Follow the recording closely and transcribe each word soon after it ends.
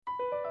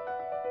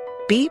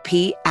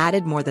BP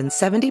added more than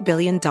 $70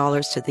 billion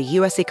to the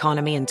U.S.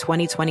 economy in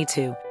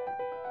 2022.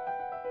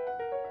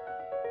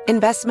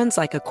 Investments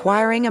like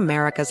acquiring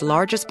America's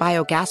largest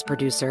biogas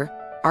producer,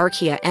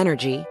 Archaea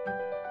Energy,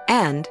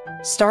 and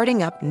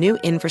starting up new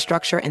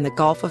infrastructure in the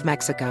Gulf of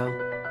Mexico.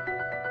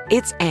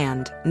 It's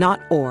and,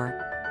 not or.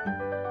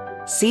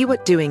 See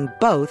what doing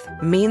both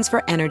means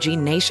for energy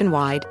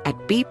nationwide at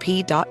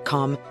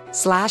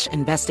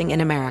bp.com/investing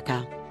in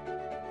America.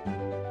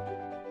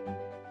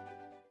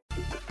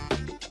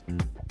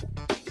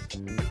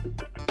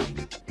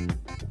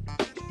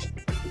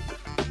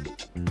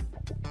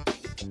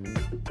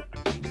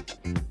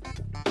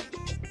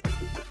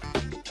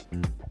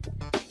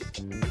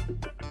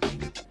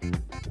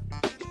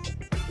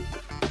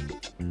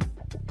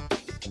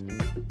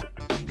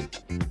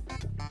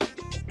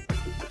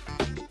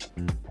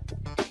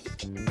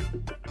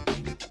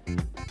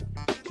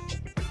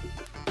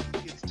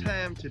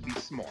 Time to be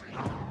smart.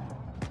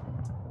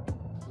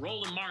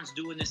 Roland Martin's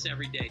doing this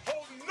every day.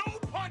 Oh, no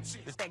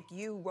punches! Thank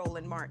you,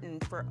 Roland Martin,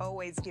 for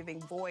always giving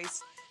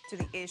voice to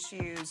the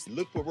issues.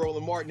 Look for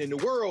Roland Martin in the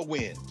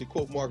whirlwind, to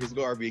quote Marcus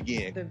Garvey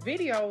again. The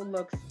video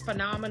looks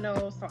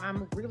phenomenal, so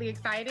I'm really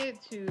excited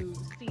to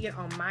see it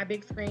on my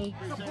big screen.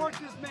 Support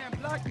this man,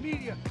 Black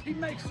Media. He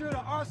makes sure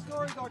that our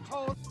stories are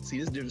told. See,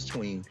 there's a difference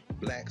between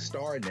Black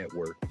Star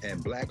Network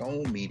and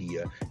Black-owned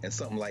media and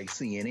something like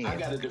CNN. I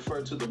got to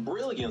defer to the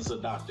brilliance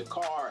of Dr.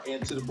 Carr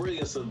and to the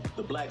brilliance of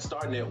the Black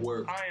Star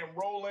Network. I am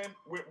rolling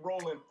with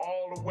Roland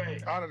all the way.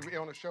 Honored to be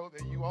on a show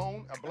that you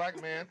own. A black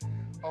man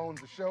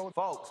owns the show.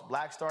 Folks,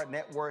 Black Star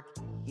Network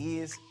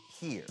is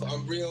here.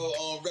 I'm real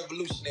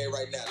revolutionary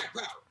right now.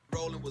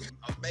 Roland was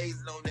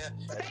amazing on that.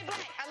 Stay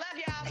black. I love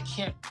y'all. I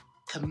can't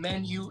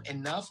commend you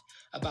enough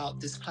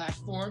about this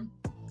platform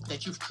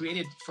that you've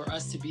created for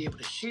us to be able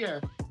to share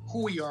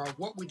who we are,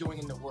 what we're doing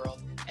in the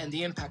world, and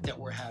the impact that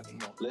we're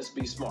having. Let's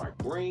be smart.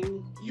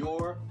 Bring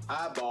your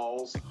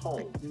eyeballs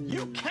home.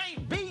 You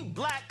can't be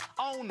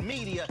Black-owned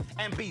media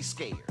and be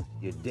scared.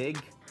 You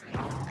dig?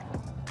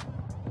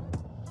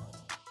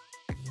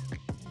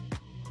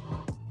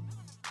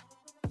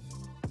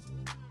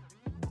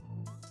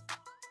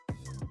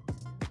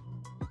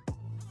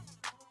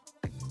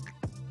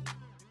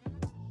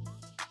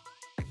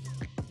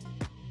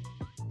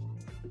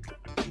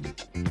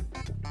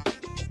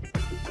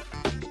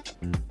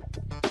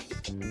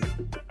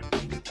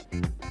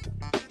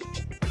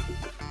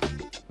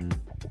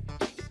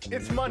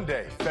 It's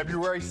Monday,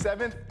 February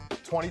 7th,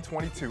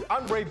 2022.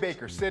 I'm Ray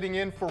Baker, sitting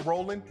in for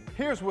Roland.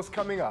 Here's what's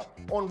coming up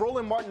on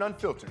Roland Martin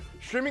Unfiltered,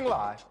 streaming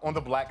live on the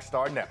Black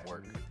Star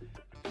Network.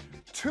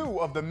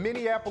 2 of the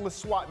Minneapolis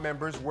SWAT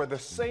members were the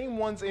same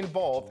ones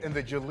involved in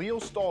the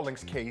Jaleel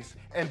Stallings case,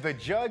 and the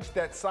judge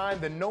that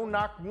signed the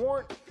no-knock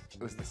warrant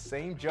was the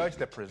same judge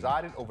that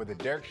presided over the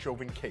Derek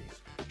Chauvin case.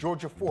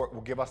 Georgia Fort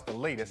will give us the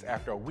latest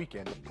after a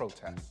weekend of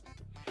protests.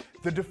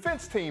 The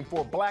defense team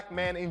for a black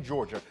man in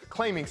Georgia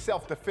claiming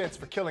self-defense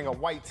for killing a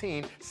white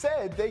teen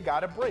said they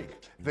got a break.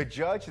 The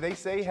judge they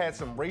say had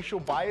some racial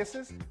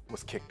biases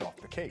was kicked off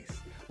the case.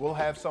 We'll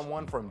have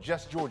someone from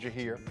Just Georgia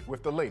here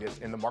with the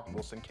latest in the Mark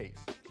Wilson case.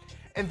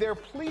 And their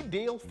plea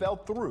deal fell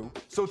through,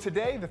 so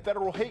today the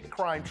federal hate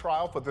crime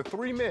trial for the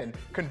 3 men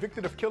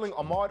convicted of killing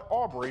Ahmaud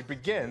Arbery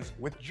begins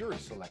with jury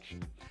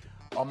selection.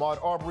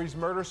 Ahmaud Arbery's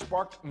murder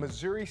sparked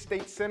Missouri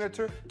State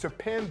Senator to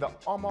pen the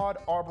Ahmaud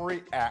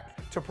Arbery Act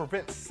to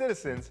prevent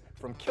citizens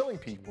from killing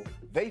people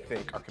they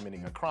think are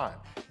committing a crime.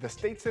 The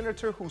state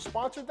senator who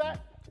sponsored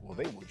that, well,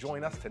 they will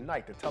join us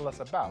tonight to tell us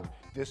about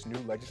this new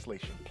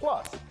legislation.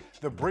 Plus,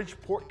 the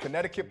Bridgeport,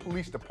 Connecticut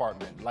Police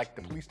Department, like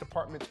the police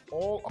departments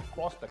all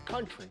across the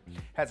country,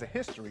 has a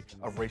history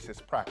of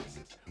racist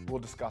practices. We'll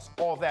discuss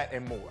all that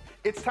and more.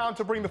 It's time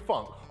to bring the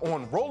funk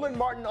on Roland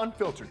Martin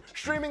Unfiltered,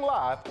 streaming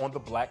live on the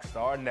Black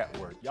Star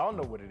Network. Y'all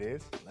know what it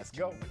is. Let's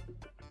go.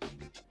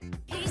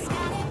 He's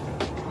got it.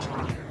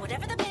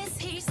 Whatever the miss,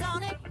 he's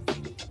on it.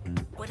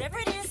 Whatever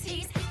it is,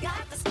 he's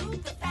got the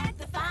scoop, the fact,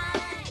 the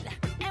find.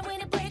 And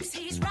when it breaks,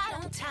 he's right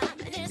on time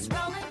and it's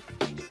rolling.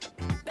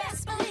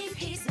 Best believe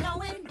he's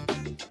knowing.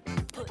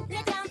 Putting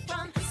it down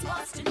from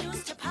sports to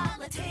news to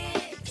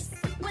politics.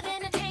 With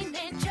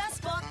entertainment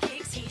just for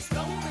kicks, he's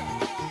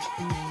rolling.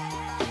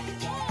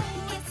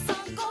 It's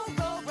on Go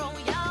Roll,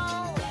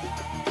 y'all.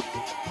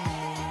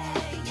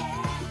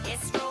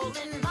 It's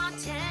Roland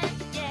Martin,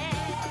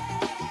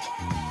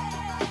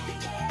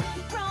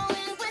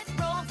 rolling with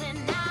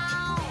Roland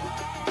now.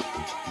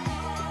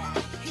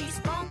 He's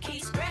funky,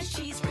 he's fresh,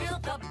 he's real,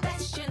 the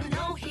best, you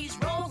know he's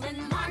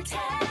Roland Martin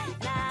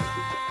now.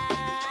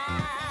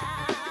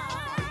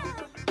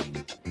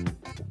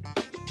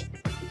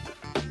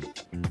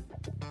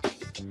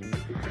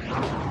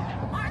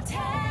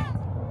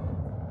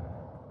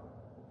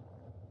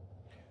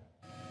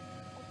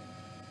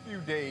 Few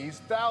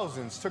days,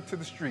 thousands took to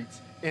the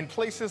streets in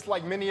places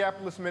like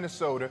Minneapolis,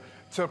 Minnesota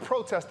to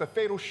protest the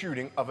fatal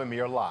shooting of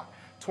Amir Locke.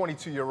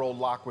 22-year-old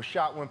Locke was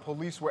shot when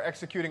police were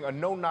executing a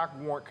no-knock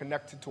warrant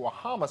connected to a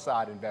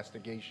homicide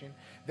investigation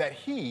that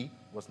he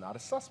was not a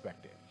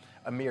suspect in.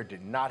 Amir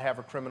did not have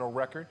a criminal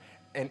record,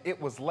 and it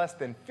was less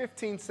than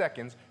 15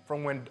 seconds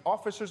from when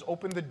officers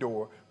opened the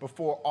door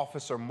before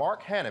Officer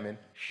Mark Hanneman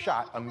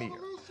shot Amir.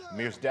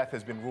 Amir's death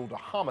has been ruled a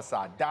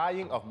homicide,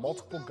 dying of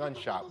multiple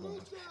gunshot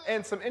wounds.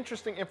 And some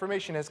interesting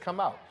information has come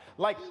out.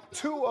 Like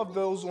 2 of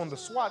those on the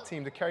SWAT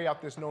team to carry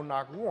out this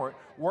no-knock warrant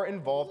were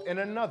involved in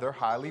another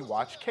highly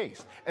watched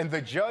case. And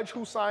the judge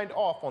who signed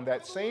off on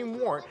that same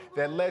warrant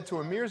that led to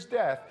Amir's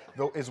death,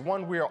 though, is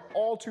one we are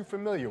all too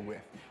familiar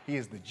with. He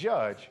is the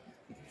judge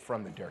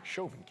from the Derek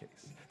Chauvin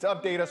case. To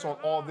update us on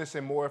all this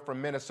and more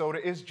from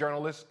Minnesota is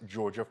journalist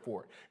Georgia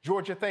Fort.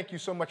 Georgia, thank you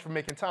so much for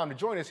making time to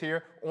join us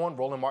here on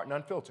Roland Martin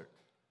Unfiltered.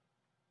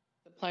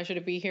 It's a pleasure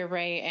to be here,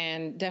 Ray,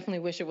 and definitely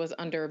wish it was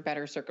under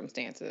better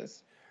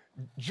circumstances.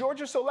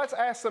 Georgia, so let's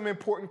ask some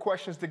important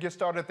questions to get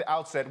started at the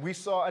outset. We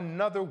saw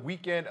another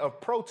weekend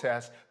of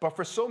protests, but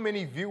for so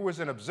many viewers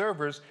and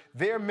observers,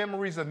 their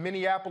memories of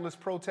Minneapolis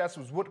protests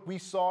was what we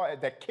saw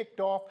that kicked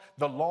off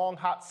the long,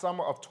 hot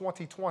summer of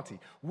 2020.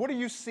 What are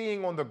you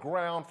seeing on the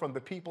ground from the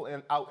people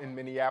out in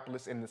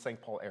Minneapolis in the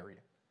St. Paul area?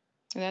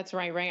 That's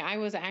right, Ray. I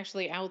was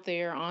actually out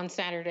there on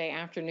Saturday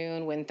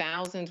afternoon when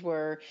thousands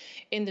were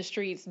in the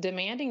streets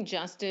demanding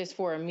justice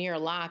for Amir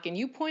Locke. And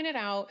you pointed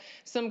out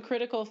some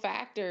critical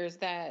factors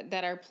that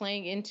are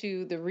playing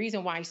into the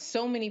reason why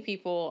so many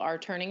people are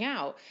turning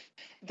out.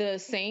 The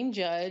same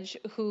judge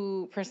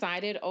who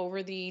presided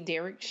over the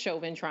Derek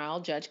Chauvin trial,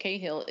 Judge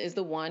Cahill, is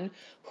the one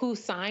who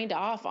signed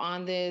off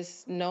on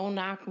this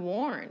no-knock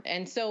warrant.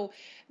 And so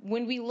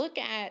when we look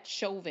at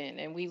Chauvin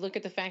and we look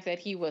at the fact that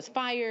he was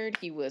fired,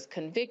 he was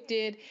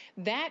convicted,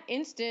 that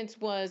instance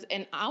was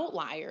an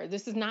outlier.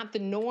 This is not the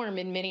norm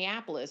in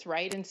Minneapolis,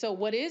 right? And so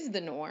what is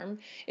the norm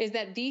is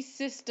that these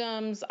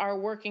systems are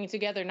working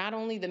together, not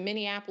only the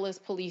Minneapolis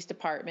Police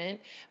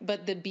Department,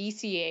 but the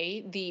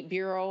BCA, the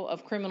Bureau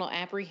of Criminal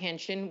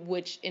Apprehension,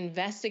 which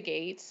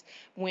investigates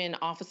when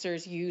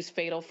officers use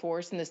fatal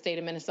force in the state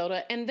of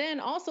Minnesota, and then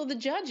also the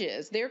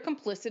judges. They're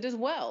complicit as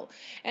well.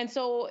 And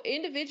so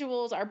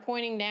individuals are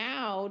pointing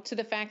now to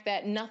the fact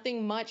that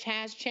nothing much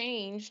has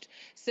changed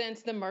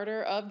since the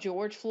murder of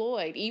George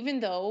Floyd. Even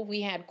though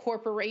we had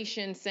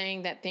corporations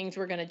saying that things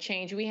were going to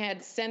change, we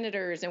had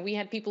senators and we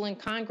had people in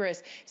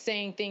Congress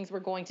saying things were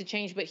going to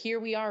change. But here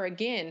we are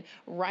again,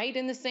 right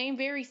in the same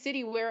very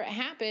city where it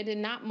happened,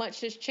 and not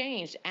much has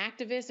changed.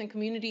 Activists and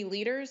community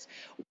leaders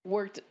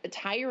worked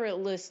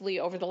tirelessly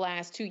over the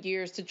last 2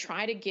 years to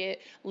try to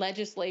get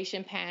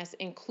legislation passed,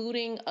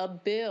 including a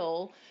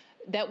bill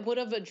that would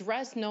have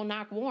addressed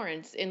no-knock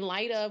warrants. In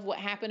light of what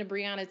happened to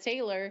Breonna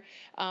Taylor,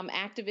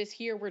 activists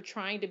here were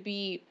trying to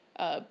be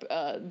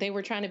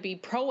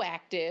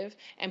proactive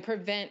and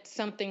prevent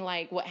something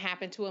like what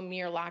happened to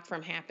Amir Locke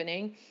from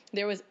happening.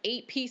 There was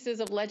 8 pieces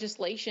of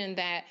legislation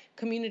that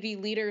community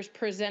leaders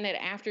presented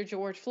after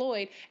George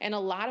Floyd, and a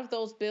lot of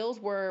those bills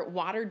were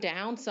watered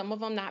down, some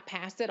of them not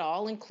passed at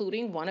all,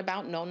 including one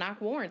about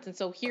no-knock warrants. And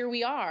so here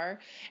we are,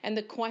 and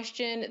the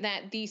question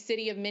that the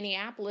city of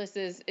Minneapolis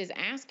is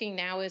asking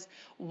now is,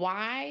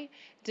 why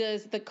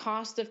does the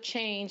cost of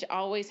change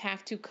always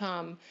have to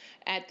come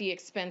at the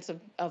expense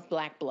of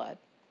Black blood?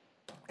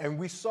 And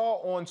we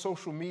saw on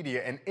social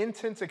media an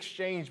intense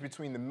exchange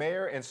between the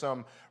mayor and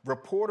some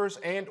reporters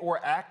and or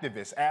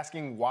activists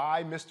asking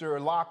why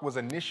Mr. Locke was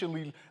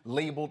initially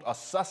labeled a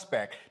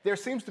suspect. There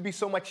seems to be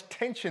so much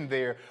tension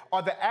there.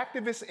 Are the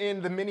activists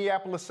in the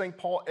Minneapolis-St.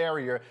 Paul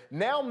area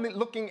now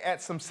looking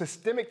at some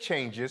systemic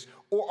changes,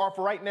 or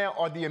right now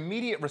are the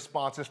immediate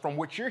responses from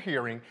what you're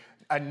hearing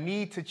a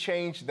need to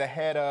change the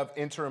head of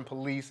interim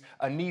police,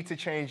 a need to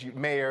change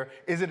mayor?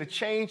 Is it a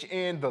change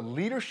in the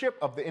leadership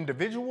of the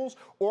individuals,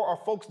 or are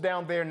folks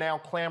down there now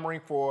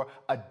clamoring for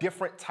a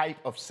different type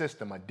of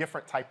system, a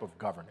different type of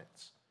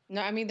governance?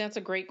 No, I mean, that's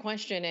a great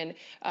question. And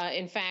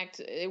in fact,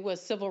 it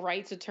was civil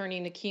rights attorney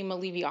Nikema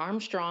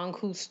Levy-Armstrong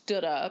who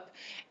stood up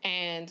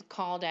and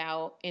called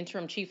out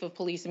interim chief of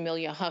police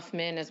Amelia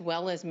Huffman, as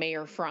well as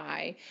Mayor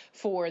Frey,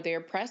 for their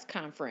press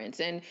conference.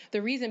 And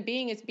the reason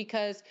being is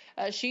because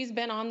she's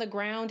been on the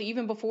ground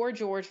even before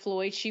George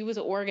Floyd. She was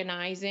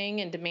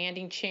organizing and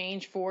demanding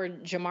change for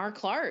Jamar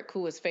Clark,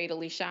 who was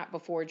fatally shot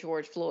before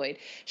George Floyd.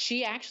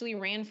 She actually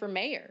ran for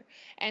mayor.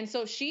 And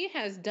so she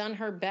has done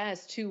her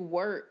best to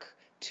work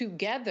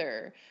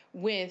together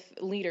with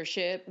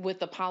leadership, with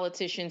the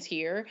politicians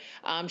here.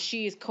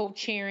 She is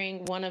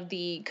co-chairing one of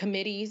the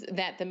committees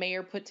that the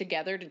mayor put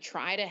together to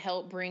try to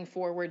help bring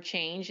forward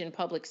change in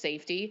public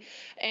safety.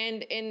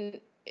 And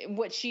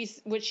what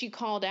she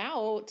called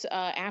out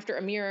after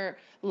Amir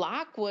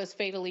Locke was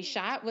fatally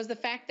shot was the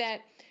fact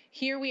that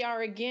here we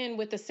are again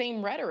with the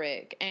same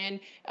rhetoric. And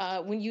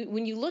when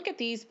you look at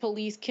these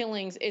police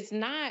killings, it's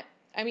not,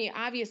 I mean,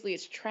 obviously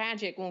it's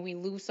tragic when we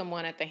lose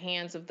someone at the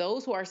hands of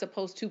those who are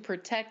supposed to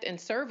protect and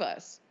serve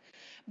us.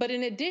 But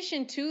in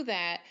addition to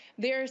that,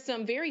 there are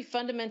some very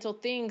fundamental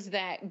things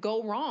that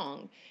go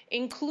wrong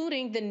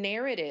including the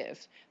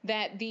narrative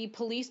that the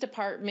police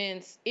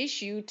departments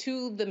issue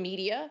to the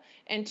media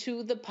and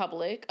to the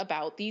public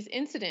about these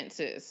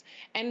incidences.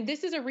 And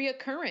this is a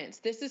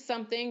reoccurrence. This is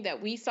something that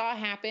we saw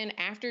happen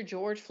after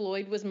George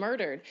Floyd was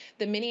murdered.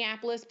 The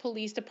Minneapolis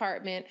Police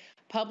Department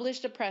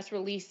published a press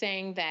release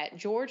saying that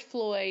George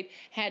Floyd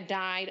had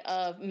died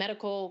of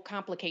medical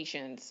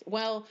complications.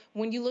 Well,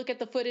 when you look at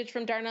the footage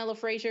from Darnella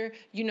Frazier,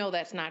 you know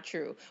that's not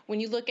true.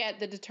 When you look at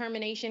the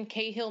determination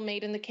Cahill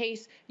made in the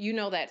case, you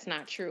know that's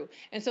not true.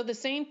 And so the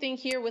same thing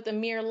here with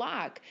Amir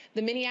Locke.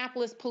 The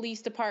Minneapolis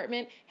Police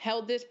Department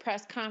held this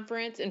press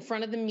conference in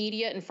front of the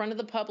media, in front of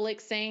the public,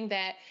 saying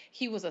that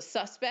he was a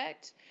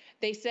suspect.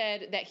 They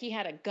said that he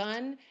had a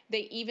gun.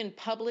 They even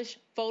published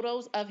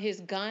photos of his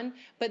gun,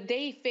 but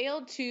they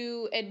failed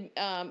to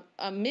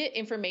omit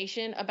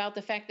information about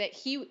the fact that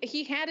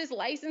he had his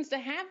license to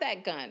have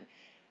that gun.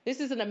 This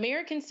is an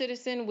American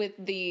citizen with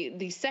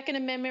the Second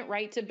Amendment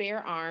right to bear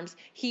arms.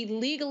 He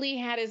legally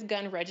had his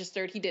gun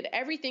registered. He did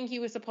everything he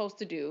was supposed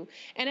to do.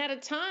 And at a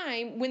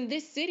time when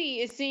this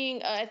city is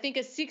seeing, I think, a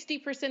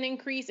 60%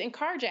 increase in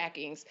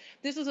carjackings.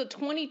 This was a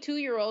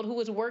 22-year-old who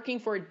was working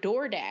for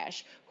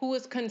DoorDash, who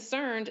was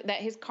concerned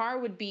that his car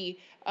would be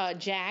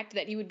jacked,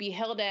 that he would be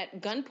held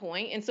at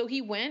gunpoint. And so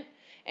he went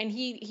and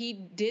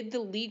he did the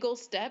legal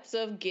steps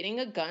of getting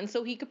a gun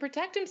so he could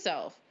protect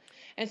himself.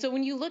 And so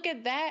when you look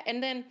at that,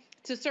 and then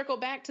to circle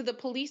back to the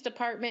police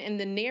department and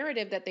the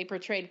narrative that they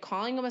portrayed,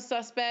 calling him a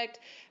suspect,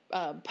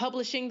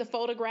 publishing the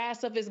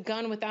photographs of his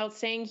gun without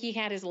saying he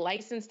had his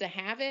license to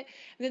have it.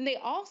 Then they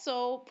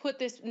also put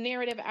this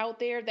narrative out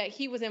there that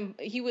he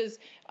was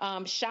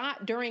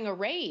shot during a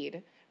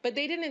raid. But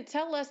they didn't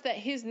tell us that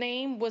his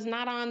name was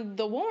not on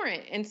the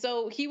warrant. And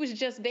so he was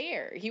just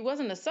there. He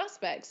wasn't a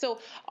suspect. So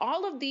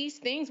all of these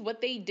things,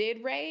 what they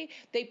did, Ray,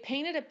 they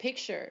painted a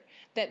picture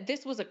that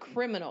this was a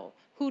criminal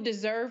who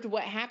deserved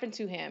what happened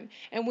to him.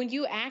 And when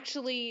you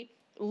actually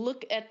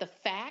look at the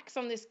facts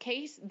on this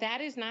case, that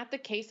is not the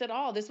case at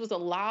all. This was a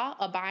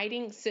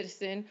law-abiding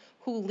citizen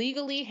who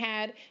legally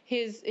had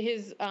his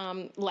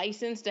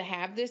license to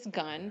have this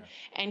gun,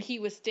 and he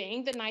was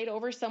staying the night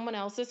over someone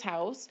else's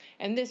house,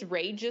 and this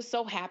raid just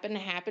so happened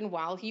to happen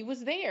while he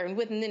was there. And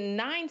within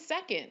 9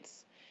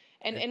 seconds,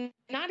 and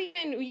not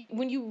even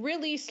when you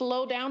really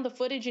slow down the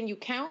footage and you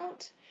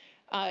count,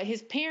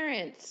 his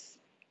parents,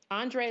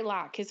 Andre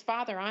Locke, his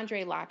father,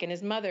 Andre Locke, and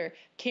his mother,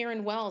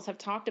 Karen Wells, have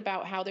talked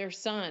about how their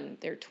son,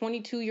 their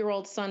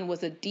 22-year-old son,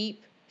 was a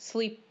deep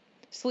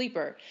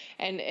sleeper.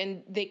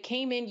 And they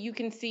came in, you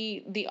can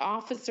see the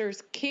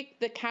officers kick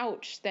the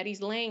couch that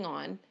he's laying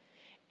on.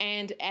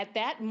 And at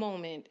that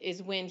moment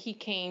is when he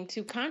came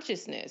to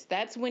consciousness.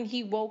 That's when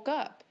he woke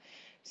up.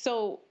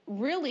 So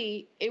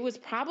really, it was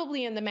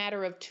probably in the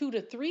matter of 2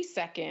 to 3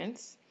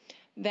 seconds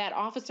that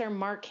Officer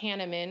Mark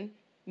Hanneman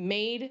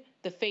made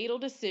the fatal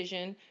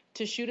decision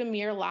to shoot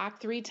Amir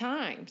Locke 3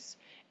 times.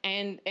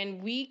 And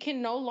we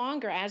can no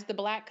longer, as the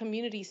Black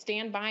community,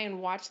 stand by and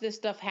watch this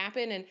stuff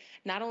happen and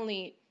not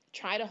only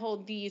try to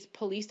hold these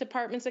police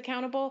departments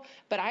accountable,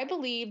 but I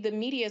believe the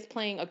media is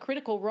playing a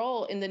critical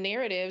role in the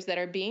narratives that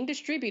are being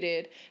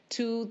distributed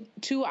to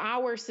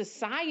our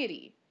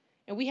society.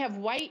 And we have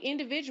white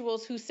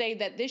individuals who say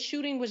that this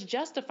shooting was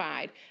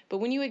justified. But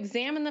when you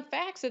examine the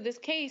facts of this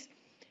case,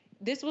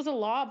 this was a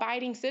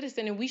law-abiding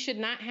citizen, and we should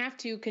not have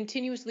to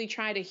continuously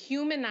try to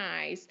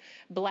humanize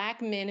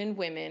Black men and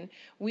women.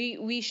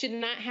 We should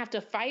not have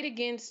to fight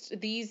against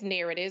these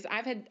narratives.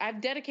 I've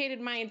dedicated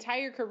my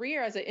entire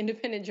career as an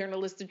independent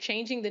journalist to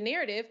changing the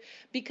narrative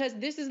because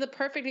this is the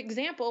perfect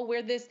example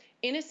where this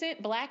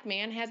innocent Black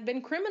man has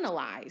been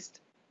criminalized.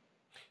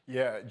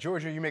 Yeah,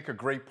 Georgia, you make a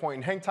great point.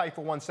 And hang tight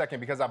for 1 second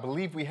because I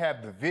believe we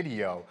have the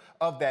video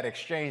of that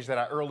exchange that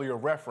I earlier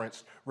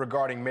referenced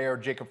regarding Mayor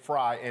Jacob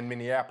Frey in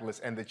Minneapolis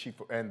and the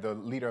chief and the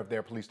leader of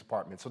their police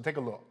department. So take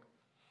a look.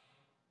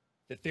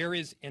 That there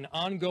is an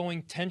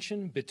ongoing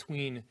tension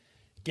between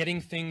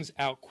getting things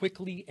out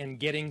quickly and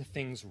getting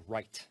things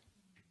right.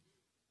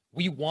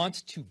 We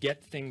want to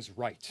get things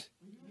right.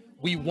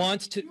 We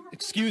want to,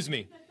 excuse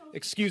me.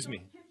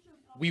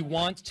 We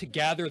want to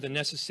gather the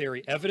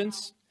necessary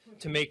evidence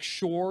to make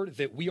sure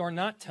that we are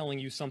not telling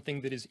you something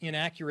that is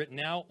inaccurate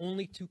now,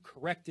 only to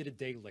correct it a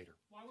day later.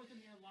 Why was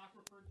Amir Locke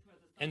referred to as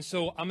a suspect? And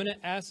so I'm going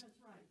to ask.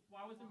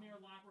 Why was Amir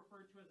Locke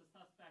referred to as a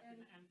suspect in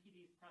the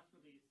MPD's press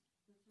release?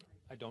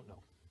 I don't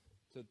know.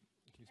 So,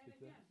 can you speak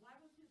to that? Why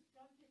was his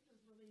gun pictures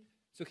released?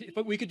 So,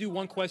 but we could do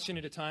one question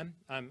at a time.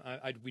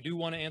 We do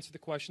want to answer the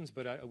questions,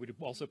 but I would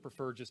also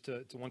prefer just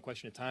to one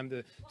question at a time.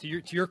 To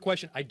your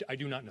question, I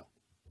do not know.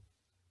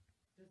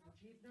 Does the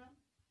chief know?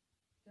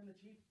 Can the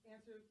chief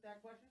answer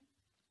that question?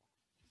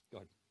 Go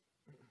ahead.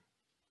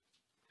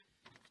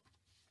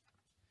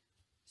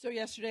 So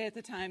yesterday, at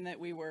the time that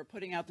we were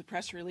putting out the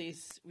press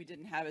release, we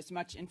didn't have as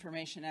much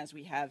information as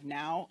we have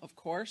now, of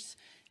course.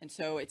 And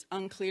so it's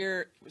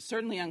unclear, it was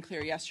certainly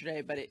unclear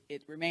yesterday, but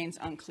it remains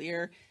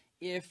unclear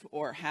if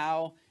or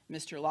how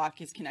Mr.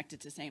 Locke is connected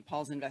to St.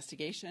 Paul's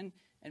investigation.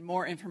 And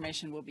more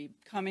information will be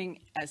coming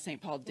as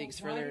St. Paul digs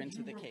further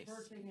into the case. Why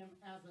did you refer to him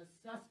as a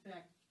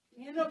suspect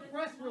in a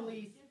press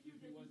release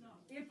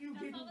If you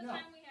That's didn't all the know.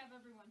 time we have,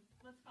 everyone.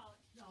 Let's call it.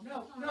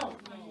 No.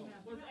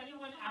 Was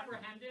anyone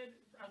apprehended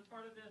as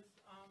part of this?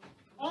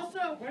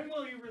 Also, When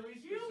will you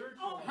release your search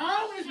warrant?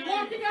 how is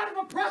walking out of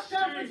a press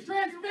conference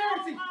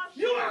transparency?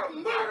 You are a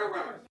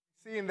murderer!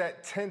 Seeing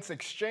that tense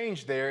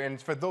exchange there,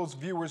 and for those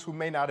viewers who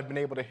may not have been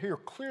able to hear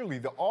clearly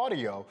the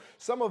audio,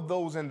 some of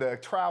those in the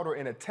crowd or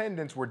in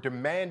attendance were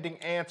demanding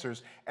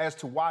answers as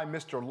to why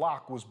Mr.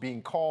 Locke was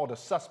being called a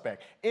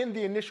suspect. In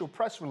the initial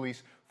press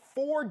release,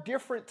 4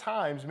 different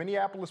times,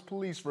 Minneapolis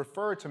police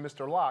referred to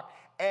Mr. Locke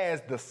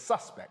as the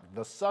suspect.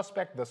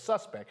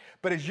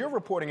 But as your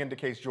reporting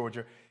indicates,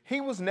 Georgia,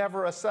 he was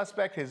never a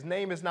suspect. His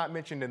name is not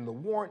mentioned in the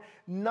warrant.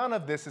 None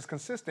of this is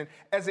consistent.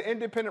 As an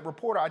independent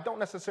reporter, I don't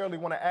necessarily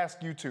want to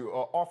ask you to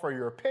offer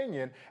your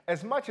opinion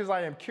as much as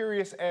I am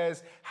curious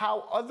as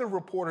how other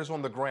reporters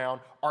on the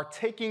ground are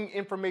taking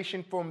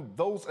information from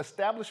those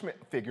establishment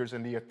figures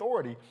in the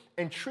authority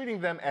and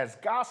treating them as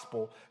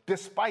gospel,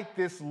 despite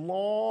this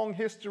long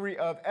history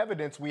of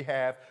evidence we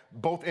have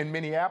both in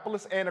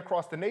Minneapolis and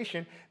across the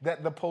nation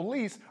that the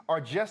police are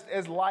just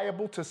as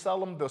liable to sell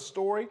them the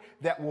story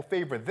that will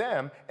favor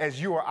them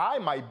as you or I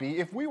might be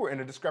if we were in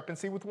a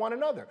discrepancy with one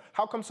another.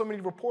 How come so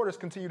many reporters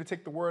continue to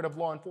take the word of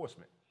law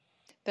enforcement?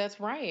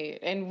 That's right.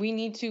 And we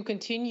need to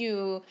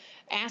continue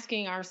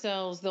asking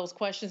ourselves those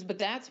questions. But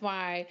that's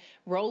why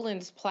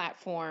Roland's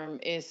platform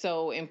is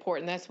so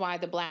important. That's why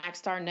the Black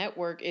Star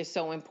Network is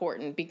so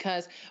important,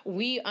 because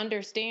we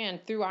understand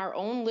through our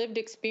own lived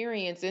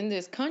experience in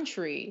this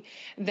country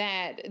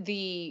that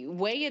the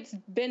way it's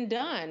been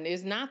done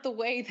is not the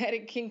way that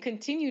it can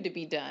continue to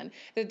be done,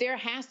 that there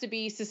has to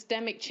be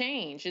systemic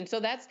change. And so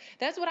that's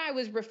what I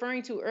was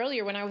referring to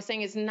earlier when I was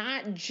saying it's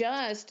not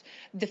just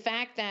the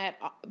fact that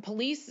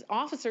police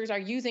officers are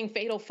using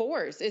fatal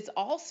force. It's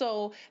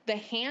also the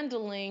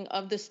handling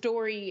of the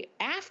story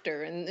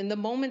after and the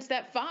moments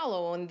that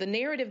follow and the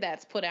narrative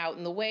that's put out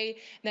and the way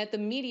that the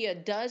media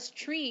does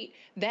treat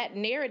that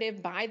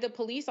narrative by the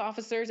police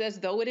officers as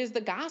though it is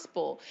the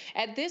gospel.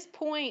 At this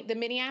point, the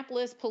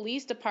Minneapolis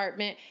Police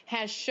Department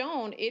has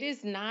shown it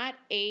is not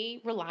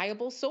a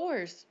reliable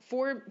source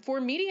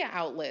for media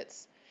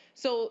outlets.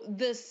 So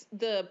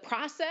the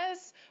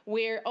process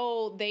where,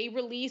 they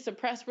release a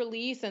press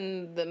release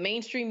and the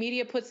mainstream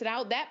media puts it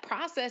out, that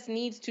process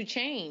needs to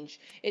change.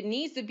 It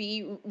needs to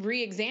be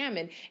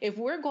re-examined. If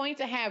we're going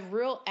to have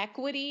real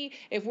equity,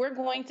 if we're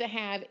going to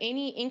have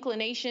any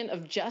inclination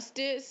of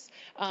justice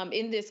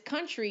in this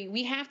country,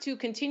 we have to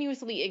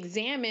continuously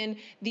examine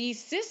these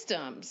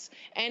systems.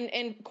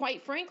 And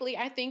quite frankly,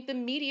 I think the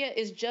media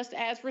is just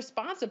as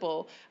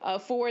responsible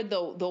for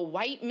the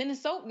white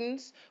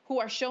Minnesotans who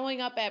are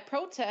showing up at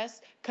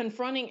protests,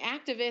 confronting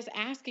activists,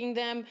 asking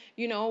them,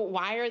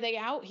 why are they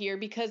out here?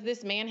 Because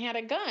this man had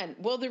a gun.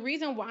 Well, the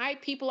reason why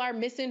people are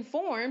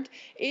misinformed,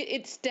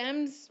 it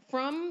stems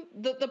from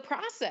the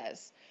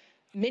process.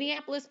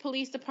 Minneapolis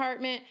Police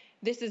Department,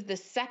 this is the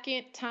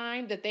second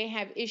time that they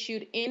have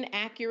issued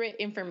inaccurate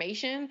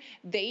information.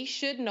 They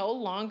should no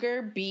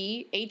longer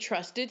be a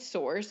trusted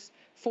source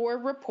for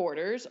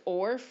reporters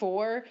or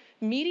for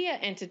media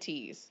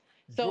entities.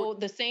 So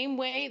the same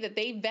way that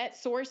they vet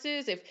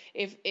sources,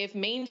 if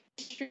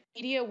mainstream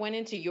media went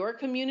into your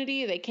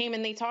community, they came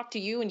and they talked to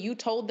you and you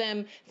told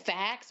them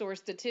facts or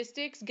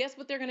statistics, guess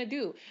what they're going to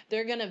do?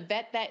 They're going to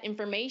vet that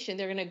information.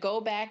 They're going to go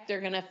back.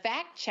 They're going to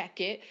fact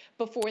check it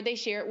before they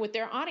share it with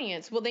their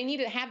audience. Well, they need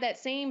to have that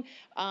same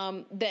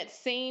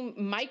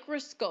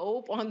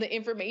microscope on the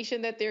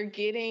information that they're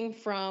getting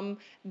from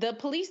the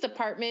police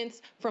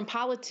departments, from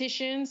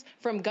politicians,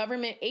 from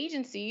government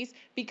agencies,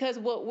 because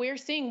what we're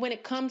seeing when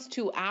it comes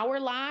to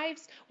our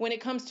lives, when it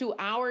comes to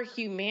our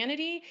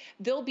humanity,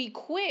 they'll be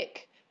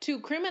quick to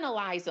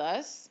criminalize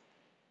us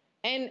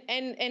and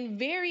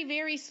very,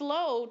 very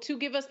slow to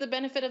give us the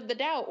benefit of the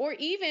doubt, or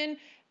even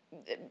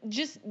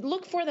just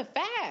look for the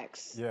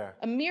facts. Yeah.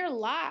 Amir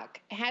Locke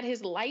had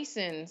his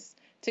license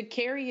to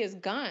carry his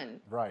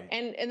gun. Right.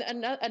 And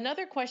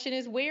another question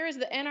is, where is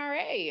the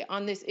NRA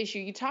on this issue?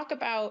 You talk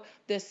about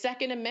the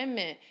Second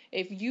Amendment.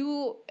 Even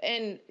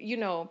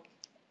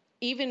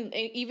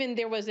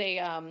there was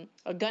a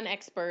gun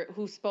expert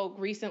who spoke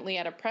recently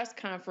at a press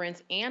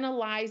conference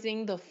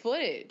analyzing the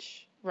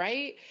footage,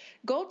 right?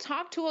 Go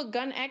talk to a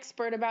gun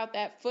expert about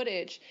that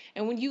footage.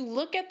 And when you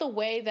look at the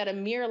way that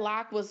Amir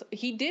Locke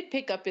he did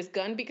pick up his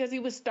gun because he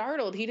was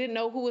startled. He didn't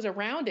know who was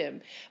around him,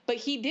 but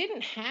he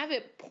didn't have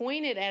it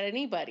pointed at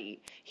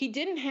anybody. He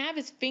didn't have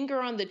his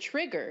finger on the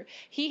trigger.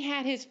 He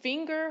had his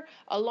finger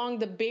along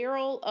the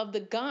barrel of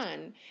the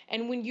gun.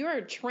 And when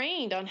you're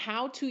trained on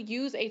how to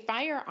use a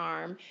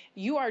firearm,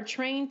 you are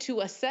trained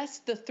to assess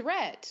the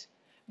threat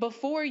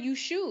before you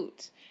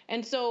shoot.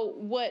 And so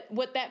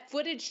what that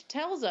footage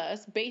tells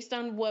us, based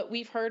on what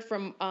we've heard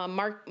from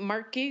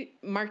Marquis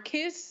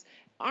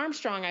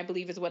Armstrong, I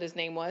believe is what his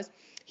name was,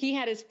 he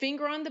had his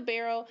finger on the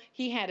barrel,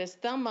 he had his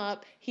thumb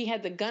up, he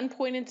had the gun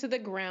pointed to the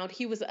ground,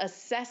 he was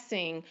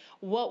assessing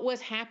what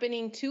was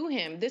happening to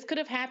him. This could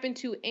have happened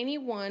to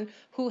anyone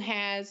who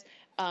has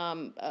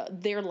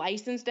their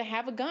license to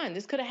have a gun.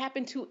 This could have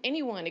happened to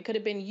anyone. It could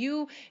have been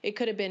you. It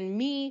could have been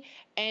me.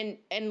 And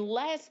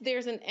unless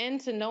there's an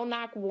end to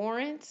no-knock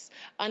warrants,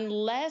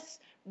 unless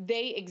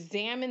they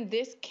examine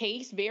this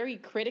case very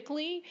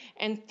critically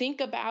and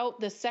think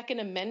about the Second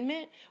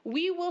Amendment,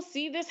 we will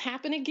see this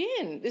happen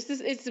again.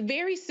 It's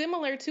very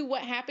similar to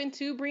what happened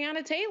to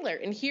Breonna Taylor.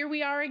 And here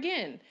we are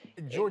again.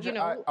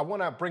 Georgia, I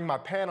want to bring my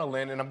panel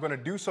in, and I'm going to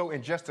do so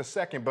in just a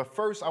second. But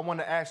first, I want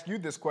to ask you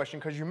this question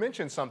because you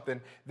mentioned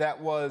something that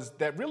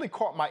really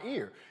caught my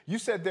ear. You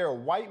said there are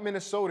white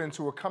Minnesotans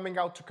who are coming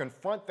out to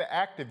confront the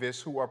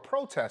activists who are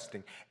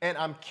protesting. And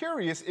I'm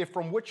curious if,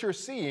 from what you're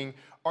seeing,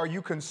 are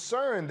you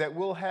concerned that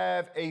we'll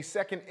have a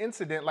second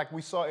incident like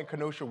we saw in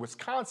Kenosha,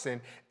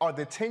 Wisconsin? Are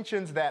the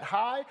tensions that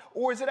high,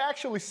 or is it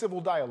actually civil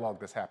dialogue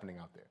that's happening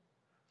out there?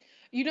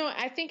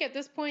 I think at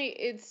this point,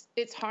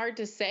 it's hard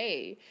to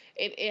say.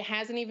 It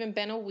hasn't even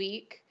been a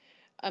week.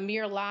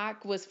 Amir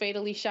Locke was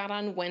fatally shot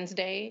on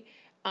Wednesday.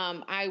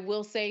 I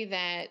will say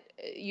that,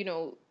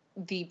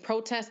 the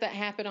protest that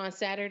happened on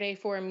Saturday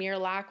for Amir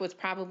Locke was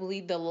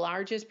probably the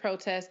largest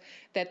protest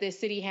that this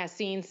city has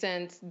seen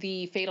since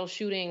the fatal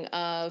shooting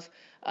of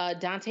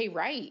Daunte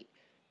Wright,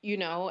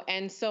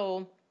 and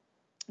so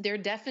there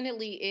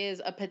definitely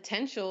is a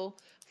potential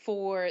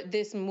for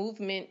this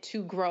movement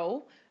to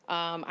grow.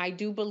 I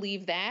do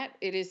believe that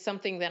it is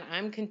something that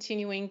I'm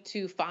continuing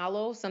to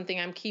follow, something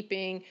I'm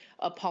keeping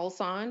a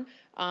pulse on.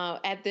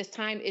 At this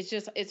time,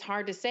 it's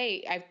hard to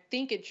say. I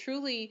think it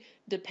truly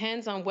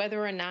depends on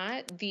whether or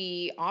not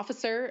the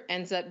officer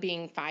ends up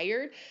being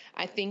fired.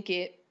 I think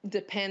it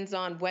depends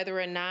on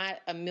whether or not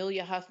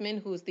Amelia Huffman,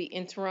 who's the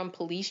interim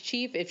police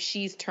chief, if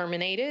she's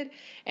terminated.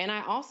 And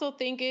I also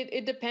think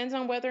it depends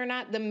on whether or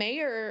not the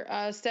mayor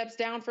steps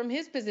down from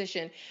his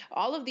position.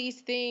 All of these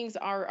things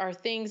are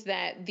things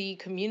that the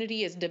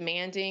community is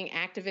demanding,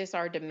 activists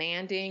are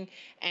demanding,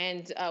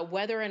 and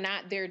whether or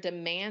not their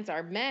demands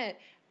are met,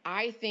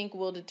 I think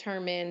will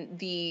determine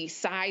the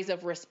size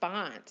of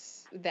response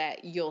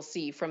that you'll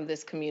see from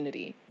this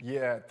community.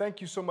 Yeah,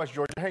 thank you so much,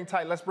 Georgia. Hang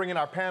tight. Let's bring in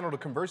our panel to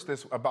converse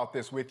about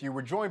this with you.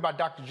 We're joined by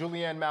Dr.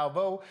 Julianne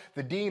Malveaux,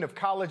 the Dean of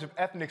College of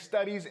Ethnic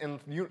Studies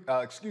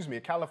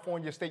at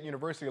California State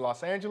University,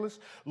 Los Angeles,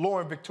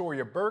 Lauren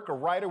Victoria Burke, a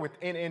writer with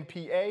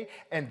NNPA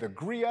and The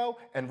Griot,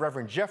 and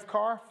Reverend Jeff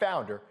Carr,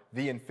 founder,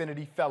 the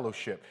Infinity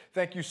Fellowship.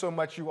 Thank you so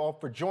much, you all,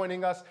 for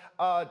joining us.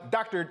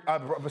 Doctor,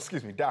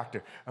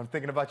 I'm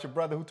thinking about your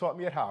brother who taught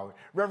me at Howard.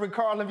 Reverend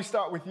Carr, let me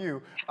start with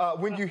you.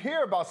 When you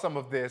hear about some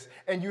of this,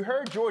 and you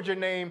heard Georgia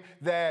name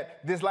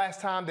that this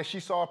last time that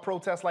she saw a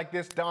protest like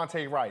this,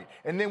 Daunte Wright.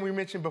 And then we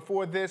mentioned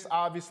before this,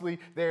 obviously,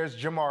 there's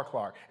Jamar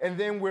Clark. And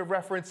then we're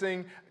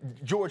referencing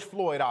George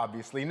Floyd,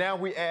 obviously. Now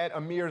we add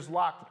Amir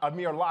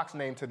Locke's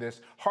name to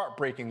this,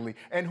 heartbreakingly.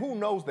 And who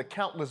knows the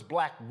countless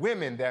black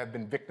women that have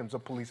been victims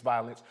of police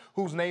violence,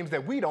 whose names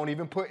that we don't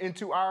even put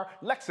into our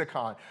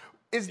lexicon.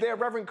 Is there,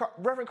 Reverend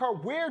Carr,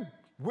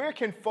 where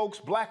can folks,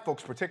 black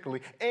folks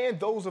particularly, and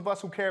those of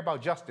us who care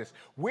about justice,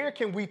 where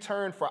can we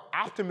turn for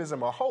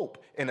optimism or hope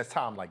in a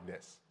time like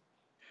this?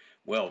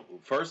 Well,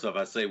 first off,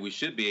 I say we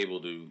should be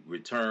able to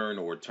return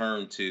or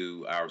turn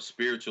to our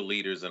spiritual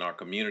leaders and our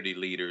community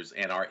leaders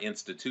and our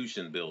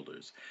institution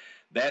builders.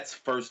 That's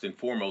first and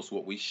foremost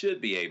what we should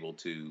be able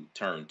to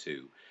turn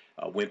to.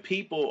 When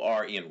people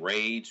are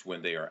enraged,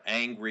 when they are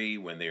angry,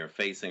 when they are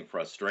facing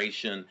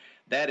frustration,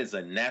 that is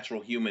a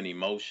natural human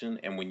emotion.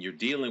 And when you're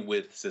dealing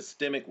with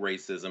systemic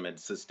racism and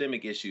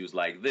systemic issues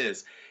like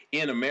this,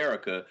 in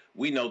America,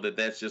 we know that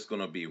that's just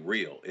going to be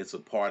real. It's a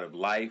part of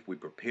life. We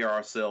prepare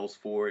ourselves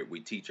for it.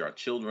 We teach our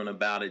children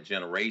about it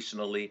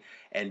generationally.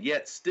 And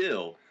yet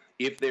still,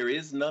 if there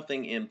is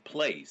nothing in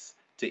place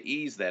to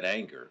ease that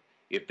anger,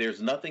 if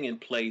there's nothing in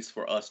place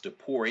for us to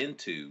pour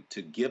into,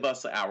 to give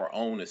us our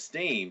own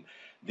esteem,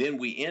 then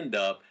we end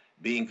up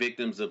being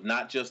victims of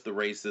not just the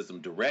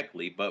racism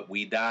directly, but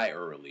we die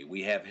early.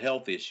 We have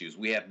health issues.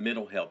 We have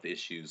mental health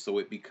issues. So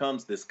it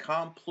becomes this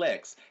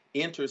complex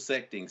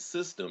intersecting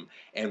system,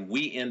 and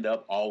we end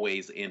up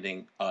always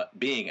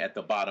being at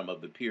the bottom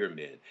of the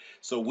pyramid.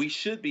 So we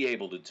should be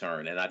able to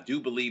turn, and I do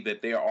believe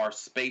that there are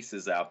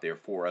spaces out there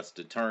for us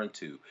to turn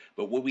to.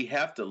 But what we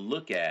have to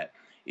look at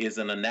is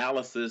an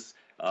analysis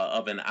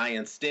of an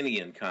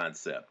Einsteinian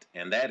concept,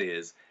 and that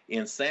is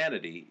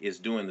insanity is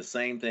doing the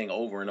same thing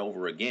over and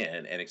over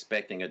again and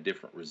expecting a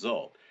different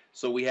result.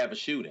 So we have a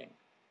shooting.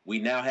 We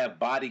now have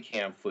body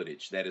cam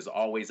footage that is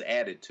always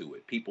added to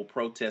it. People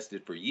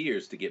protested for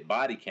years to get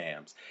body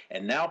cams,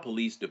 and now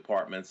police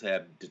departments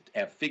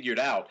have figured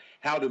out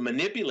how to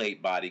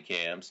manipulate body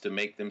cams to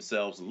make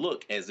themselves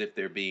look as if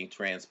they're being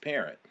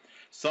transparent.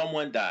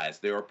 Someone dies,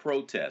 there are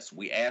protests.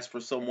 We ask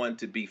for someone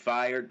to be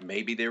fired.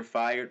 Maybe they're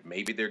fired,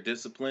 maybe they're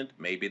disciplined,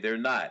 maybe they're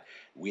not.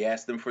 We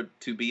ask them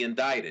to be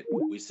indicted.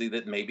 We see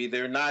that maybe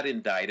they're not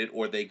indicted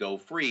or they go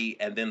free,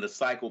 and then the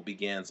cycle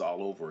begins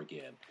all over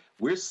again.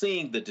 We're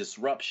seeing the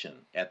disruption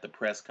at the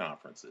press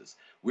conferences.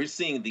 We're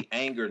seeing the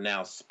anger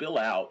now spill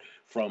out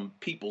from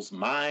people's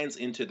minds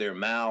into their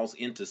mouths,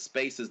 into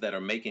spaces that are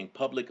making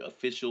public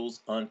officials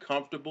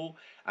uncomfortable.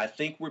 I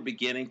think we're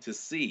beginning to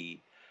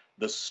see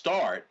the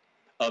start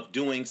of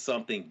doing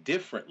something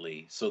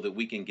differently so that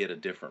we can get a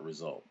different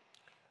result.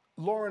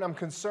 Lauren, I'm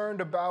concerned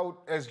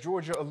about, as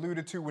Georgia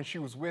alluded to when she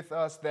was with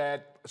us,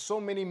 that so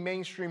many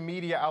mainstream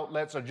media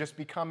outlets are just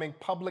becoming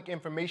public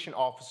information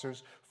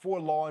officers for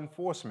law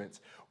enforcement.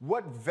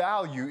 What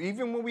value,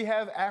 even when we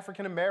have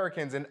African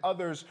Americans and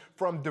others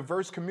from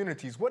diverse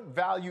communities, what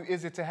value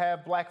is it to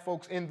have black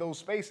folks in those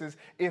spaces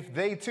if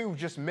they too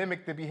just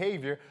mimic the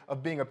behavior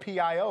of being a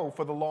PIO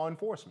for the law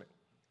enforcement?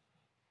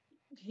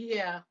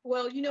 Yeah,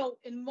 well, you know,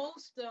 in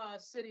most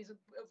cities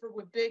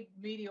with big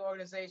media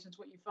organizations,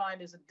 what you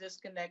find is a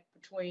disconnect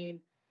between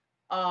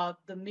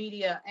the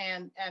media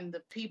and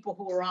the people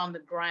who are on the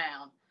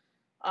ground.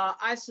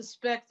 I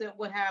suspect that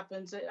what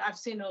happens, I've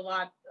seen it a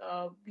lot,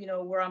 you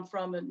know, where I'm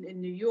from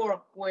in New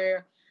York,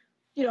 where,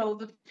 you know,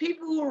 the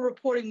people who are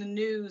reporting the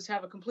news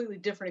have a completely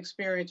different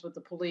experience with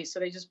the police. So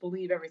they just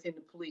believe everything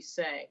the police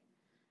say.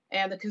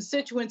 And the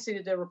constituency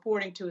that they're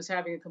reporting to is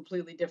having a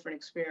completely different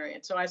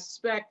experience. So I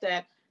suspect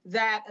that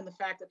and the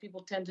fact that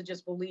people tend to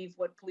just believe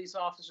what police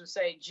officers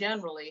say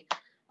generally,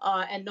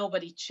 and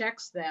nobody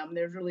checks them.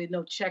 There's really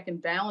no check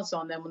and balance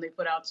on them when they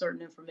put out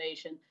certain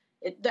information.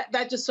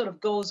 That just sort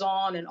of goes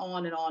on and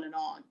on and on and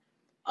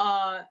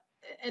on.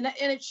 And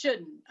it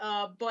shouldn't.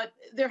 But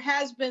there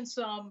has been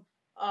some,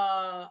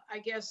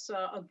 I guess,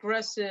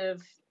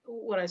 aggressive,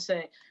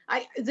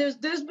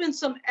 there's been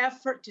some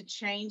effort to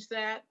change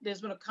that.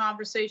 There's been a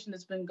conversation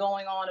that's been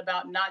going on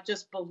about not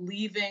just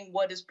believing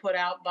what is put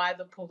out by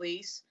the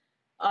police.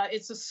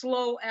 It's a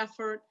slow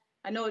effort.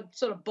 I know it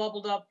sort of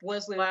bubbled up.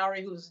 Wesley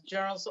Lowery, who's a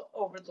journalist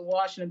over at the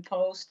Washington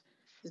Post,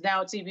 is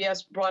now at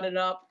CBS, brought it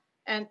up.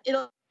 And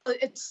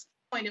it's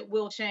point it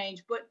will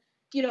change. But,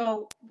 you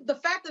know, the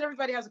fact that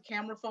everybody has a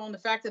camera phone, the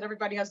fact that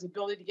everybody has the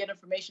ability to get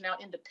information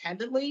out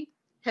independently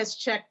has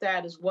checked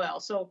that as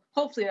well. So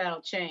hopefully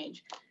that'll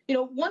change. You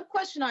know, one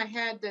question I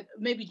had that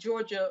maybe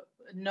Georgia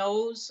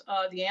knows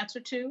the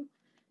answer to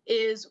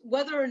is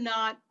whether or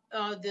not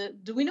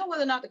do we know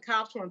whether or not the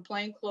cops were in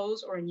plain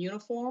clothes or in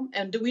uniform?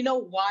 And do we know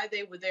why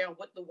they were there and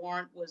what the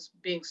warrant was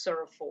being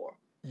served for?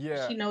 Yeah.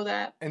 Does she know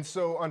that? And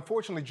so,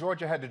 unfortunately,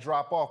 Georgia had to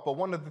drop off. But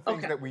one of the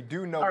things that we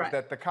do know is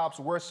that the cops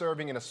were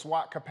serving in a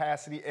SWAT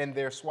capacity in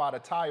their SWAT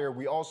attire.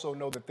 We also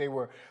know that they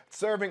were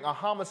serving a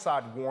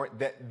homicide warrant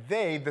that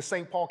the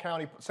St.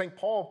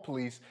 Paul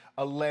police,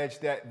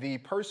 alleged that the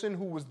person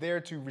who was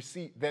there to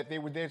that they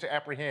were there to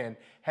apprehend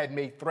had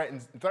made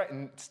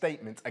threatened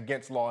statements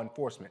against law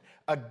enforcement.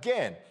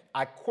 Again,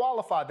 I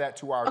qualify that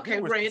to our viewers.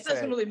 Okay, Ray, it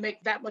doesn't really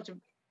make that much of.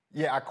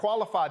 Yeah, I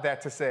qualified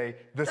that to say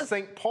the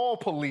St. Paul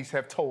police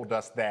have told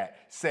us that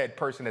said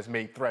person has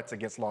made threats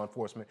against law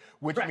enforcement,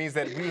 which means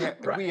that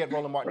we at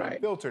Roland Martin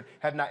Unfiltered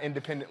have not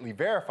independently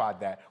verified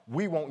that.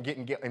 We won't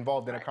get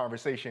involved in a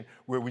conversation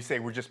where we say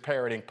we're just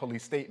parroting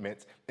police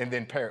statements and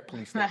then parrot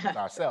police statements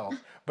ourselves.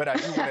 But I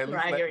do want to at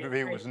least let the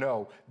viewers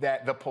know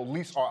that the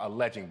police are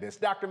alleging this.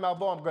 Dr.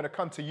 Malveaux, I'm going to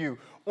come to you.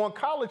 On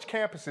college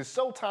campuses,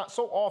 so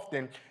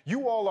often,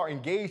 you all are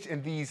engaged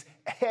in these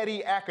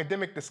heady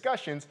academic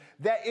discussions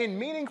that in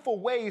meaningful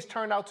ways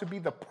turn out to be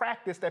the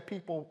practice that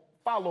people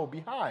follow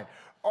behind.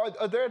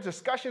 Are there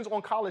discussions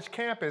on college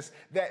campus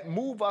that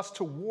move us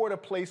toward a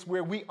place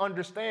where we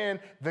understand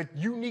the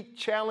unique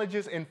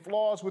challenges and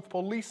flaws with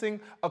policing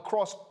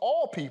across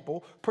all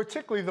people,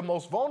 particularly the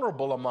most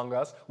vulnerable among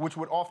us, which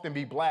would often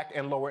be Black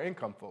and lower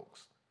income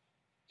folks?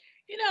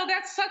 You know,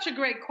 that's such a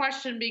great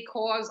question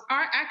because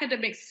our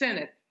academic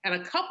senate and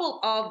a couple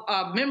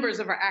of members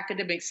of our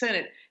academic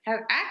senate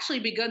have actually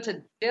begun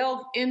to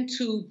delve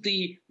into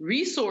the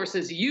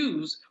resources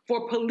used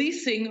for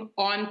policing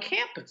on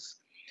campus.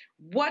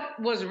 What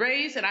was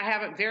raised, and I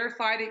haven't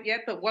verified it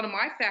yet, but one of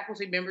my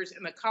faculty members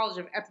in the College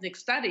of Ethnic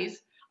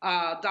Studies,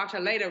 Dr.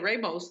 Leda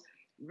Ramos,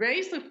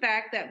 raised the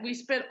fact that we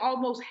spent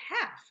almost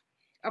half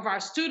of our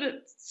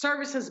student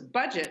services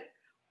budget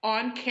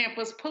on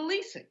campus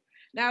policing.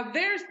 Now,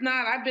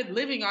 I've been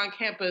living on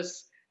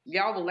campus,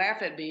 y'all will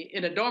laugh at me,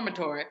 in a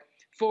dormitory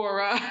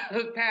for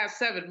the past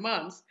 7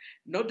 months.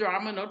 No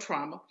drama, no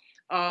trauma.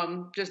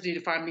 Just need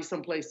to find me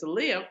someplace to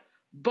live.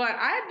 But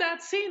I have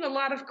not seen a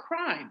lot of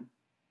crime,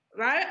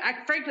 right?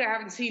 Frankly, I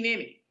haven't seen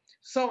any.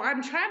 So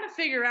I'm trying to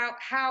figure out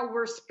how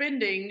we're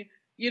spending,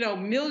 you know,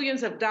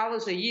 millions of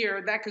dollars a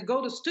year that could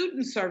go to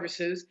student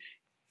services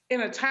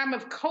in a time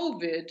of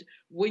COVID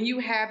when you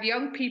have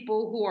young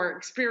people who are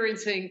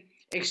experiencing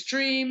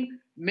extreme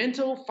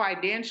mental,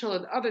 financial,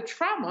 and other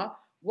trauma.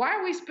 Why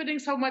are we spending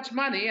so much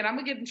money? And I'm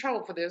going to get in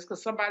trouble for this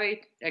because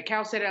somebody at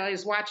Cal State LA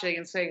is watching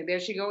and saying, there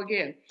she go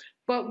again.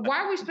 But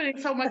why are we spending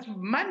so much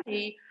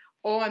money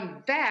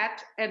on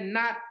that and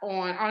not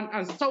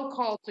on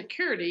so-called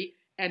security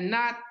and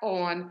not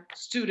on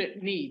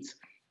student needs?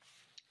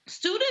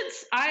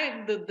 Students,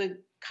 the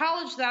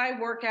college that I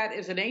work at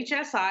is an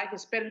HSI,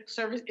 Hispanic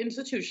Service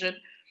Institution.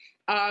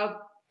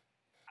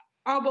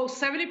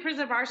 Almost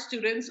 70% of our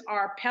students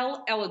are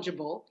Pell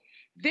eligible.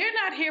 They're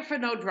not here for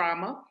no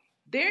drama.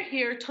 They're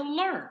here to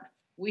learn.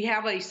 We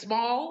have a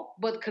small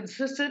but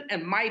consistent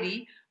and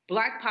mighty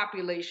Black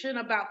population,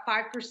 about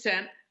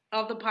 5%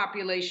 of the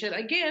population.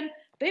 Again,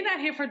 they're not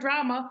here for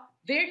drama.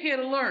 They're here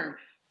to learn.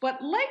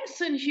 But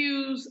Langston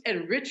Hughes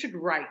and Richard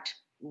Wright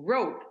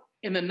wrote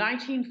in the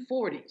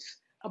 1940s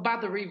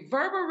about the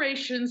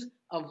reverberations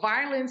of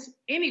violence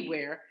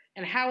anywhere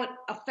and how it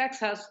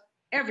affects us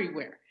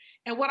everywhere.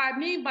 And what I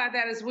mean by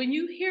that is when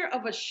you hear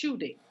of a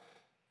shooting,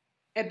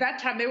 at that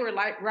time they were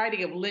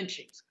writing of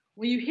lynchings.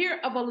 When you hear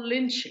of a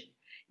lynching,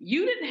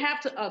 you didn't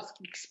have to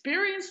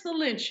experience the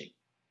lynching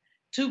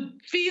to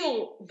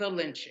feel the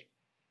lynching,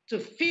 to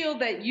feel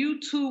that you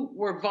too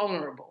were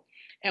vulnerable.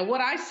 And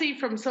what I see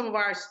from some of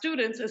our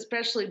students,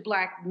 especially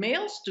Black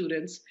male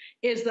students,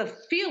 is the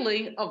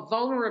feeling of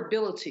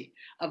vulnerability,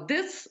 of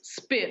this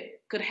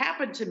spit could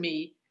happen to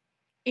me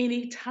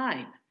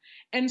anytime.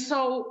 And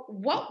so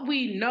what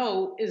we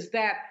know is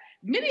that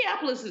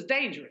Minneapolis is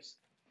dangerous.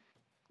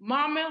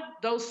 Mama,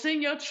 don't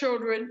send your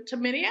children to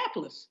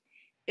Minneapolis.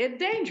 It's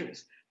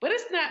dangerous. But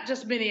it's not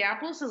just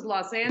Minneapolis, it's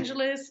Los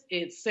Angeles,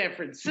 it's San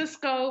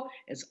Francisco,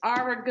 it's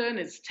Oregon,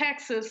 it's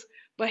Texas.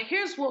 But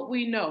here's what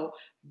we know.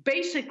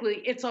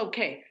 Basically, it's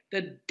okay.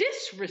 The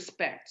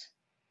disrespect,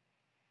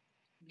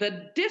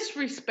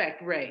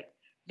 Ray,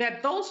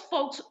 that those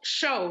folks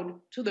showed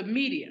to the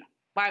media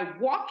by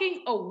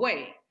walking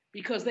away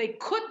because they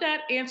could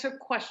not answer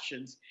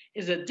questions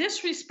is a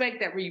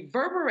disrespect that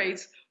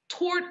reverberates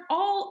toward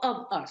all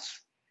of us.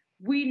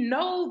 We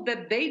know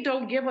that they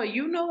don't give a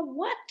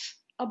you-know-what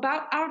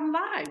about our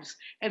lives.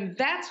 And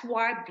that's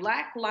why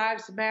Black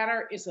Lives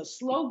Matter is a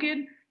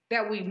slogan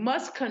that we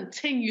must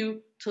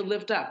continue to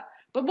lift up.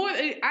 But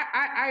boy,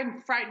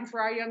 I'm frightened for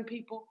our young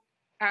people.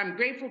 I'm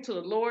grateful to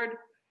the Lord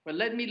for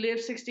letting me live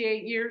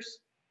 68 years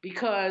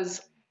because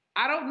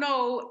I don't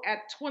know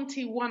at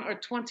 21 or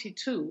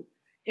 22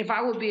 if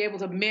I will be able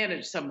to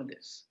manage some of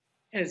this.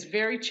 And it's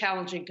very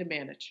challenging to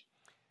manage.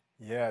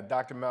 Yeah,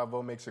 Dr.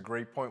 Malveaux makes a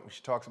great point when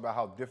she talks about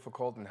how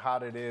difficult and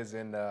hot it is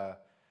in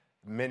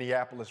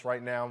Minneapolis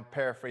right now.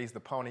 Paraphrase the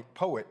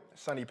poet,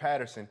 Sonny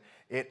Patterson,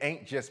 it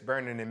ain't just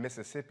burning in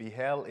Mississippi.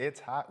 Hell, it's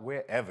hot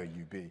wherever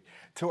you be.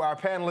 To our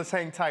panelists,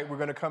 hang tight. We're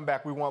going to come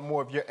back. We want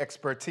more of your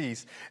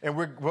expertise. And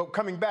we're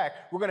coming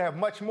back. We're going to have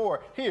much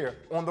more here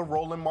on the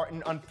Roland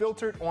Martin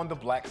Unfiltered on the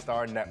Black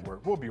Star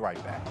Network. We'll be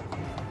right back.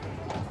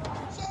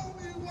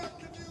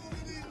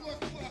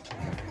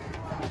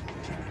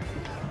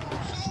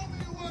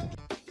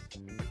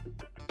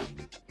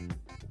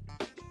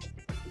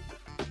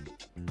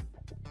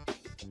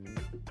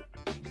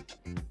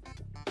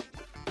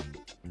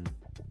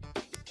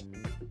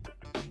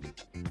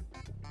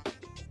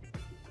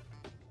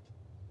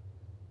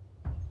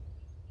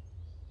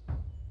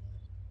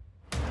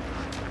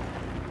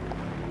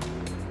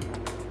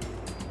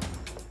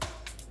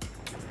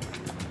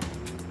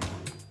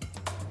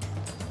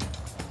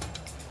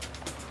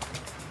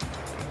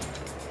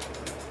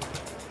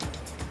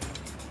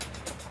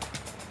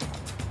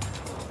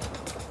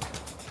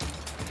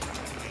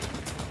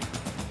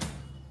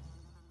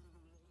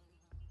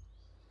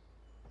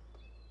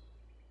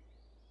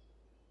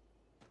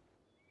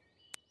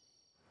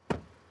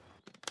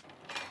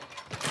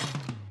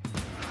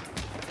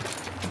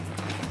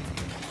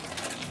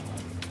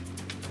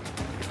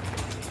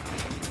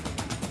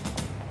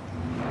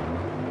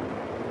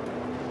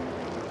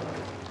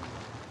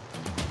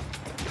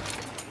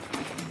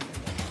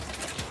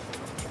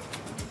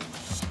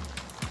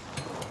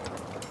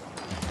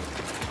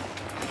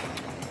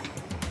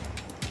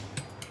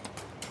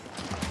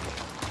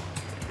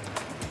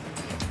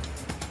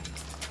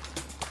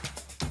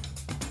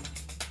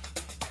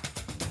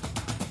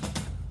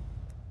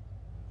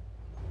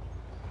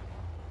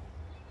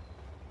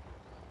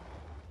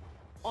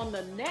 On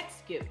the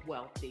next Get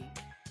Wealthy,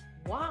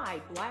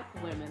 why Black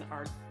women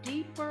are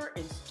deeper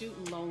in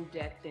student loan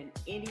debt than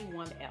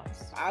anyone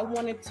else. I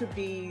wanted to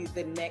be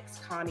the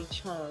next Connie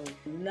Chung.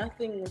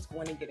 Nothing was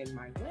going to get in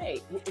my way.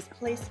 What was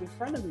placed in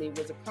front of me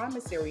was a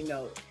promissory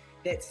note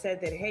that said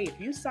that, hey, if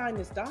you sign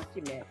this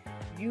document,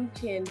 you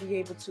can be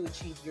able to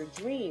achieve your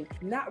dream,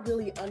 not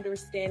really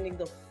understanding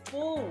the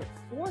full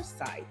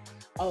foresight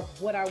of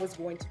what I was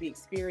going to be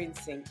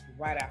experiencing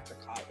right after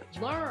college.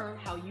 Learn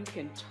how you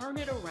can turn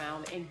it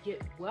around and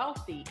get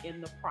wealthy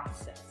in the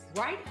process.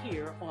 Right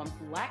here on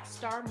Black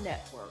Star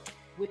Network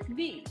with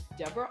me,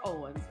 Deborah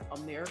Owens,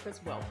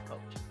 America's Wealth Coach,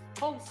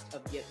 host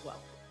of Get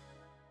Wealthy.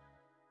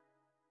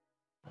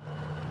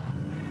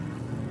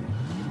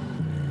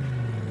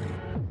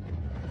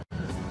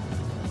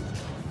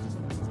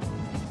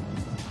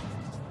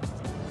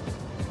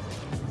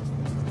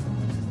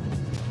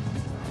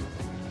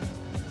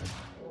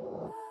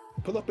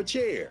 Pull up a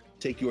chair,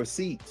 take your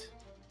seat.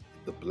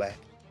 The Black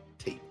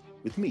Tape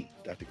with me,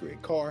 Dr. Greg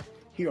Carr,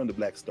 here on the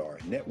Black Star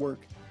Network.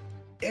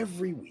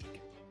 Every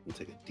week, we'll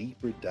take a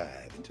deeper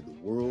dive into the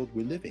world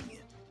we're living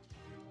in.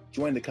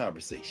 Join the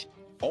conversation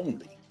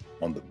only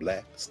on the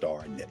Black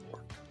Star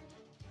Network.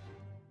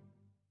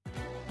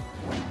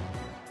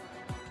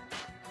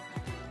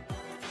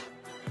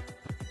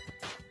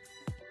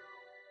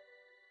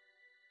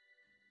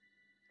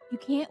 You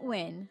can't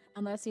win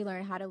unless you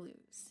learn how to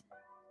lose.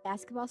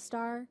 Basketball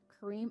star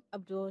Kareem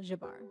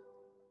Abdul-Jabbar.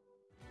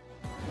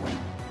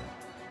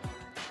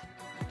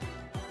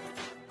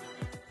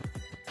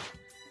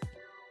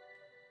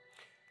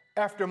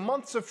 After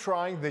months of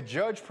trying, the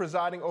judge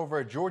presiding over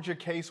a Georgia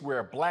case where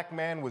a black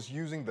man was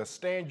using the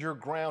stand your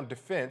ground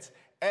defense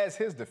as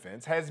his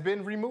defense has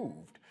been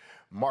removed.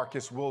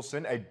 Marcus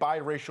Wilson, a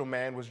biracial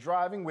man, was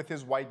driving with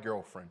his white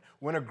girlfriend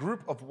when a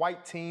group of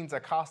white teens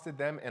accosted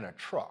them in a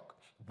truck.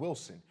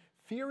 Wilson,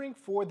 fearing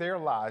for their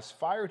lives,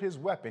 fired his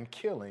weapon,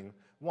 killing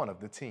one of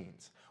the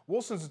teens.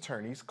 Wilson's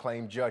attorneys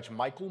claim Judge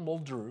Michael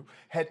Muldrew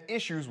had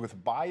issues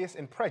with bias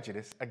and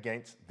prejudice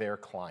against their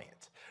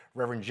client.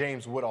 Reverend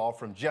James Woodall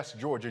from Just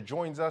Georgia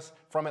joins us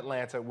from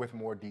Atlanta with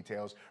more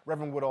details.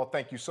 Reverend Woodall,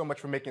 thank you so much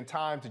for making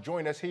time to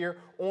join us here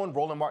on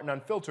Roland Martin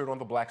Unfiltered on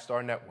the Black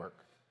Star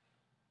Network.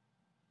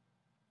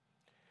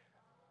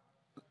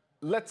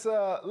 Let's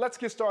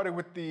get started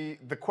with the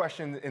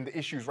question and the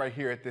issues right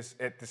here at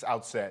this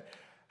outset.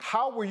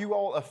 How were you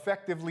all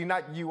effectively,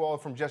 not you all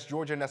from Just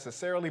Georgia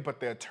necessarily, but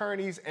the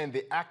attorneys and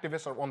the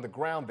activists are on the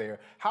ground there,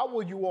 how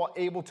were you all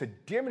able to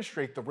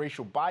demonstrate the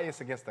racial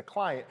bias against the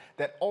client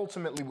that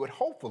ultimately would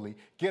hopefully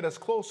get us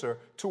closer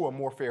to a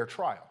more fair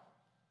trial?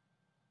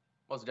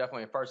 Most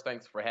definitely. First,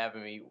 thanks for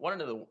having me.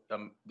 One of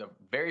the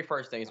very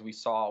first things we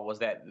saw was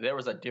that there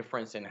was a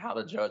difference in how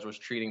the judge was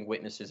treating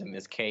witnesses in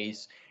this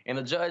case. And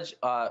the judge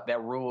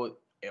that ruled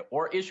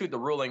or issued the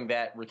ruling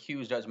that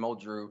recused Judge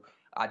Muldrew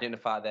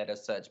identified that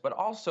as such. But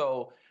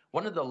also,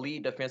 one of the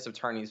lead defense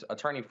attorneys,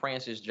 Attorney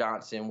Francis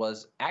Johnson,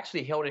 was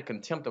actually held in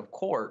contempt of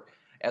court,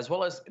 as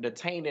well as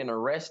detained and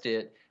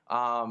arrested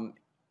on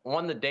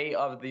the day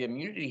of the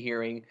immunity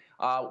hearing.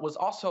 Was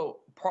also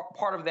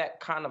part of that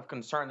kind of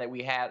concern that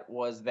we had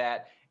was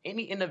that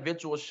any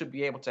individual should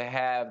be able to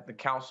have the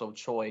counsel of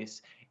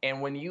choice. And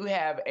when you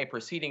have a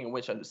proceeding in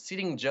which a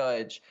sitting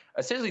judge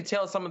essentially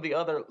tells some of the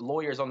other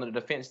lawyers on the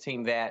defense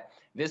team that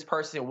this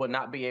person will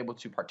not be able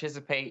to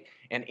participate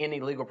in any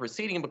legal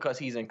proceeding because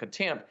he's in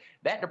contempt,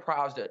 that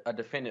deprives a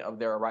defendant of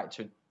their right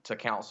to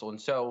counsel. And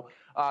so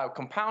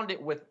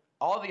compounded with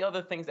all the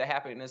other things that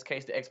happened in this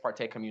case, the ex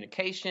parte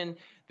communication,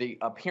 the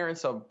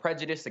appearance of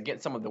prejudice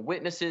against some of the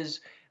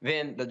witnesses,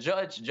 then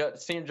the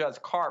Senior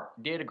Judge Karp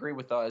did agree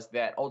with us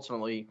that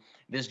ultimately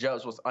this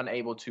judge was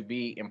unable to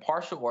be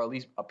impartial, or at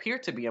least appear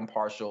to be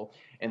impartial,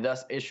 and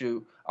thus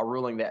issue a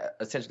ruling that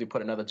essentially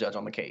put another judge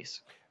on the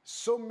case.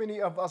 So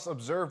many of us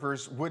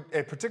observers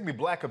particularly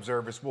black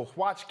observers, will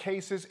watch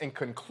cases and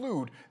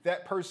conclude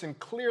that person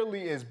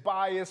clearly is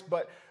biased,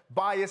 but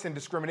bias and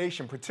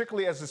discrimination,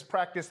 particularly as is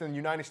practiced in the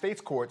United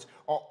States courts,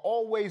 are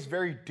always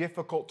very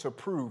difficult to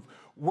prove.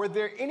 Were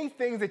there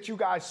anything that you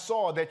guys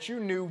saw that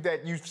you knew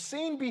that you've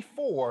seen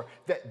before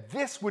that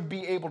this would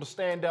be able to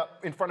stand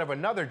up in front of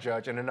another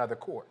judge in another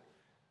court?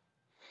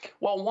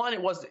 Well, one,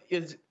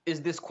 is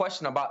this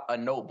question about a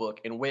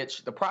notebook in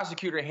which the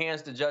prosecutor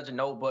hands the judge a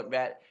notebook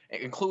that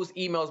includes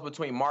emails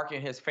between Mark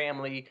and his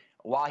family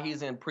while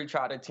he's in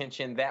pretrial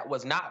detention that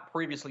was not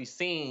previously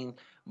seen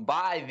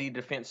by the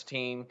defense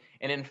team.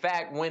 And in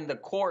fact, when the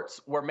courts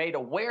were made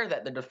aware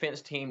that the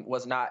defense team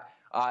was not,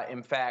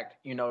 in fact,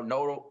 had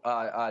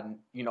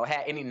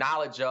any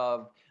knowledge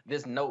of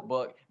this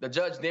notebook, the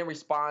judge then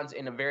responds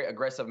in a very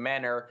aggressive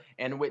manner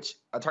in which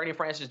Attorney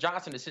Francis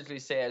Johnson essentially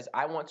says,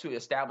 I want to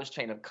establish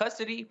chain of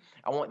custody.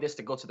 I want this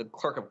to go to the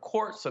clerk of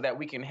court so that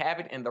we can have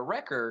it in the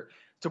record,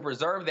 to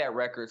preserve that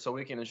record so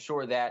we can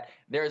ensure that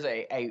there's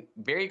a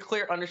very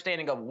clear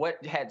understanding of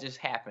what had just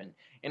happened.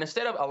 And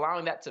instead of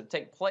allowing that to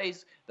take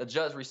place, the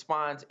judge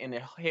responds and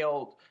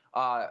held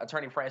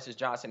Attorney Francis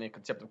Johnson in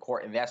contempt of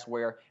court, and that's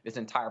where this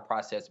entire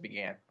process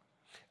began.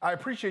 I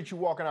appreciate you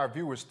walking our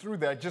viewers through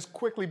that. Just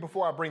quickly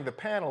before I bring the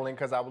panel in,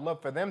 because I would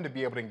love for them to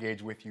be able to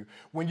engage with you.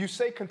 When you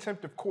say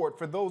contempt of court,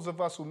 for those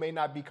of us who may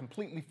not be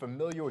completely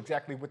familiar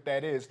exactly what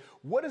that is,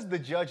 what is the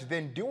judge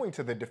then doing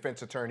to the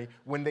defense attorney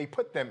when they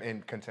put them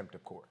in contempt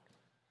of court?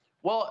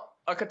 Well,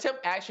 a contempt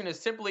action is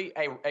simply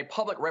a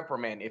public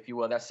reprimand, if you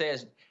will, that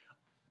says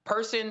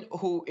person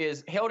who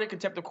is held in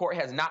contempt of court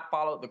has not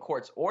followed the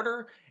court's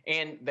order,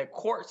 and the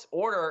court's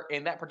order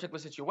in that particular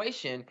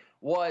situation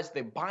was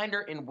the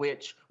binder in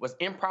which was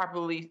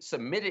improperly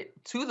submitted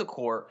to the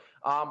court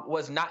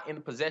was not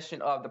in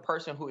possession of the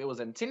person who it was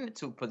intended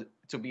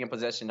to be in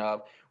possession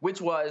of,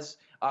 which was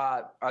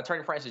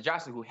Attorney Francis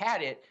Johnson, who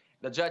had it.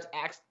 The judge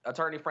asked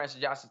Attorney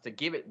Francis Johnson to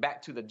give it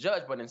back to the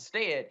judge, but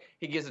instead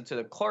he gives it to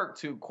the clerk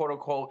to, quote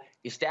unquote,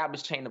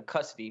 establish chain of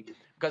custody,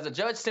 because the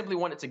judge simply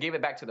wanted to give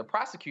it back to the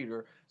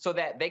prosecutor so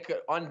that they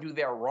could undo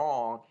their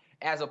wrong,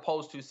 as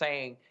opposed to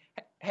saying,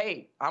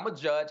 hey, I'm a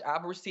judge,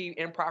 I've received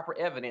improper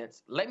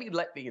evidence, let me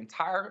let the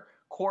entire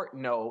court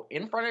know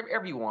in front of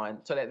everyone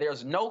so that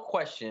there's no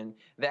question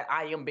that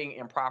I am being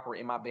improper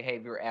in my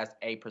behavior as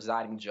a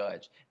presiding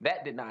judge.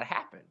 That did not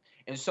happen.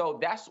 And so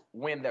that's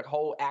when the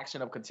whole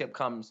action of contempt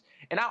comes.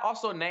 And I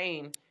also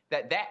name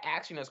that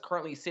action is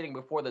currently sitting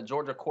before the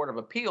Georgia Court of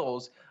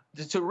Appeals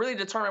to really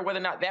determine whether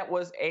or not that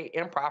was a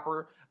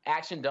improper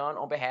action done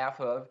on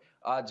behalf of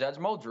Judge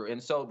Muldrew.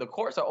 And so the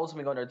courts are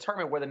ultimately going to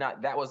determine whether or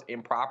not that was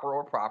improper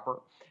or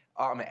proper.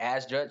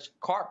 As Judge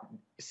Karp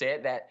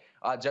said, that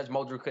Judge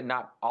Muldrew could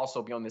not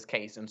also be on this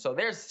case. And so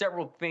there's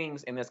several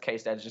things in this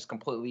case that is just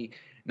completely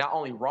not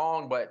only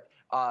wrong, but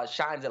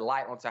shines a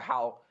light onto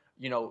how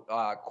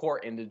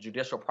court and the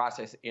judicial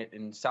process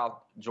in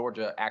South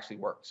Georgia actually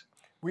works.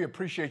 We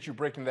appreciate you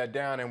breaking that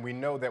down, and we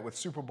know that with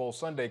Super Bowl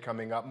Sunday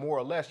coming up, more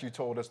or less you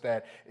told us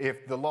that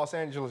if the Los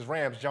Angeles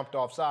Rams jumped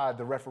offside,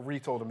 the referee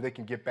told them they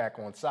can get back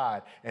on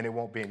side and it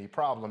won't be any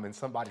problem, and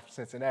somebody from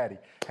Cincinnati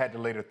had to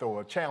later throw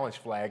a challenge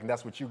flag, and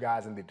that's what you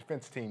guys in the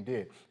defense team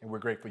did, and we're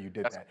grateful you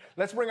did that.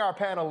 Let's bring our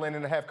panel in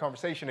and have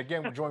conversation.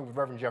 Again, we're joined with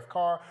Reverend Jeff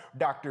Carr,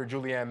 Dr.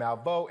 Julianne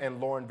Malveaux, and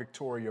Lauren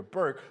Victoria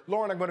Burke.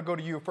 Lauren, I'm going to go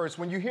to you first.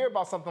 When you hear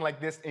about something like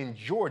this in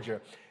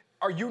Georgia,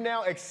 are you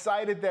now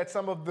excited that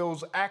some of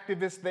those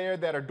activists there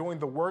that are doing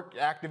the work,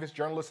 activists,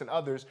 journalists, and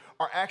others,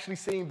 are actually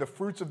seeing the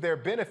fruits of their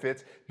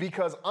benefits?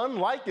 Because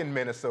unlike in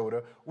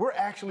Minnesota, we're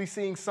actually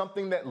seeing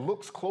something that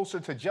looks closer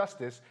to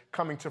justice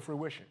coming to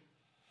fruition.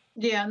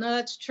 Yeah, no,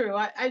 that's true.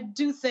 I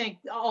do think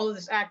all of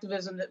this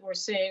activism that we're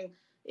seeing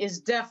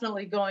is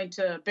definitely going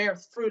to bear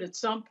fruit at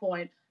some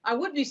point. I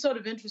would be sort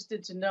of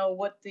interested to know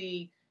what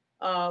the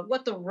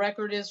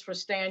record is for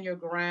Stand Your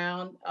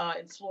Ground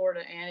in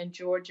Florida and in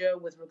Georgia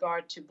with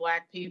regard to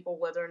Black people,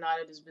 whether or not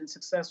it has been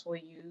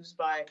successfully used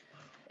by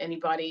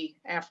anybody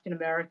African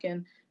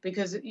American.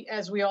 Because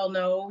as we all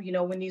know,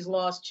 when these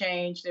laws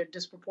change, they're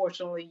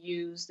disproportionately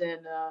used in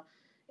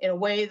a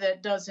way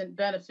that doesn't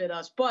benefit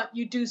us. But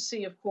you do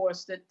see, of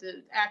course, that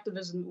the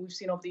activism we've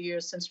seen over the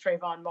years since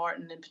Trayvon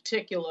Martin in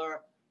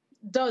particular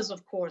does,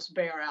 of course,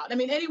 bear out. I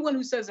mean, anyone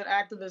who says that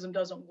activism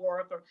doesn't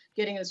work or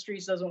getting in the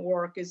streets doesn't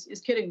work is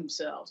kidding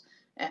themselves.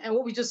 And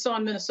what we just saw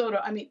in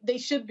Minnesota, I mean, they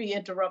should be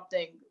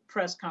interrupting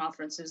press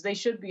conferences. They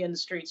should be in the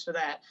streets for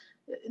that.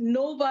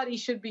 Nobody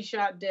should be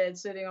shot dead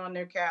sitting on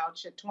their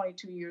couch at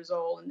 22 years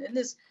old. And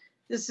this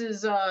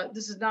is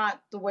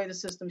not the way the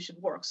system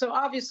should work. So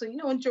obviously,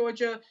 in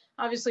Georgia,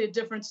 obviously a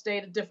different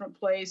state, a different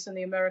place in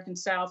the American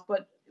South.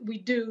 But we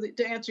do,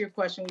 to answer your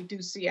question, we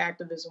do see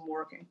activism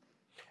working.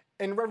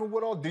 And Reverend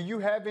Woodall, do you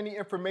have any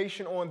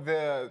information on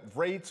the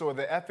rates or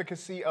the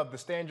efficacy of the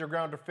Stand Your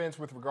Ground defense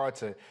with regard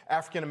to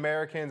African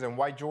Americans and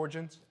white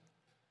Georgians?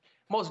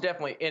 Most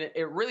definitely. And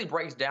it really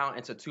breaks down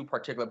into two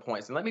particular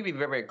points. And let me be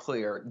very, very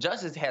clear.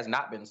 Justice has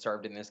not been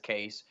served in this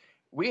case.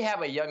 We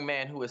have a young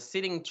man who is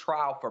sitting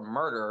trial for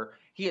murder.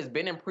 He has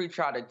been in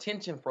pretrial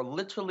detention for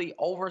literally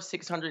over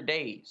 600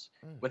 days.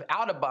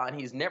 Without a bond,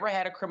 he's never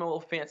had a criminal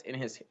offense in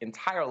his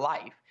entire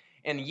life.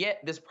 And yet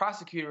this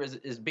prosecutor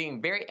is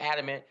being very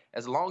adamant,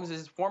 as long as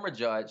his former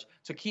judge,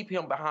 to keep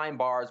him behind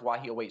bars while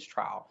he awaits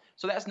trial.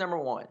 So that's number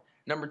one.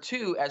 Number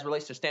two, as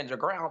relates to Stand Your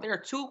Ground, there are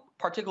two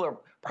particular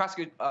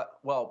process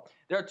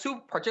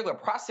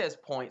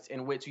points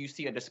in which you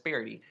see a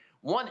disparity.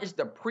 One is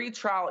the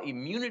pretrial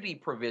immunity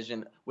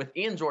provision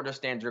within Georgia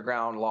Stand Your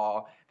Ground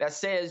law that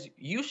says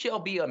you shall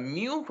be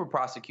immune from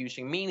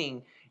prosecution,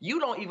 meaning you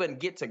don't even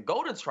get to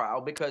go to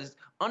trial because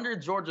under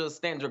Georgia's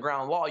Stand Your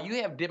Ground law, you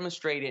have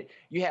demonstrated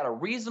you had a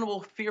reasonable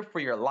fear for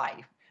your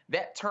life.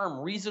 That term,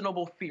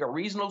 reasonable fear,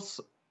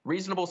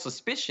 reasonable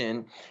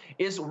suspicion,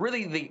 is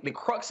really the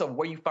crux of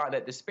where you find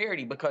that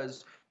disparity,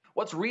 because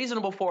what's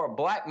reasonable for a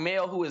Black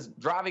male who is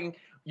driving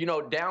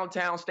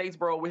downtown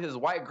Statesboro with his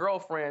white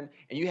girlfriend,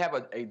 and you have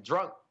a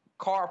drunk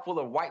car full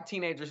of white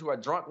teenagers who are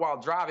drunk while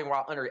driving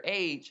while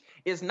underage,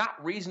 is not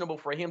reasonable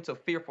for him to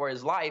fear for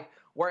his life.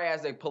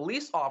 Whereas a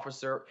police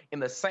officer in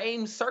the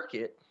same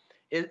circuit,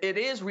 it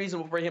is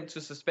reasonable for him to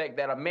suspect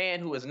that a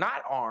man who is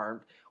not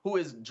armed, who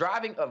is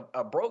driving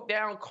a broke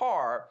down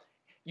car,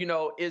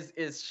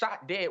 is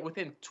shot dead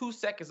within 2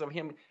 seconds of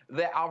him,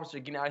 that officer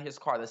getting out of his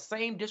car. The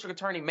same district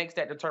attorney makes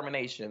that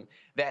determination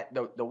that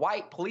the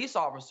white police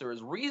officer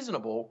is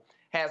reasonable,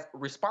 has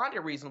responded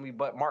reasonably,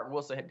 but Martin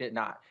Wilson did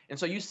not. And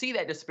so you see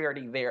that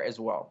disparity there as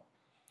well.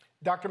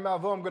 Dr.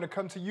 Malveaux, I'm going to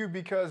come to you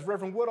because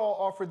Reverend Woodall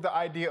offered the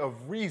idea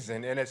of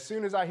reason. And as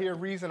soon as I hear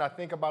reason, I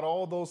think about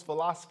all those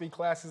philosophy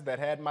classes that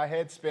had my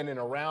head spinning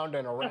around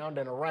and around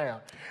and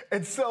around.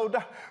 And so,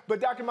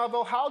 but Dr.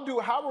 Malveaux,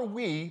 how are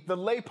we, the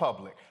lay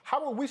public,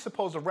 how are we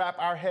supposed to wrap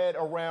our head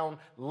around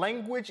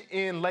language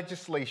in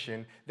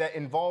legislation that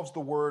involves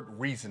the word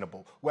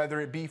reasonable, whether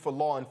it be for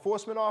law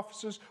enforcement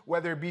officers,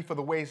 whether it be for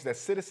the ways that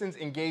citizens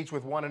engage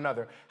with one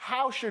another?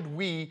 How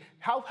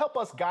help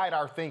us guide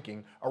our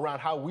thinking around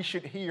how we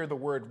should hear the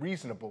word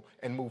reasonable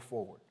and move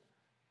forward?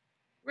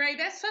 Ray,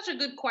 that's such a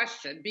good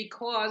question,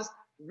 because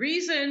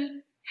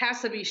reason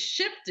has to be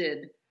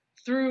shifted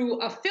through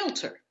a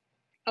filter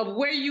of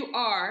where you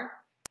are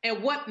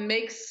and what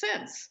makes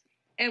sense.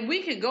 And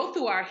we can go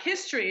through our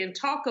history and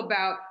talk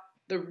about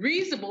the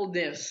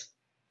reasonableness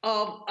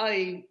of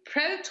a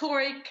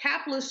predatory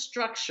capitalist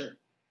structure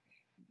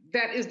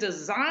that is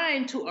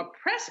designed to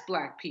oppress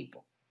Black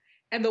people,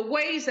 and the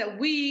ways that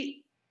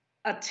we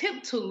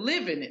attempt to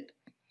live in it,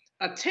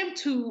 attempt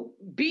to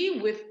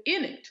be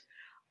within it.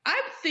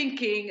 I'm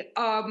thinking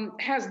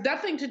has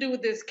nothing to do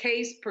with this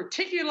case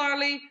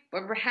particularly,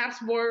 but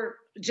perhaps more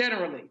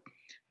generally,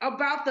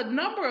 about the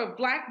number of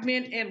Black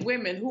men and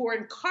women who were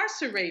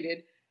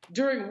incarcerated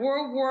during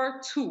World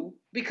War II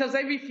because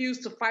they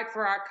refused to fight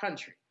for our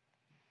country.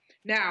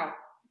 Now,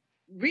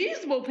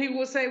 reasonable people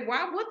would say,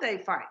 why would they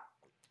fight?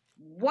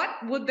 What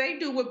would they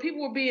do when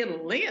people were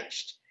being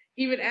lynched,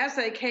 even as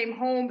they came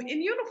home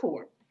in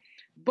uniform.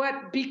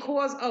 But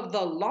because of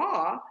the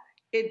law,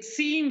 it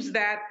seems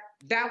that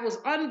that was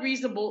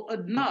unreasonable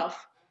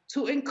enough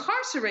to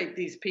incarcerate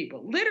these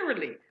people.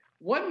 Literally,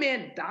 one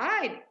man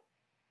died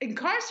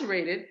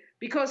incarcerated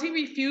because he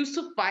refused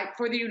to fight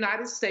for the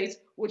United States,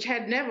 which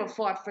had never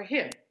fought for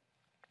him.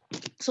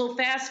 So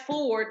fast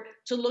forward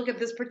to look at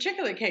this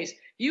particular case.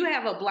 You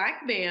have a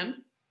black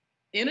man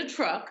in a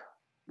truck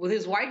with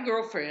his white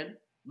girlfriend,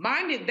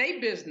 minding their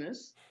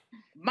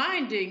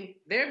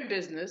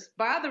business,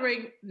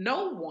 bothering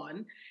no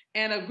one,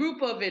 and a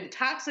group of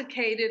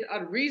intoxicated,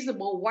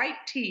 unreasonable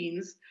white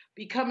teens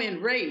become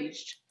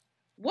enraged.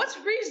 What's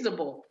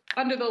reasonable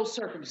under those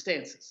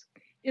circumstances?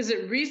 Is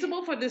it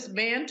reasonable for this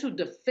man to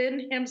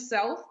defend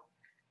himself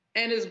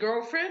and his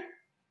girlfriend?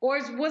 Or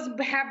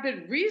have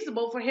been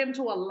reasonable for him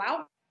to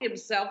allow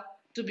himself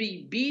to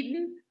be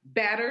beaten,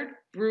 battered,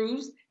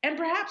 bruised, and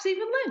perhaps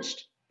even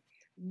lynched?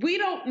 We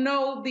don't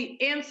know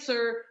the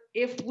answer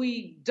if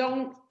we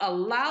don't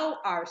allow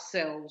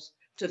ourselves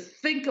to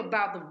think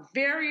about the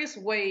various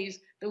ways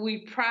that we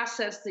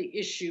process the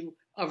issue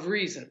of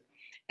reason.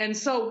 And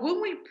so when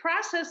we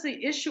process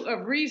the issue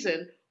of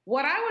reason,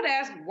 what I would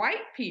ask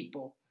white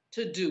people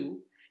to do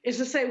is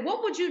to say,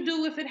 what would you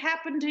do if it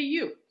happened to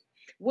you?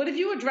 What if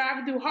you were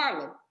driving through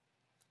Harlem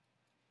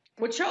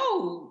with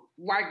your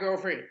white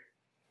girlfriend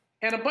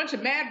and a bunch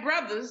of mad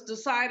brothers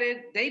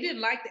decided they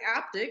didn't like the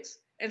optics,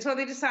 and so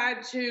they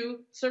decided to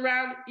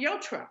surround your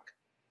truck?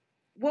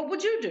 What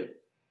would you do?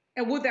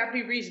 And would that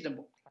be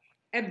reasonable?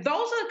 And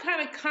those are the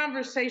kind of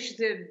conversations,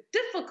 they're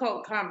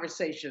difficult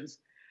conversations.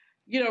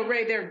 You know,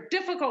 Ray, they're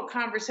difficult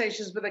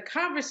conversations, but the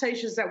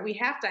conversations that we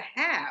have to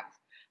have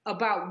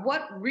about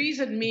what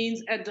reason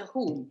means and to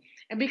whom.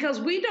 And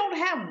because we don't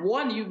have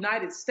one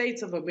United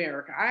States of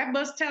America, I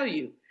must tell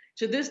you,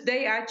 to this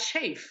day, I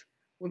chafe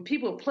when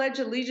people pledge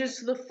allegiance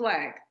to the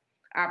flag.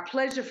 I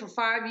pledged it for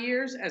 5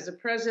 years as the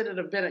president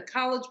of Bennett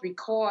College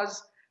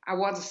because I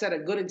want to set a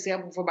good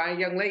example for my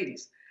young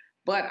ladies.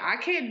 But I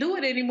can't do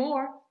it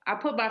anymore. I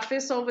put my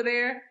fists over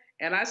there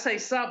and I say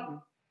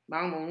something.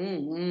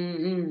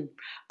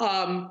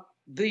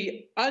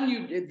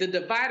 The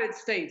divided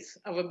states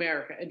of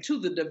America, and to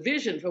the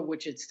division for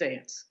which it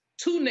stands,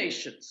 2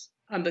 nations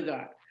under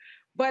God.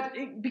 But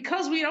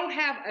because we don't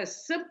have a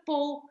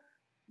simple,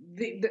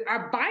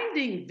 our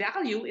binding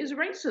value is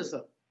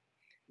racism.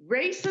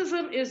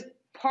 Racism is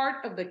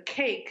part of the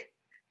cake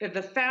that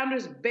the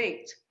founders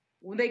baked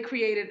when they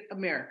created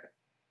America.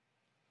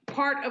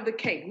 Part of the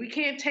cake. We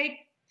can't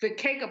take the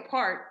cake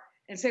apart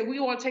and say we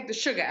want to take the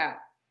sugar out.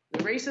 The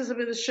racism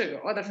is the sugar,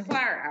 or the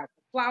flour out.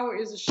 The flour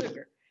is the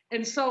sugar.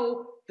 And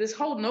so this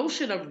whole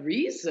notion of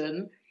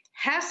reason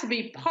has to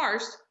be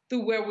parsed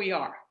through where we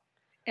are.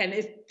 And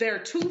if there are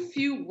too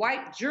few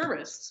white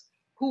jurists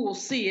who will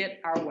see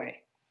it our way.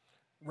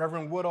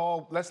 Reverend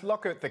Woodall, let's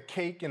look at the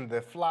cake and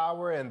the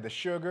flour and the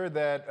sugar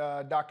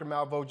that Dr.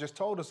 Malveaux just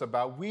told us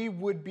about. We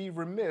would be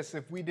remiss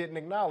if we didn't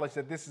acknowledge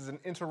that this is an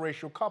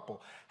interracial couple.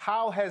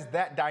 How has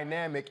that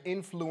dynamic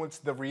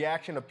influenced the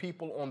reaction of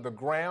people on the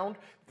ground,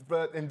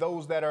 and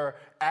those that are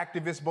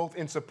activists both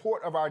in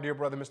support of our dear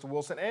brother, Mr.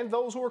 Wilson, and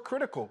those who are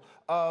critical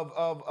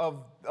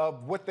of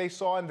what they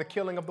saw in the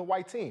killing of the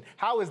white teen?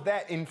 How is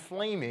that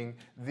inflaming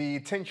the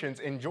tensions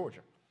in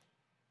Georgia?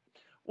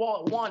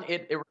 Well, one,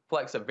 it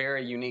reflects a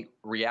very unique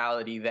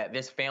reality that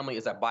this family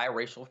is a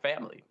biracial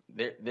family.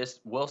 This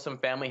Wilson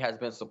family has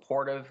been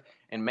supportive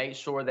and made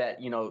sure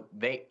that, you know,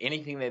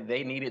 anything that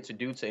they needed to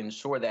do to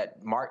ensure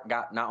that Mark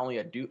got not only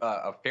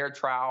a fair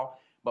trial,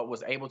 but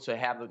was able to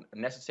have the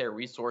necessary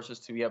resources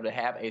to be able to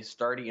have a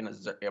sturdy and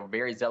a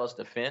very zealous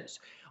defense.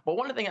 But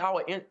one of the things I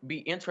would be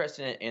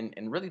interested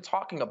in really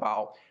talking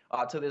about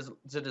to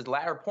this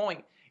latter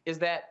point is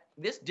that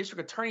this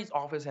district attorney's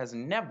office has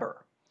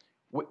never,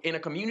 in a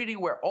community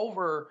where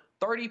over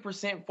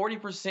 30%,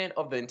 40%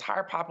 of the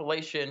entire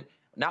population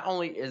not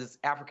only is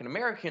African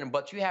American,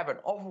 but you have an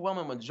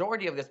overwhelming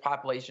majority of this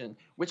population,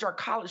 which are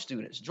college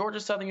students, Georgia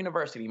Southern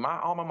University, my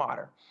alma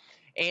mater.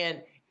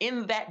 And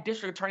in that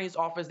district attorney's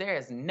office, there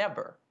has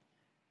never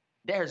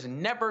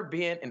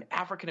been an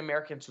African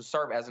American to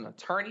serve as an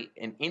attorney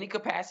in any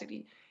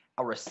capacity,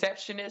 a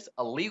receptionist,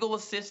 a legal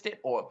assistant,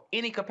 or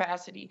any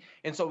capacity.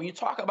 And so when you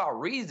talk about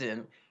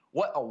reason,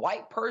 what a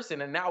white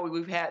person, and now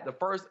we've had the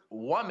first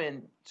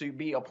woman to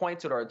be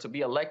appointed or to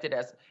be elected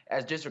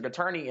as district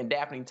attorney in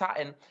Daphne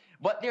Totten,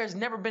 but there's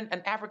never been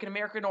an African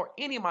American or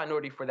any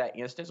minority for that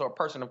instance, or a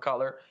person of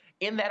color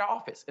in that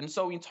office. And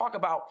so when you talk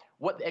about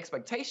what the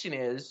expectation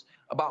is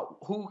about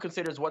who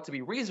considers what to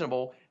be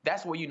reasonable,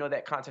 that's where you know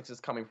that context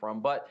is coming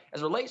from. But as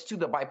it relates to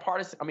the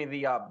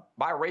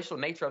biracial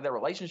nature of their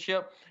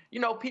relationship, you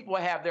know, people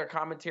have their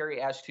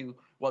commentary as to,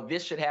 well,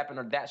 this should happen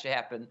or that should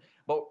happen.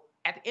 But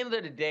at the end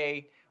of the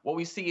day, what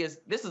we see is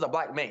this is a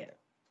black man.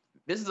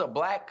 This is a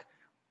black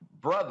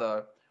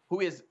brother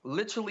who is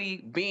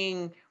literally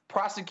being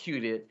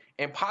prosecuted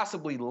and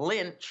possibly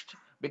lynched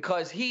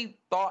because he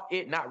thought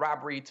it not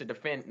robbery to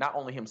defend not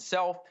only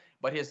himself,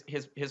 but his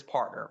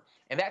partner.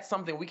 And that's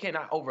something we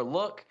cannot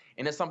overlook,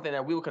 and it's something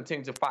that we will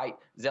continue to fight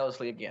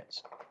zealously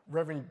against.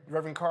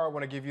 Reverend Carr, I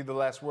want to give you the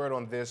last word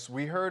on this.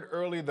 We heard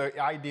earlier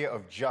the idea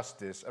of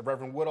justice.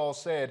 Reverend Woodall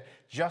said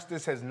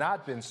justice has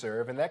not been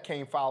served, and that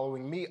came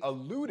following me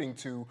alluding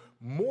to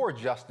more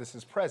justice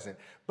is present.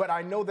 But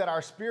I know that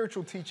our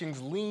spiritual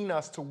teachings lean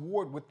us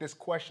toward what this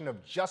question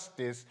of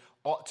justice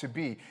ought to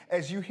be.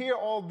 As you hear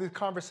all the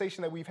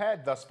conversation that we've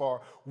had thus far,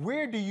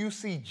 where do you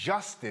see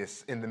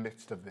justice in the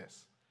midst of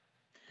this?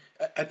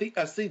 I think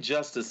I see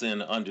justice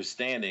in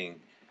understanding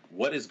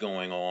what is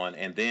going on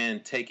and then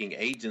taking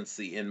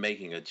agency in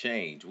making a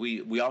change.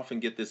 We often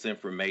get this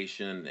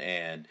information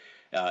and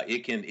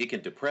it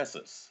can depress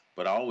us.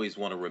 But I always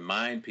want to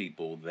remind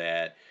people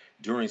that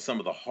during some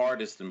of the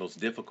hardest and most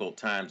difficult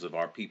times of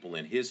our people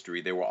in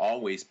history, there were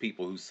always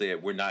people who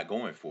said, we're not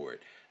going for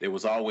it. There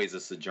was always a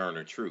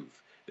Sojourner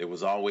Truth. There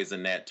was always a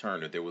Nat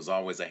Turner. There was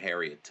always a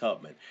Harriet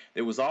Tubman.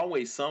 There was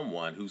always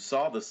someone who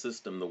saw the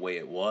system the way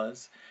it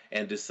was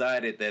and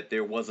decided that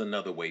there was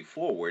another way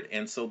forward,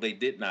 and so they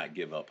did not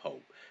give up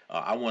hope.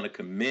 I want to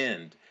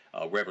commend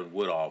Reverend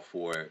Woodall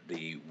for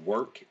the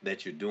work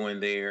that you're doing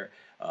there.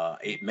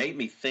 It made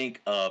me think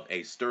of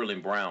a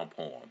Sterling Brown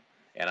poem,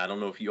 and I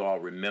don't know if you all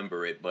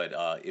remember it,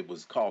 but it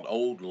was called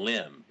Old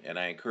Limb, and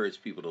I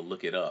encourage people to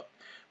look it up.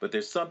 But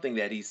there's something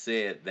that he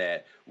said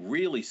that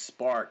really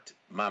sparked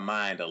my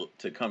mind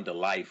to come to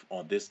life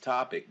on this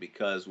topic,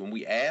 because when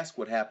we ask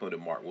what happened to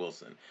Mark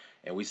Wilson,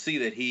 and we see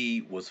that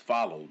he was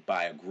followed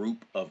by a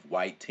group of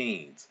white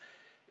teens,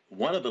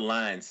 one of the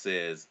lines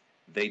says,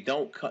 they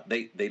don't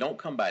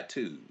come by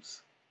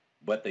twos,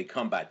 but they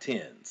come by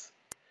tens.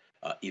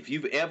 If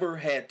you've ever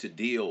had to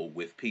deal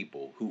with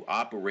people who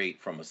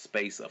operate from a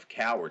space of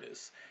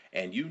cowardice,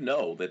 and you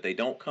know that they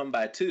don't come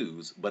by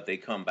twos, but they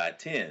come by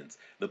tens,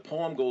 the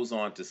poem goes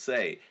on to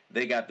say,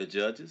 they got the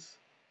judges,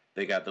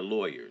 they got the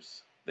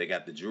lawyers, they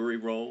got the jury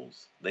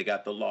rolls, they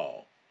got the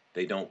law,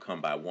 they don't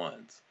come by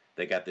ones.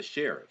 They got the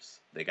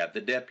sheriffs, they got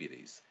the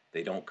deputies,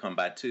 they don't come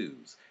by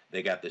twos.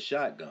 They got the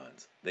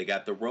shotguns, they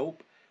got the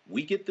rope.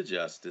 We get the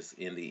justice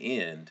in the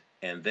end,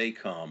 and they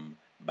come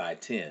by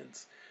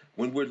tens.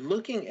 When we're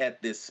looking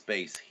at this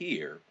space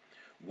here,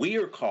 we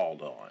are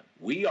called on.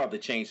 We are the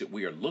change that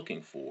we are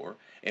looking for,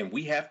 and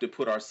we have to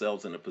put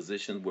ourselves in a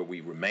position where we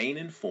remain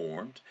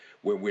informed,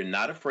 where we're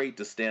not afraid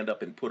to stand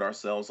up and put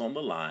ourselves on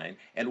the line.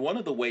 And one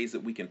of the ways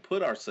that we can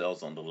put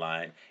ourselves on the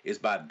line is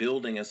by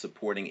building and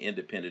supporting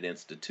independent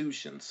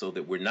institutions so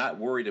that we're not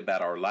worried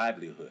about our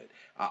livelihood.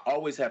 I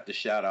always have to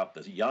shout out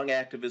the young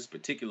activists,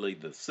 particularly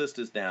the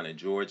sisters down in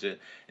Georgia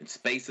and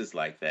spaces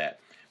like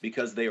that,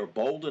 because they are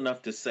bold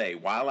enough to say,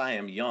 while I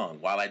am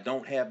young, while I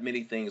don't have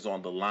many things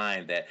on the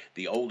line that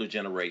the older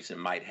generation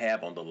might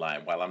have on the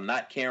line, while I'm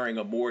not carrying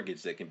a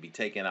mortgage that can be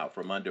taken out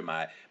from under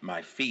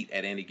my feet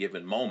at any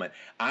given moment,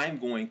 I'm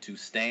going to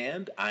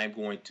stand, I'm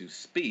going to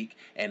speak,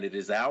 and it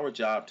is our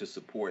job to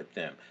support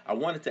them. I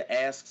wanted to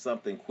ask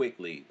something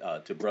quickly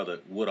to Brother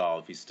Woodall,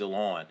 if he's still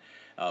on.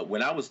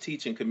 When I was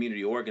teaching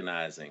community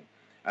organizing,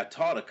 I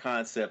taught a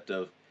concept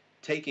of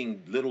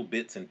taking little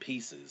bits and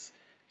pieces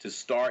to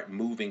start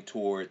moving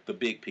toward the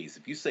big piece.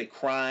 If you say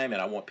crime,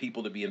 and I want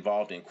people to be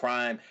involved in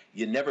crime,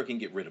 you never can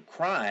get rid of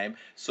crime,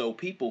 so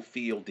people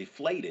feel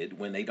deflated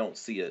when they don't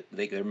see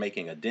they're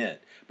making a dent.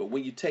 But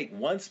when you take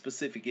one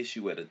specific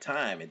issue at a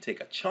time and take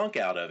a chunk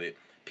out of it,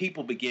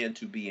 people begin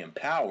to be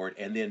empowered,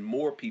 and then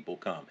more people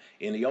come.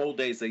 In the old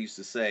days, they used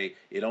to say,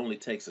 it only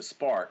takes a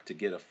spark to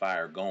get a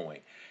fire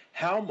going.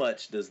 How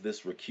much does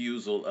this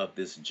recusal of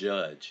this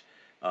judge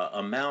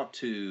amount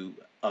to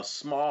a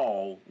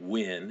small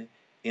win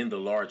in the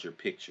larger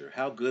picture?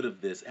 How good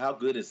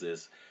is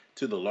this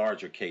to the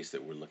larger case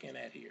that we're looking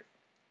at here?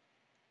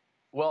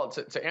 Well,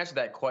 to answer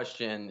that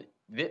question,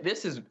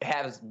 this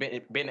has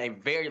been a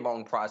very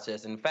long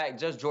process. In fact,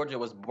 Judge Georgia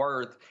was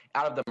birthed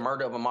out of the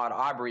murder of Ahmaud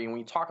Arbery. And when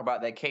you talk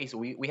about that case,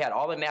 we had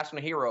all the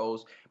national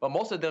heroes, but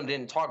most of them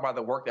didn't talk about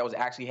the work that was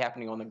actually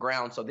happening on the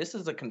ground. So this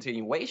is a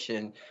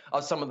continuation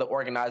of some of the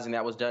organizing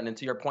that was done. And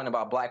to your point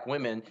about Black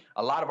women,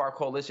 a lot of our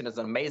coalition is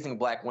amazing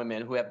Black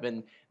women who have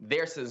been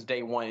there since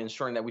day one,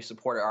 ensuring that we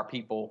supported our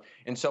people.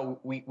 And so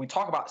we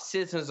talk about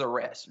citizens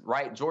arrest,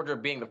 right? Georgia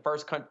being the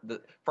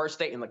first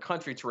state in the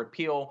country to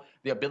repeal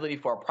the ability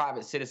for a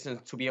private citizen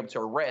to be able to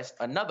arrest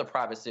another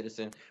private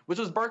citizen, which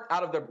was birthed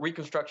out of the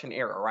Reconstruction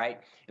era, right?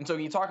 And so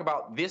when you talk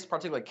about this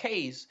particular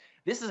case,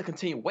 this is a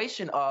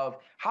continuation of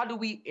how do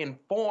we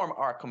inform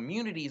our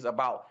communities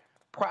about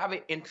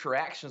private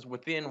interactions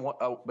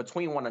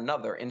between one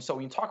another. And so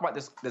when you talk about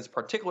this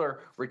particular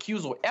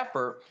recusal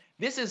effort,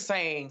 this is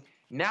saying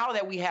now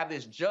that we have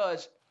this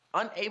judge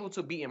unable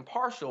to be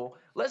impartial,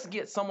 let's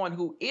get someone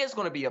who is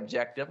going to be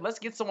objective. Let's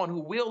get someone who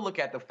will look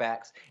at the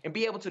facts and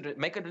be able to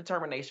make a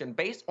determination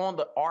based on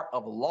the art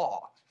of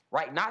law,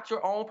 right? Not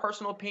your own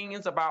personal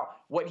opinions about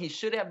what he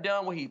should have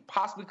done, what he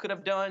possibly could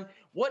have done.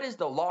 What is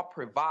the law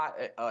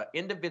provide an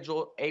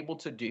individual able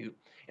to do?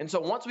 And so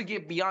once we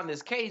get beyond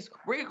this case,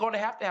 we're going to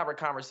have a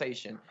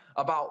conversation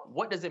about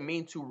what does it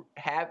mean to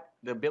have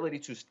the ability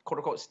to, quote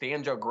unquote,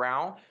 stand your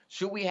ground.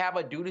 Should we have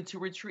a duty to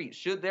retreat?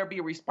 Should there be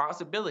a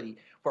responsibility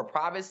for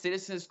private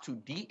citizens to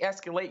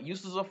de-escalate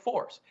uses of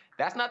force?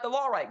 That's not the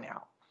law right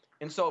now.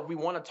 And so if we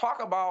want to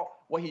talk about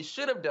what he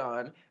should have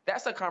done,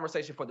 that's a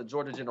conversation for the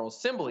Georgia General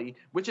Assembly,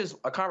 which is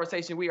a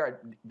conversation we are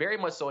very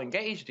much so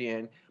engaged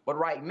in. But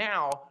right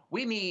now,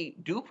 we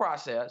need due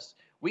process.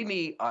 We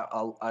need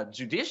a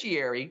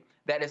judiciary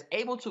that is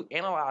able to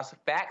analyze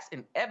facts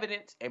and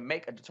evidence and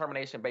make a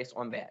determination based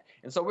on that.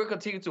 And so we'll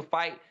continue to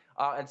fight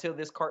until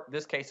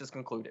this case is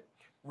concluded.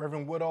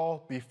 Reverend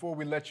Woodall, before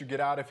we let you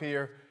get out of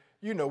here,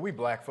 you know, we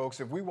black folks,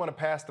 if we want to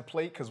pass the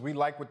plate because we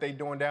like what they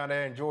doing down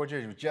there in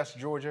Georgia, just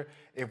Georgia,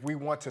 if we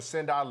want to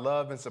send our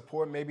love and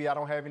support, maybe I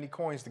don't have any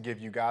coins to give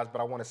you guys, but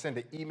I want to send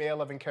an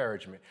email of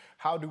encouragement.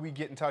 How do we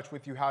get in touch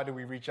with you? How do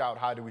we reach out?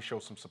 How do we show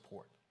some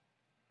support?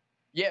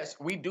 Yes,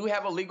 we do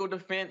have a legal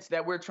defense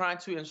that we're trying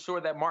to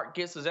ensure that Mark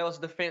gets a zealous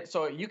defense.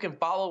 So you can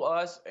follow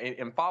us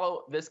and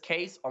follow this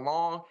case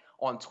along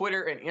on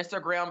Twitter and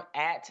Instagram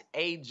at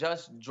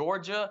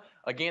 @AJustGeorgia.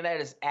 Again,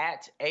 that is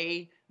at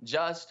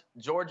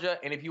 @AJustGeorgia.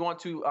 And if you want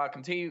to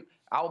continue,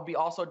 I will be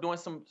also doing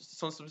some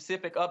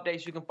specific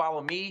updates. You can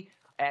follow me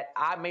at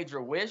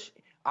 @IMajorWish.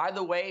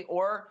 Either way,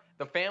 or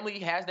the family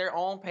has their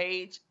own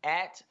page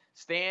at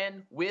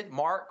Stand With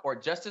Mark or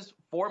Justice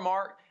for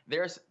Mark.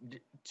 There's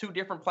 2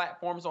 different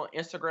platforms on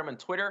Instagram and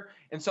Twitter.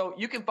 And so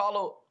you can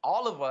follow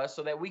all of us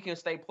so that we can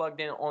stay plugged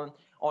in on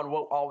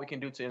what all we can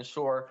do to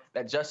ensure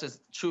that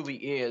justice truly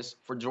is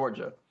for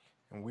Georgia.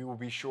 And we will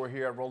be sure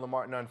here at Roland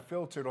Martin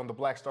Unfiltered on the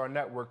Black Star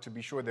Network to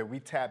be sure that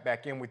we tap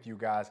back in with you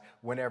guys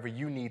whenever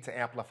you need to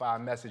amplify a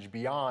message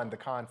beyond the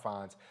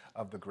confines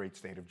of the great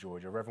state of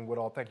Georgia. Reverend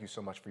Woodall, thank you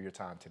so much for your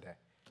time today.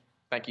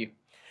 Thank you.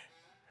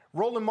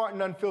 Roland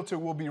Martin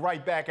Unfiltered will be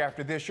right back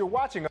after this. You're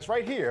watching us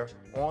right here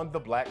on the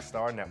Black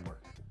Star Network.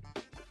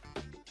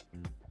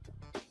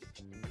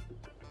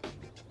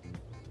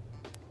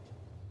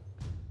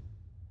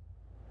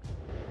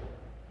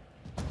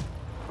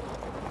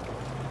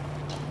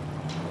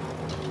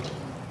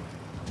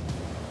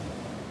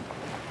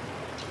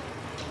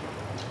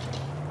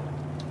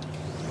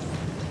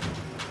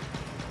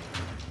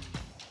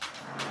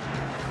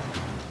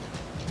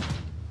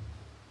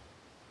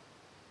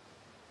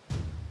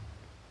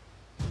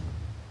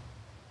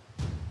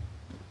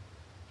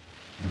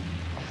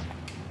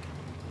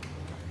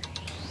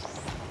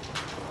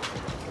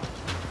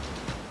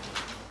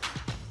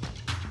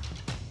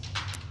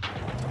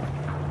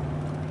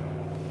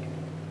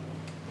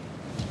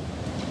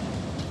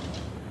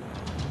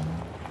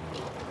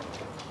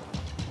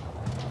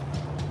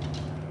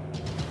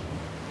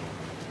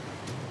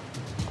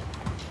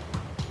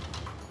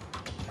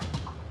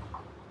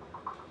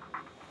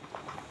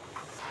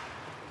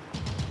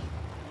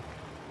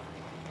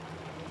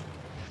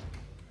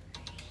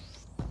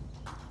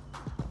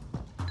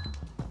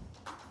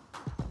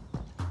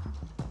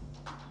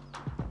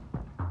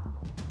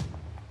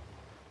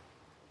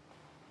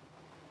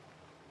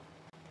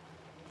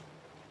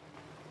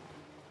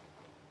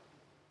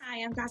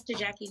 Hi, I'm Dr.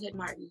 Jackie Hood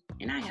Martin,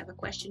 and I have a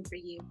question for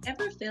you.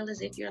 Ever feel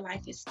as if your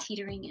life is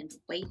teetering and the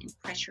weight and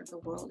pressure of the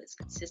world is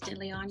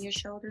consistently on your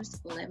shoulders?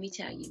 Well, let me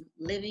tell you,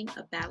 living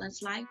a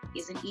balanced life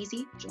isn't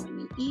easy. Join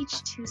me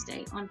each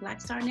Tuesday on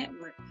Black Star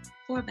Network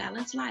for A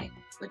Balanced Life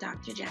with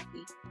Dr.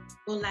 Jackie.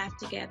 We'll laugh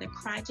together,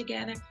 cry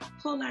together,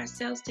 pull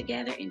ourselves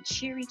together, and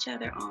cheer each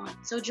other on.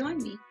 So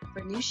join me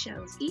for new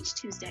shows each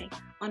Tuesday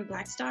on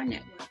Black Star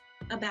Network,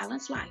 A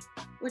Balanced Life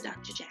with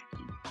Dr. Jackie.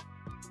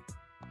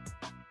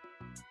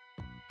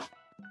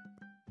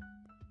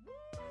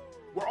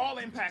 We're all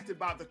impacted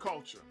by the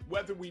culture,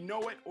 whether we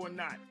know it or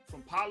not.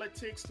 From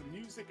politics to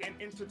music and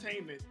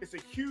entertainment, it's a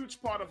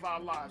huge part of our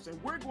lives, and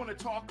we're going to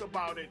talk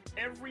about it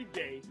every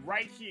day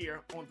right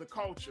here on The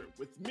Culture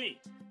with me,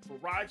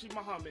 Faraji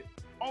Muhammad,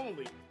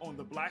 only on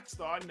the Black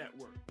Star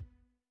Network.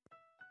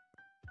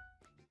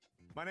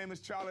 My name is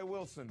Charlie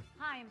Wilson.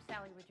 Hi, I'm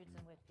Sally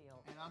Richardson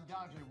Whitfield. And I'm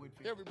Dondre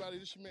Whitfield. Hey everybody,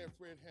 this is your man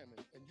Fred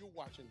Hammond, and you're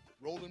watching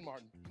Roland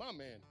Martin, my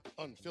man,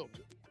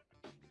 Unfiltered.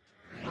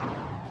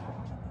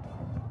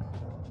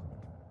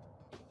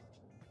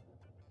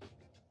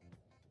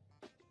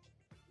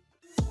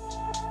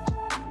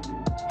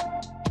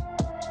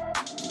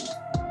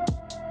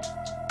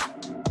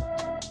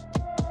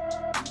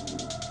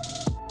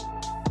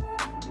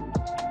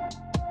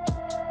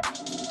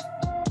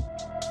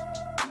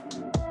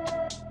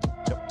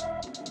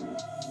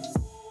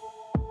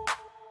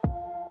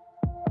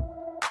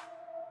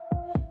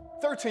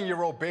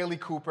 13-year-old Bailey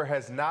Cooper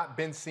has not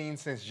been seen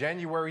since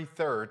January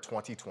 3rd,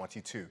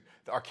 2022.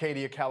 The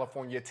Arcadia,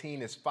 California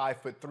teen is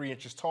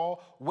 5'3"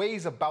 tall,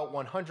 weighs about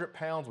 100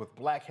 pounds with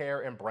black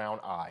hair and brown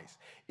eyes.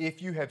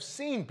 If you have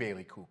seen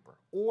Bailey Cooper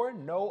or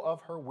know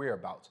of her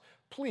whereabouts,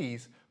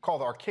 please call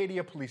the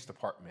Arcadia Police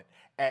Department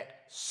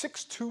at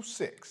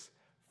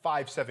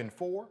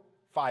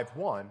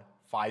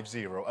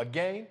 626-574-5150.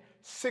 Again,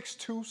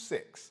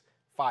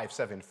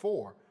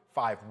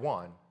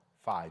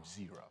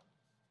 626-574-5150.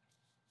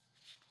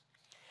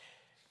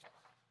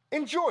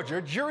 In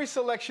Georgia, jury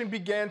selection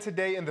began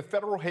today in the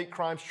federal hate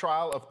crimes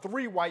trial of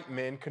 3 white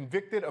men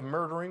convicted of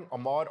murdering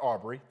Ahmaud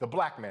Arbery, the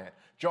black man,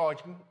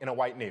 jogging in a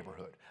white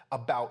neighborhood.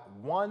 About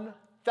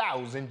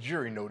 1,000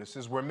 jury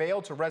notices were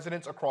mailed to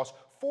residents across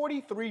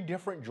 43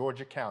 different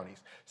Georgia counties.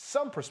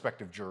 Some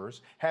prospective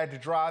jurors had to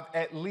drive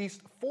at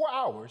least 4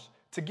 hours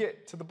to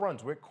get to the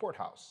Brunswick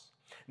courthouse.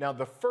 Now,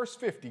 the first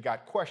 50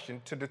 got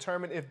questioned to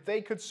determine if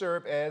they could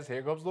serve as,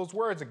 here goes those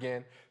words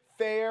again,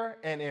 fair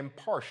and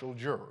impartial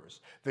jurors.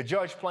 The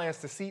judge plans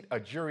to seat a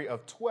jury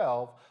of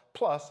 12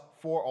 plus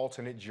 4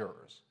 alternate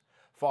jurors.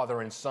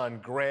 Father and son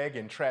Greg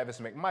and Travis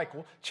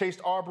McMichael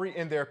chased Arbery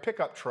in their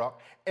pickup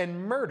truck and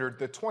murdered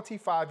the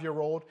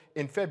 25-year-old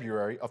in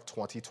February of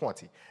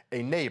 2020.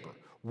 A neighbor,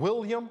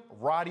 William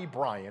Roddy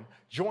Bryan,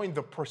 joined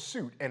the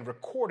pursuit and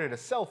recorded a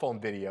cell phone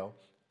video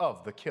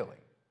of the killing.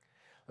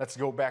 Let's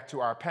go back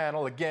to our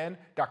panel again.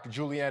 Dr.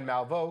 Julianne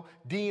Malveaux,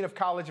 Dean of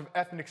College of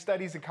Ethnic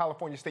Studies at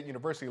California State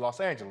University, Los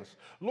Angeles.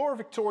 Laura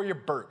Victoria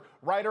Burt,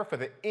 writer for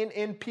the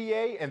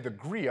NNPA and the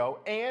GRIO,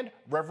 and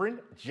Reverend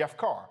Jeff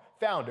Carr,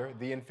 founder of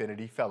the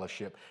Infinity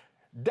Fellowship.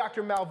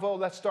 Dr. Malveaux,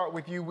 let's start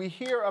with you. We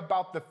hear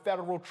about the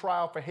federal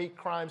trial for hate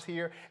crimes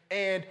here,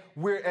 and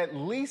we're at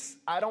least,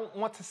 I don't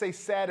want to say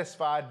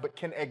satisfied, but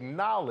can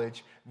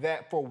acknowledge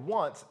that for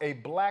once, a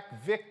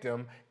black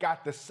victim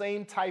got the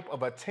same type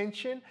of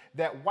attention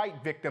that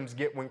white victims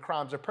get when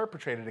crimes are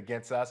perpetrated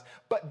against us.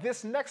 But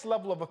this next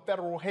level of a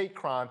federal hate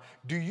crime,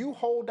 do you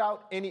hold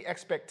out any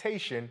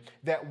expectation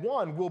that,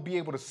 one, we'll be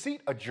able to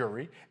seat a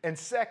jury, and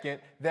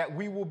second, that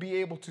we will be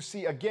able to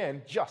see,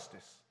 again,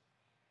 justice?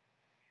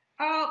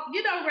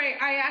 You know, Ray,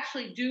 I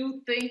actually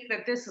do think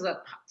that this is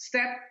a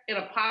step in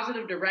a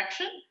positive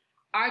direction.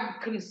 I'm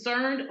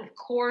concerned, of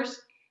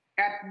course,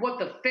 at what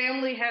the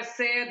family has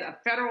said. A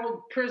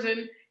federal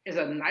prison is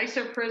a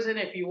nicer prison,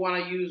 if you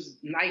want to use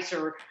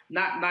nicer,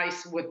 not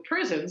nice with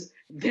prisons,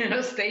 than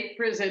a state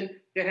prison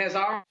that has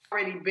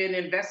already been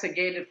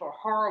investigated for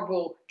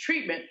horrible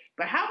treatment.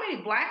 But how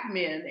many black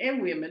men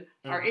and women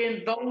are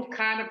in those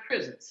kind of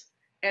prisons?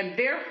 And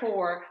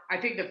therefore, I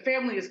think the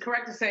family is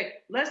correct to say,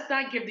 let's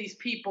not give these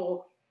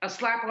people a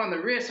slap on the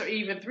wrist or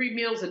even 3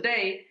 meals a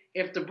day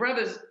if the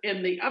brothers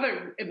in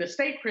the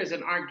state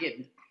prison aren't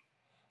getting it.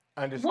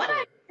 Understood. What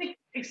I think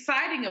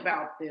exciting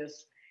about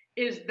this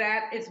is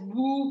that it's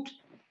moved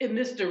in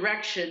this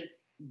direction,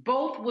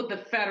 both with the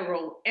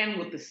federal and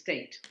with the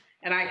state.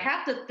 And I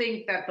have to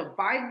think that the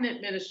Biden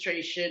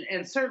administration,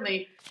 and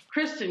certainly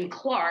Kristen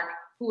Clark,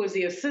 who is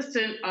the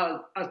Assistant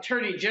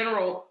Attorney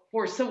General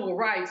for Civil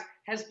Rights,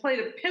 has played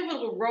a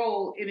pivotal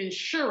role in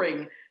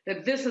ensuring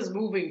that this is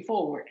moving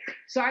forward.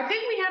 So I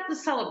think we have to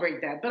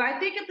celebrate that. But I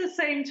think at the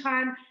same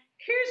time,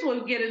 here's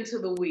where we get into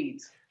the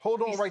weeds.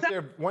 Hold on right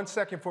there 1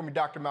 second for me,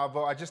 Dr.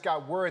 Malveaux. I just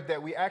got word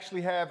that we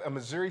actually have a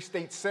Missouri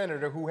state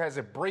senator who has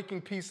a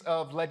breaking piece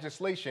of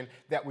legislation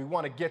that we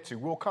want to get to.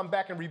 We'll come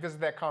back and revisit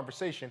that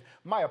conversation.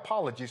 My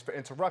apologies for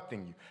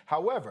interrupting you.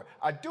 However,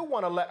 I do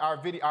want to let our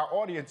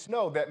audience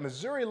know that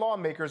Missouri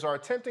lawmakers are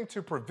attempting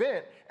to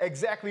prevent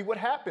exactly what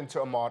happened to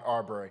Ahmaud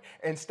Arbery.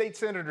 And State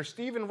Senator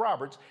Stephen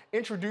Roberts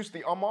introduced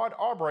the Ahmaud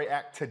Arbery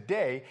Act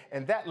today,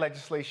 and that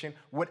legislation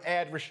would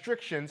add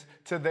restrictions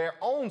to their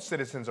own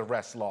citizens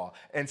arrest law.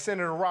 And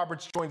Senator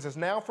Roberts joins us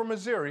now from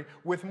Missouri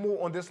with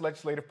more on this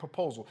legislative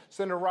proposal.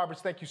 Senator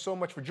Roberts, thank you so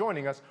much for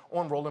joining us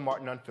on Roland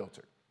Martin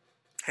Unfiltered.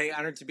 Hey,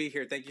 honored to be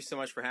here. Thank you so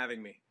much for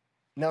having me.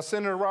 Now,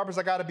 Senator Roberts,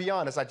 I got to be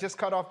honest. I just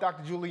cut off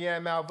Dr.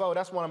 Julianne Malveaux.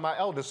 That's one of my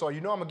elders, so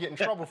you know I'm going to get in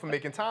trouble for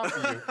making time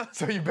for you.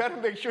 So you better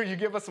make sure you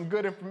give us some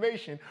good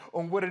information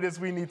on what it is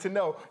we need to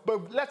know.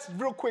 But let's,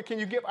 real quick, can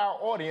you give our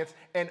audience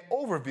an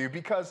overview?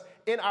 Because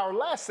in our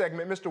last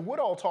segment, Mr.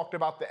 Woodall talked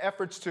about the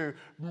efforts to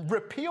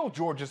repeal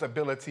Georgia's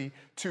ability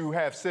to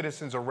have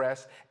citizens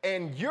arrest,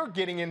 and you're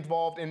getting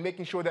involved in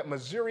making sure that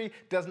Missouri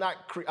does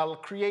not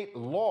create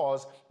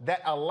laws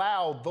that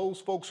allow those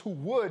folks who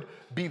would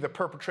be the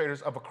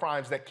perpetrators of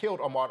crimes that killed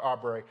Ahmaud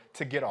Arbery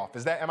to get off.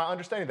 Am I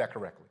understanding that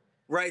correctly?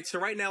 Right. So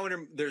right now,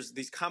 there's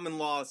these common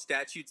law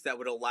statutes that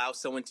would allow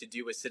someone to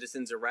do a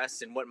citizen's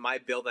arrest. And what my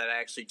bill that I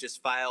actually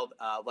just filed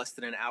less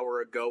than an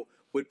hour ago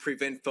would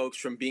prevent folks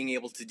from being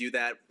able to do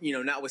that,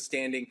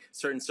 notwithstanding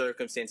certain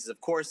circumstances.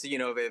 Of course,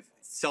 if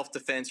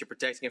self-defense, you're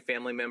protecting a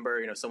family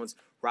member, someone's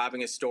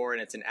robbing a store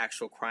and it's an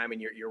actual crime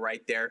and you're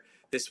right there.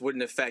 This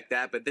wouldn't affect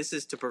that. But this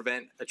is to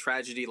prevent a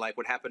tragedy like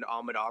what happened to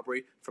Ahmaud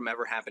Arbery from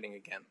ever happening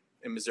again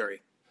in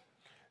Missouri.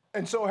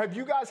 And so have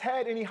you guys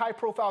had any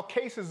high-profile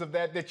cases of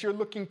that you're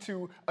looking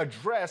to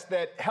address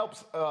that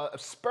helps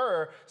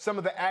spur some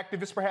of the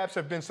activists perhaps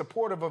have been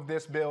supportive of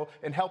this bill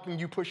and helping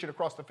you push it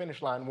across the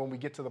finish line when we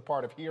get to the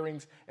part of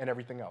hearings and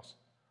everything else?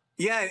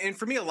 Yeah, and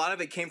for me, a lot of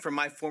it came from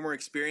my former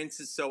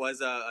experiences. So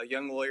as a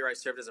young lawyer, I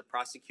served as a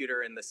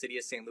prosecutor in the city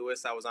of St.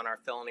 Louis. I was on our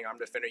felony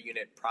armed offender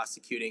unit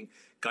prosecuting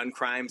gun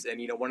crimes.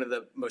 And, one of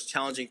the most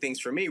challenging things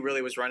for me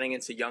really was running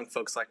into young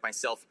folks like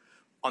myself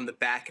on the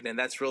back end, and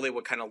that's really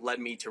what kind of led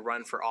me to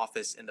run for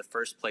office in the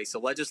first place. So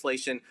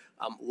legislation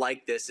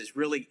like this is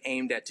really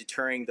aimed at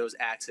deterring those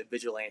acts of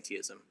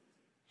vigilantism.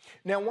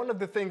 Now, one of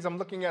the things, I'm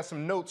looking at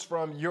some notes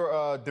from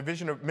your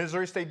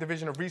Missouri State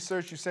Division of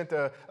Research. You sent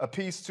a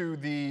piece to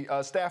the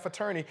staff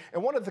attorney.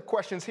 And one of the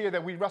questions here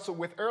that we wrestled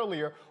with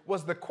earlier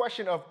was the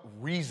question of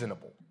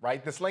reasonable,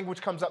 right? This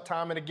language comes up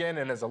time and again.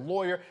 And as a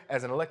lawyer,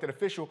 as an elected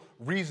official,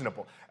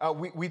 reasonable.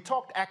 We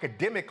talked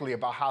academically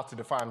about how to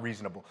define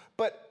reasonable.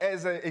 But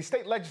as a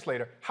state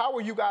legislator, how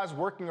are you guys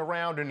working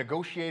around and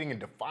negotiating and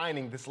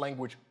defining this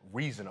language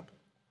reasonable?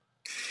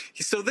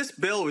 So this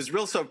bill was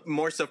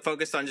more so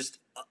focused on just,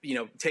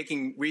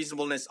 taking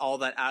reasonableness, all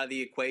that out of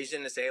the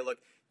equation to say, hey, look,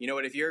 you know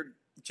what, if you're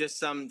just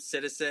some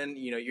citizen,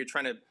 you're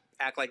trying to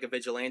act like a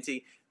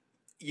vigilante,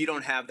 you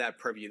don't have that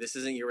purview. This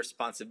isn't your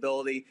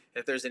responsibility.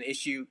 If there's an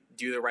issue,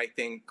 do the right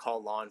thing,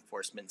 call law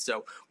enforcement.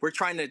 So we're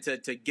trying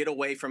to get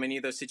away from any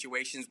of those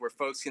situations where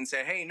folks can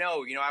say, hey,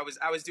 no,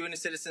 I was doing a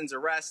citizen's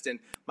arrest and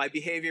my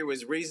behavior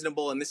was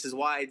reasonable and this is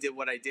why I did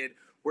what I did.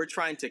 We're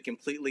trying to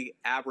completely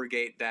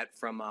abrogate that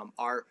from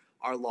our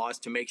laws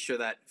to make sure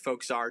that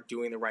folks are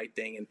doing the right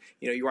thing and,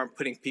 you aren't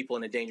putting people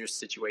in a dangerous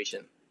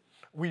situation.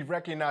 We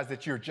recognize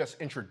that you're just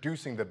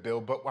introducing the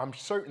bill, but I'm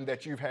certain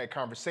that you've had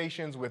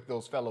conversations with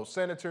those fellow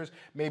senators,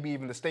 maybe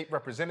even the state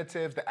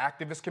representatives, the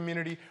activist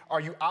community. Are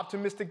you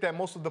optimistic that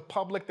most of the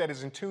public that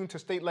is in tune to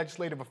state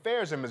legislative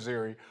affairs in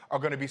Missouri are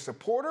going to be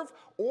supportive,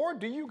 or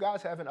do you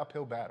guys have an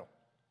uphill battle?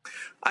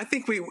 I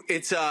think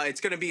it's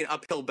going to be an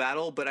uphill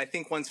battle, but I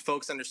think once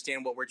folks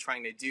understand what we're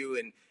trying to do,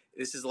 and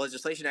this is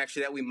legislation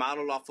actually that we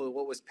modeled off of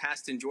what was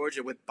passed in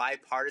Georgia with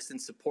bipartisan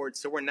support.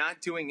 So we're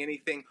not doing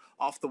anything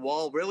off the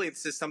wall. Really,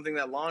 this is something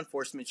that law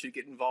enforcement should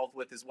get involved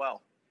with as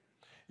well.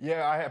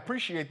 Yeah, I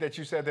appreciate that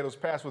you said that it was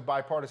passed with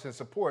bipartisan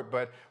support,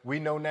 but we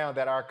know now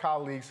that our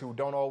colleagues who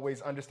don't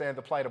always understand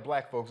the plight of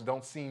black folks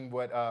don't see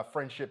what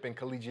friendship and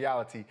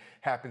collegiality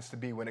happens to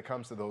be when it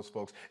comes to those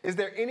folks. Is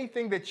there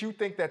anything that you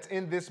think that's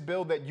in this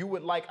bill that you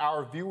would like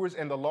our viewers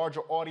and the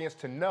larger audience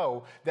to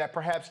know that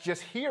perhaps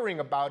just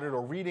hearing about it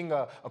or reading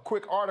a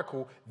quick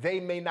article,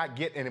 they may not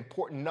get an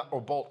important nut or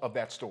bolt of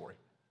that story?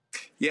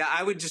 Yeah,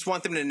 I would just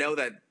want them to know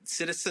that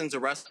citizens'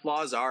 arrest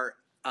laws are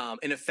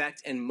in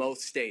effect in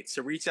most states.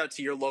 So reach out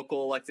to your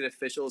local elected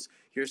officials,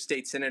 your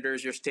state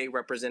senators, your state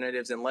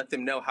representatives, and let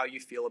them know how you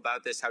feel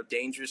about this, how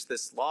dangerous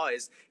this law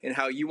is, and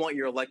how you want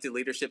your elected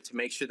leadership to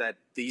make sure that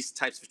these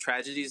types of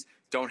tragedies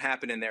don't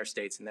happen in their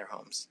states and their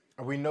homes.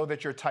 We know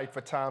that you're tight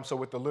for time, so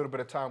with the little bit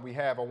of time we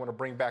have, I want to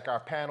bring back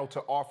our panel to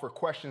offer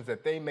questions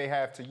that they may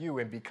have to you.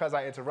 And because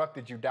I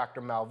interrupted you,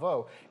 Dr.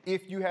 Malveaux,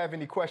 if you have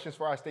any questions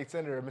for our state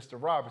senator,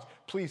 Mr. Roberts,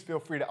 please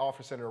feel free to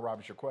offer Senator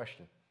Roberts your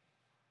question.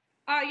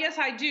 Yes,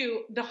 I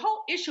do. The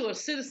whole issue of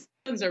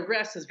citizens'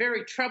 arrest is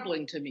very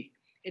troubling to me.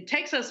 It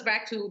takes us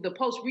back to the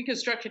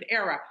post-Reconstruction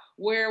era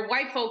where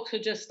white folks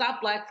could just stop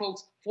black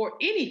folks for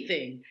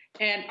anything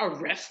and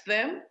arrest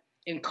them,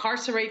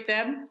 incarcerate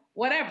them,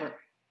 whatever.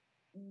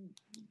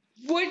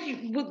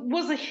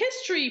 Was the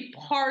history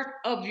part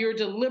of your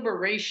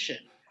deliberation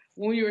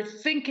when you were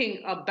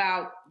thinking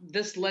about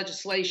this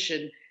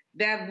legislation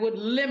that would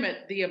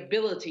limit the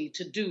ability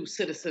to do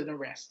citizen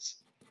arrests?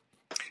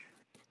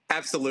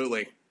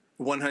 Absolutely.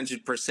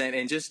 100%.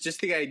 And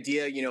just the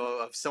idea,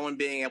 of someone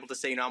being able to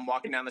say, I'm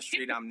walking down the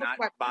street, I'm not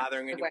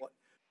bothering anyone.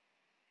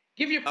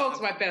 Give your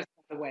folks my best,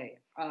 by the way.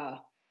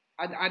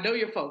 I know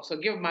your folks, so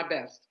give them my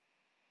best.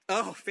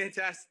 Oh,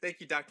 fantastic. Thank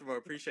you, Dr. Moore.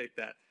 Appreciate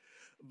that.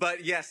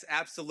 But yes,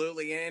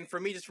 absolutely. And for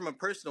me, just from a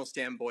personal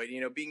standpoint,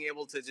 being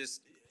able to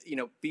just,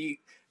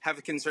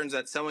 have concerns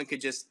that someone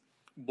could just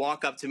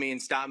walk up to me and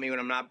stop me when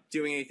I'm not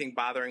doing anything,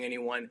 bothering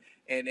anyone,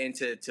 and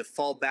to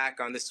fall back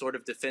on this sort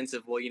of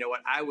defensive, well, you know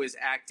what, I was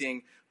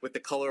acting with the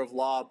color of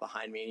law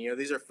behind me.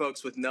 These are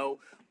folks with no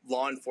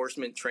law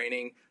enforcement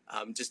training,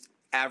 just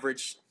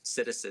average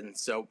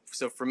citizens. So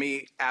for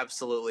me,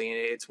 absolutely. And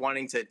it's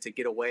wanting to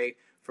get away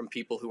from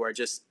people who are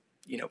just,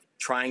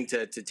 trying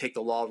to take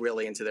the law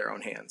really into their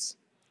own hands.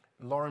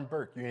 Lauren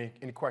Burke,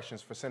 any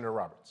questions for Senator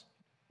Roberts?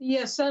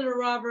 Yes, Senator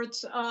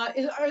Roberts, are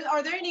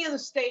there any other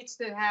states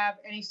that have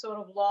any sort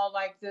of law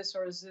like this,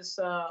 or is this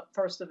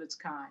first of its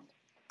kind?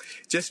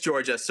 Just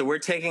Georgia. So we're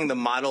taking the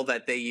model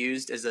that they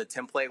used as a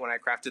template when I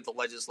crafted the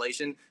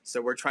legislation.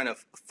 So we're trying to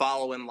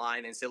follow in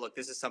line and say, look,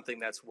 this is something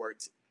that's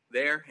worked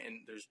there, and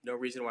there's no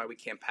reason why we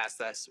can't pass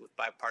this with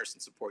bipartisan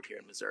support here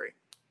in Missouri.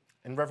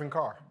 And Reverend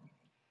Carr.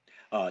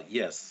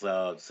 Yes,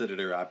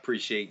 Senator, I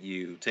appreciate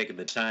you taking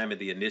the time and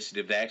the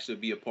initiative to actually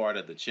be a part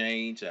of the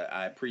change.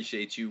 I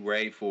appreciate you,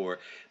 Ray, for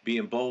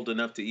being bold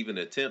enough to even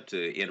attempt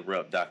to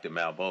interrupt Dr.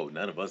 Malveaux.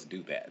 None of us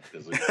do that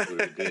because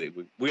we're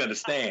good. We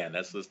understand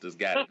that sister's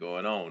got it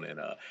going on, and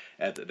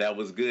that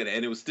was good.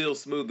 And it was still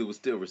smooth. It was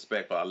still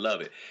respectful. I love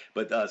it.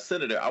 But,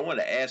 Senator, I want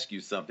to ask you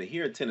something.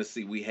 Here in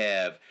Tennessee, we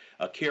have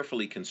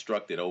carefully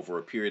constructed over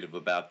a period of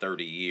about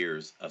 30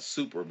 years a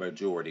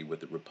supermajority with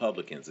the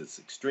Republicans. It's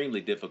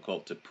extremely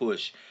difficult to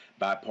push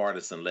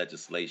bipartisan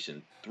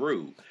legislation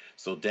through.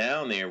 So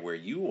down there where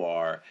you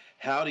are,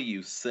 how do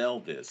you sell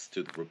this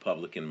to the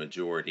Republican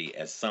majority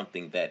as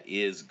something that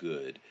is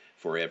good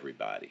for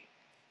everybody?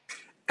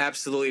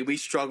 Absolutely. We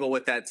struggle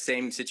with that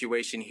same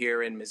situation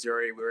here in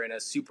Missouri. We're in a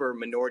super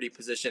minority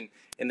position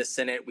in the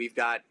Senate. We've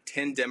got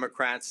 10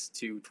 Democrats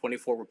to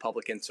 24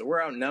 Republicans. So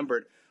we're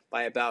outnumbered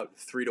by about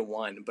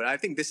 3-1. But I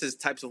think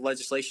types of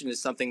legislation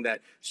is something that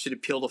should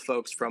appeal to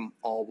folks from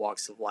all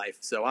walks of life.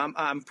 So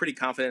I'm pretty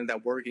confident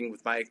that working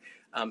with my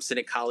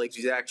Senate colleagues,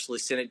 we actually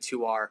sent it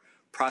to our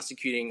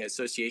prosecuting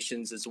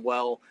associations as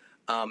well,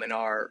 and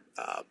our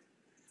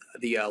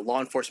the law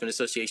enforcement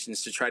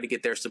associations to try to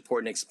get their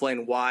support and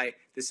explain why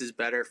this is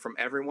better from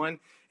everyone.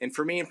 And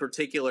for me in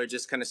particular,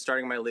 just kind of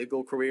starting my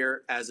legal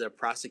career as a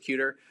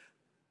prosecutor,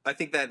 I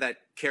think that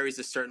carries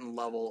a certain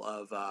level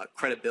of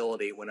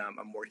credibility when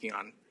I'm working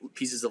on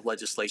pieces of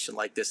legislation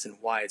like this and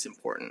why it's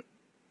important.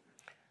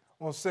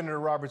 Well, Senator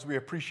Roberts, we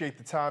appreciate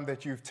the time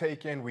that you've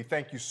taken. We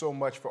thank you so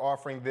much for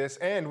offering this.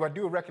 And I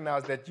do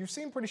recognize that you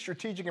seem pretty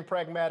strategic and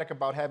pragmatic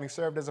about having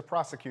served as a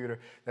prosecutor,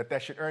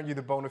 that should earn you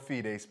the bona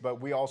fides. But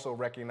we also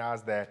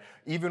recognize that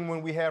even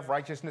when we have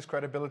righteousness,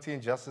 credibility,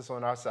 and justice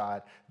on our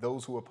side,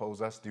 those who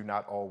oppose us do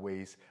not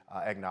always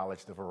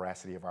acknowledge the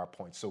veracity of our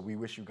points. So we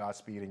wish you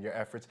Godspeed in your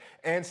efforts.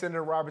 And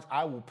Senator Roberts,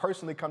 I will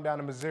personally come down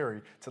to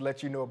Missouri to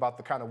let you know about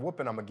the kind of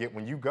whooping I'm going to get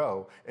when you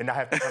go and I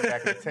have to come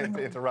back and attend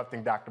to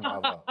interrupting Dr.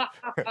 Malveaux.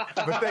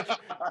 But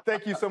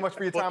thank you so much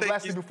for your time.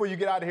 Lastly, before you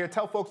get out of here,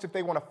 tell folks if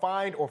they want to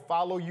find or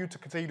follow you to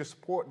continue to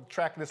support and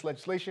track this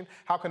legislation,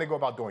 how can they go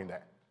about doing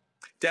that?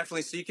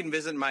 Definitely. So you can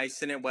visit my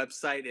Senate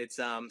website.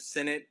 It's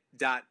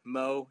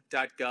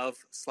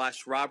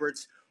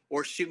senate.mo.gov/Roberts,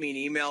 or shoot me an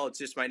email. It's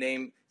just my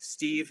name,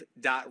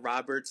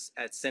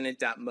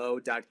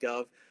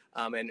 steve.roberts@senate.mo.gov,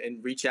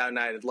 and reach out, and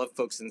I'd love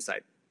folks'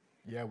 insight.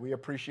 Yeah, we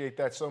appreciate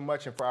that so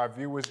much. And for our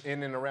viewers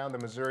in and around the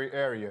Missouri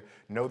area,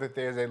 know that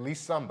there's at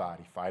least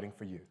somebody fighting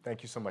for you.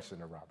 Thank you so much,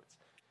 Senator Roberts.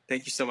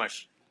 Thank you so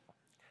much.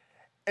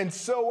 And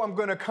so I'm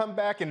going to come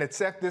back and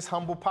accept this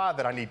humble pie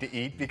that I need to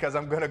eat, because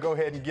I'm going to go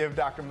ahead and give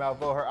Dr.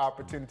 Malveaux her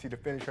opportunity to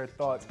finish her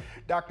thoughts.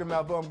 Dr.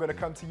 Malveaux, I'm going to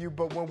come to you.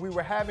 But when we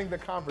were having the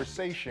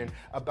conversation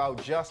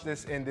about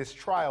justice in this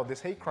trial,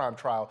 this hate crime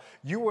trial,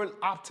 you were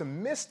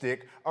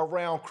optimistic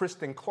around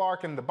Kristen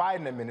Clarke and the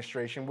Biden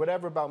administration,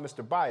 whatever about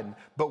Mr. Biden.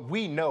 But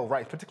we know,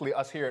 right, particularly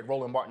us here at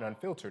Roland Martin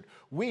Unfiltered,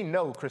 we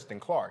know Kristen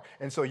Clarke.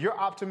 And so your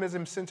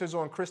optimism centers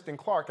on Kristen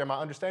Clarke. Am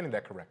I understanding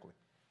that correctly?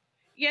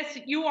 Yes,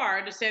 you are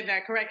understanding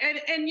that correct.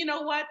 And you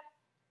know what?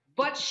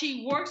 But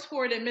she works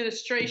for an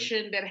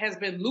administration that has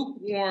been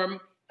lukewarm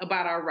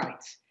about our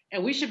rights.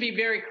 And we should be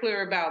very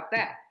clear about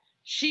that.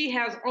 She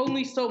has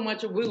only so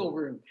much wiggle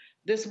room.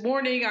 This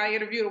morning, I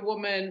interviewed a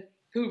woman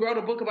who wrote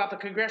a book about the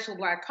Congressional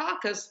Black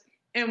Caucus.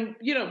 And,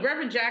 you know,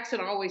 Reverend Jackson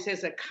always says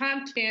that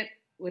content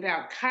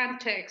without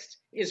context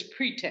is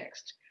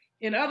pretext.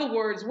 In other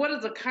words, what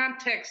is the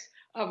context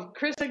of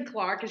Kristen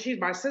Clarke? And she's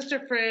my sister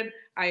friend.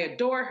 I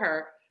adore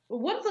her.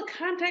 What is the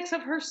context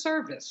of her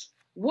service?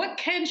 What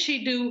can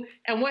she do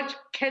and what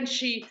can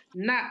she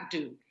not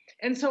do?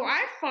 And so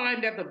I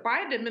find that the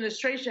Biden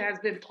administration has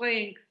been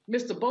playing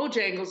Mr.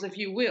 Bojangles, if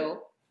you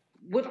will,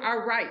 with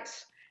our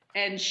rights,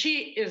 and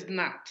she is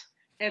not.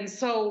 And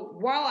so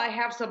while I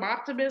have some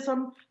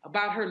optimism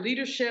about her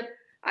leadership,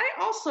 I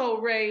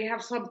also, Ray,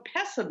 have some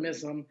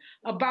pessimism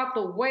about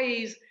the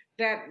ways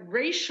that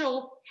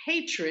racial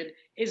hatred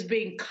is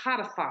being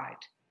codified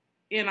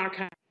in our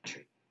country.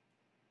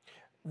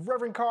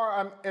 Reverend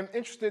Carr, I'm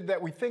interested that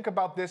we think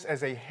about this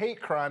as a hate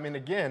crime. And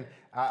again,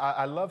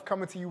 I love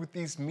coming to you with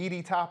these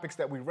meaty topics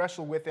that we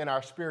wrestle with in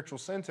our spiritual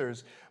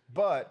centers.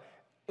 But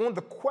on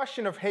the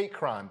question of hate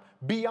crime,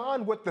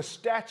 beyond what the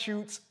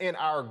statutes in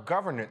our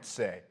governance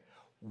say,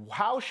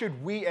 how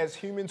should we as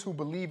humans who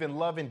believe in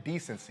love and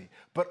decency,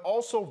 but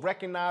also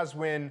recognize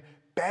when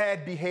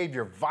bad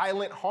behavior,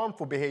 violent,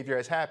 harmful behavior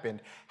has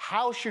happened,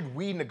 how should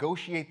we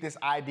negotiate this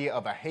idea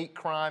of a hate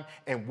crime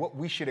and what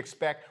we should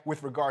expect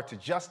with regard to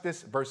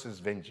justice versus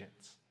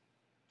vengeance?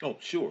 Oh,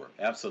 sure.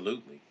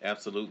 Absolutely.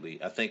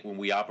 Absolutely. I think when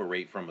we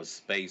operate from a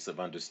space of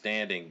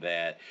understanding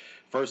that,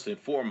 first and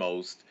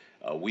foremost,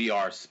 we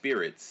are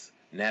spirits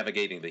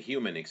navigating the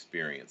human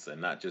experience and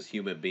not just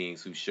human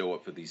beings who show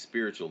up for these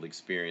spiritual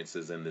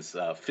experiences in this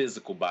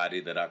physical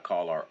body that I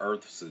call our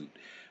earth suit.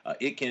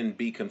 It can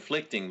be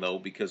conflicting, though,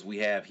 because we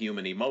have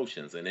human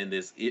emotions. And in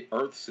this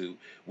earth suit,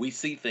 we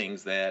see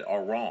things that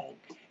are wrong.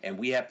 And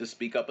we have to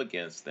speak up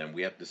against them.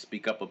 We have to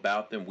speak up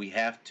about them. We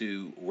have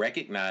to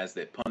recognize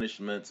that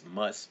punishments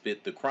must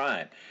fit the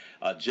crime.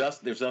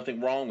 There's nothing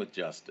wrong with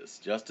justice.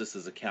 Justice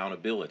is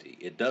accountability.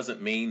 It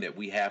doesn't mean that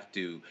we have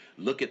to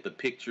look at the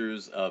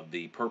pictures of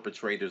the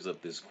perpetrators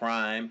of this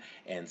crime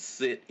and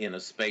sit in a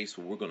space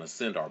where we're going to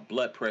send our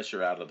blood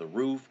pressure out of the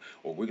roof,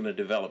 or we're going to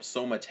develop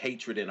so much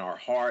hatred in our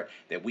heart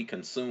that we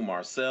consume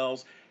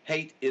ourselves.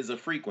 Hate is a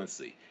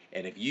frequency.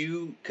 And if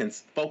you can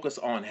focus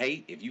on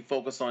hate, if you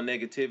focus on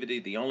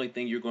negativity, the only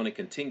thing you're going to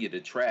continue to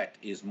attract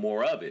is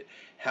more of it.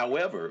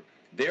 However,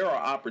 there are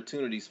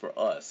opportunities for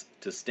us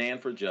to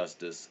stand for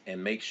justice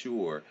and make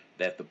sure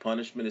that the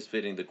punishment is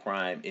fitting the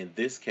crime, in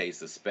this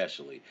case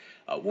especially.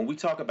 When we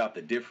talk about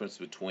the difference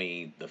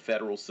between the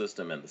federal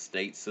system and the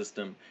state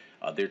system,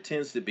 there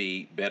tends to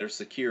be better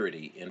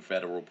security in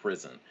federal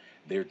prison.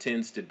 There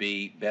tends to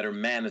be better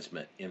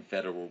management in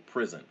federal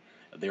prison.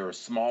 There are a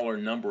smaller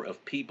number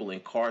of people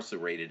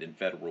incarcerated in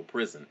federal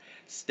prison.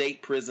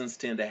 State prisons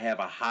tend to have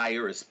a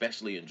higher,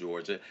 especially in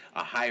Georgia,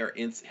 a higher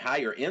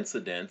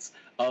incidence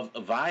of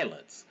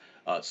violence.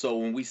 So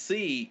when we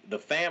see the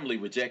family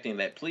rejecting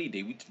that plea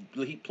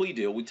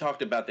deal, we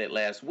talked about that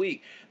last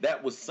week.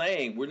 That was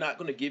saying we're not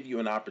going to give you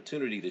an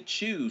opportunity to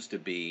choose to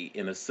be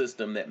in a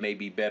system that may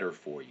be better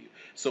for you.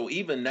 So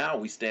even now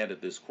we stand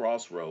at this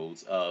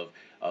crossroads of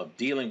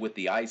dealing with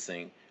the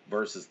icing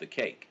versus the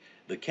cake.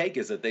 The cake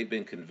is that they've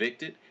been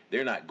convicted.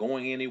 They're not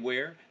going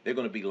anywhere. They're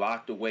going to be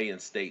locked away in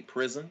state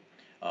prison.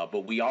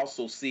 But we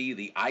also see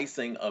the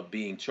icing of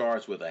being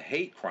charged with a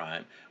hate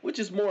crime, which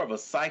is more of a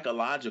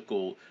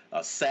psychological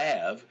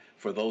salve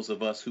for those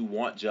of us who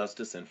want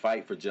justice and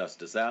fight for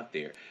justice out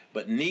there.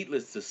 But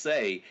needless to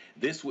say,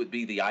 this would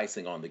be the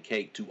icing on the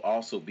cake to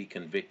also be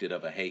convicted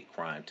of a hate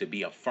crime, to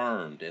be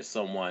affirmed as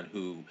someone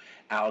who,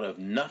 out of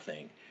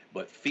nothing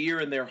but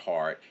fear in their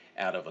heart,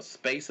 out of a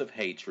space of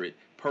hatred,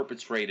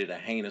 perpetrated a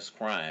heinous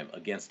crime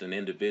against an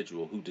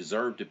individual who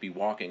deserved to be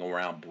walking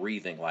around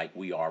breathing like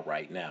we are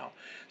right now.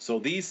 So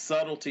these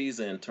subtleties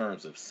in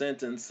terms of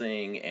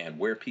sentencing and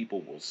where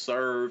people will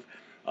serve,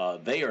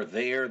 they are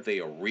there, they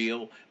are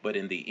real, but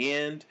in the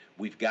end,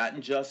 we've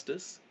gotten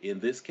justice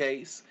in this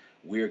case.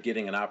 We're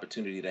getting an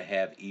opportunity to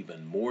have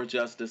even more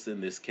justice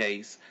in this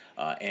case,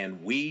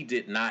 and we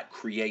did not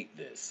create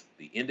this.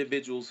 The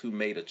individuals who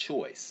made a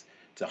choice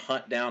to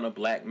hunt down a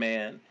black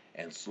man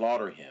and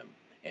slaughter him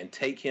and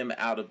take him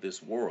out of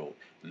this world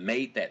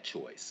made that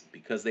choice.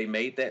 Because they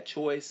made that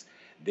choice,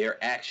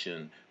 their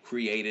action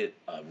created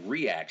a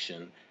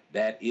reaction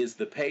that is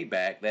the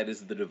payback, that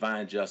is the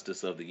divine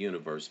justice of the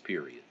universe,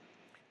 period.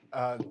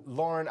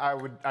 Lauren,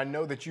 I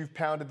know that you've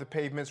pounded the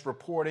pavements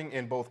reporting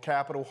in both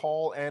Capitol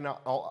Hill and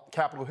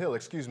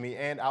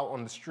out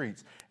on the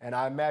streets. And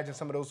I imagine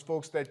some of those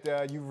folks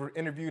that you've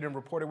interviewed and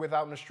reported with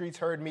out in the streets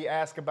heard me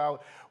ask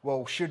about,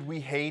 well, should we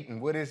hate and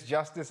what is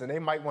justice? And they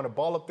might want to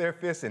ball up their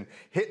fists and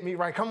hit me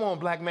right. Come on,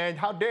 black man,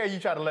 how dare you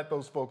try to let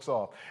those folks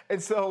off?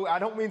 And so I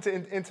don't mean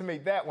to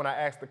intimate that when I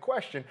ask the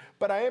question,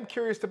 but I am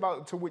curious to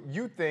what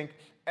you think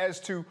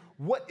as to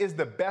what is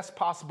the best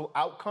possible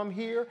outcome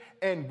here,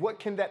 and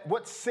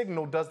what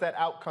signal does that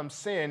outcome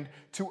send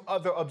to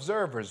other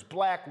observers,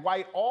 black,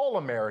 white, all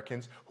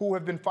Americans who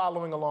have been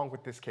following along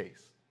with this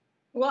case?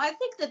 Well, I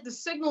think that the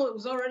signal that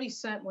was already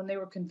sent when they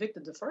were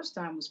convicted the first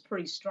time was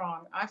pretty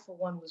strong. I, for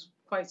one, was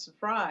quite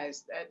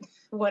surprised at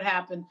what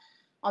happened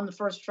on the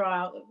first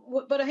trial.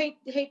 But a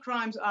hate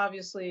crimes,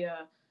 obviously,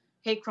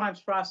 hate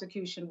crimes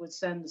prosecution would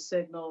send the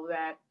signal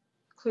that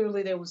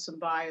clearly there was some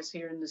bias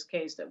here in this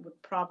case that would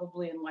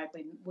probably and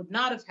likely would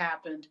not have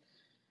happened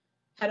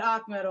had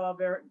Ahmaud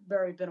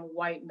Arbery been a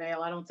white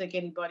male. I don't think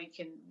anybody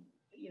can,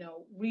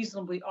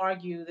 reasonably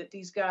argue that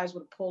these guys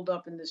would have pulled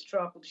up in this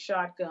truck with a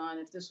shotgun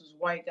if this was a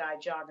white guy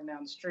jogging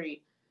down the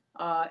street.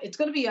 It's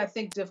going to be, I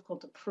think,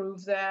 difficult to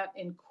prove that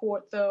in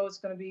court, though. It's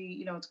going to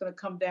be, it's going to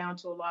come down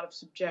to a lot of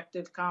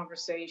subjective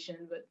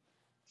conversation. But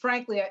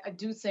frankly, I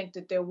do think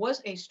that there was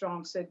a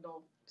strong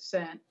signal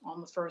sent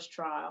on the first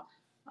trial.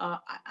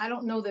 I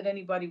don't know that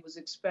anybody was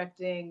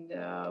expecting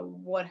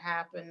what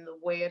happened, the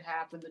way it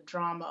happened, the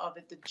drama of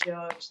it, the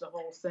judge, the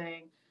whole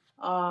thing,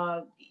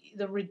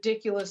 the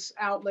ridiculous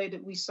outlay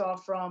that we saw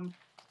from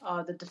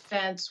the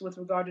defense with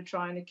regard to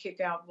trying to kick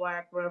out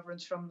black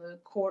reverends from the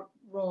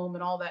courtroom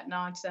and all that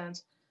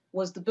nonsense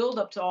was the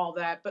buildup to all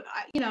that. But,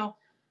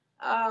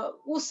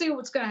 we'll see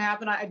what's going to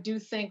happen. I do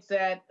think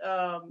that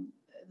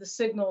the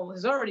signal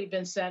has already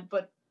been sent,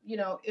 but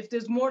if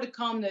there's more to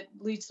come that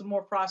leads to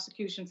more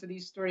prosecution for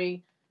these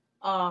three,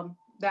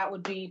 that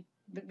would be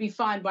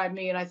fine by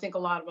me, and I think a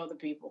lot of other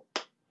people.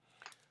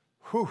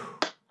 Whew.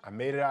 I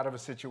made it out of a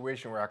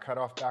situation where I cut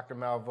off Dr.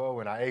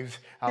 Malveaux, and I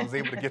was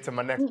able to get to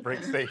my next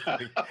break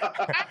safely.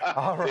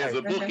 All right. There's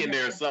a book in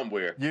there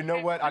somewhere. You know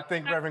what? I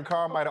think Reverend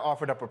Carr might have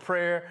offered up a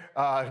prayer.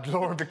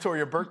 Lauren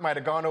Victoria Burke might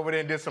have gone over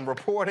there and did some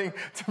reporting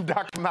to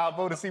Dr.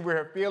 Malveaux to see where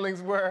her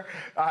feelings were.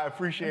 I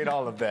appreciate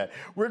all of that.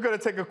 We're going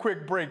to take a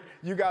quick break.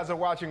 You guys are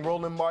watching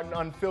Roland Martin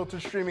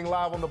Unfiltered, streaming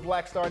live on the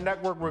Black Star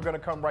Network. We're going to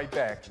come right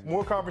back.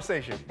 More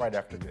conversation right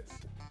after this.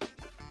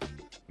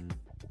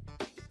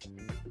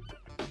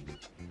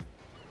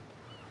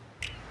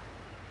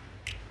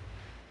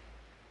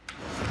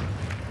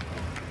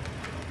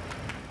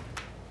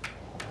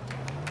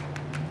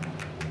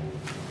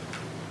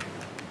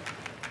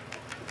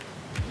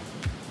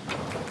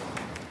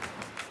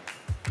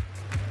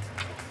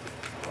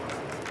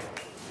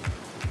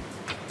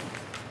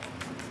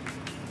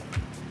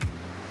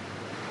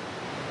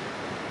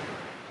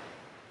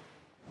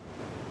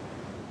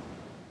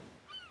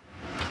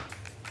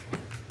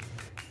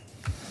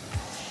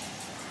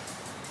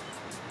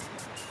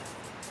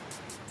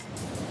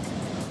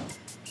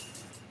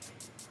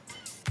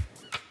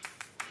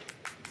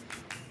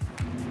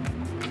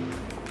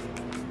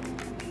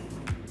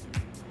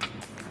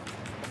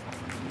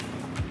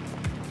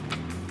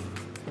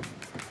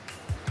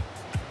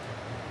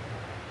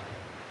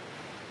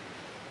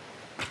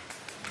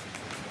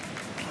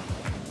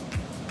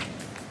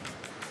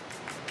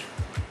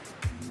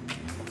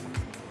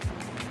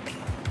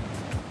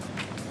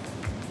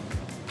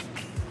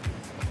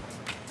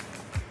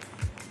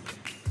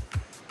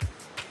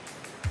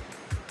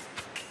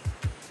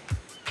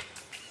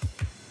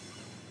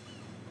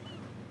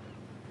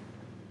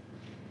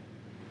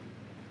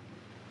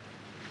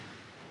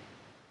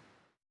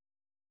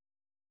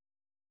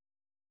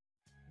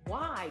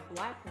 why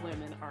Black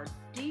women are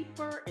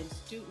deeper in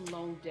student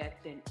loan debt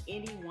than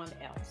anyone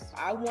else.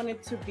 I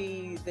wanted to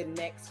be the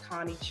next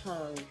Connie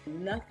Chung.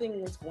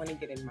 Nothing was going to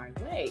get in my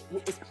way.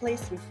 What was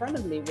placed in front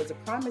of me was a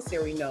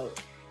promissory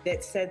note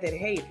that said that,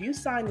 hey, if you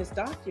sign this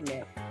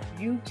document,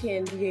 you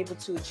can be able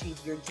to achieve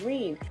your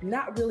dream,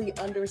 not really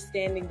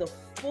understanding the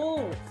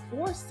full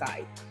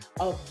foresight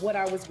of what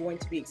I was going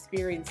to be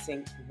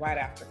experiencing right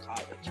after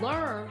college.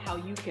 Learn how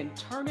you can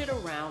turn it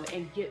around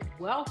and get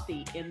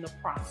wealthy in the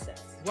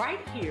process.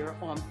 Right here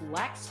on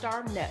Black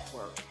Star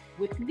Network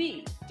with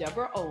me,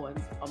 Deborah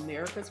Owens,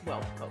 America's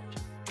Wealth Coach,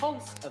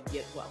 host of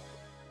Get Wealthy.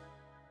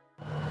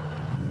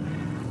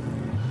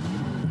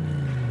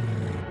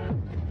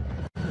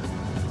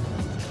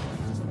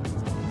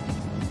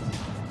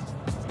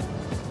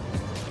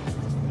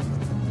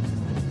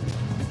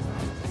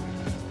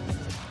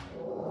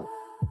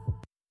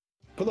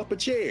 Pull up a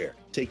chair,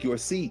 take your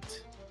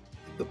seat.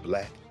 The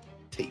Black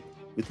Tape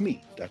with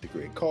me, Dr.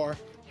 Greg Carr,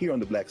 here on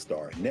the Black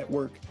Star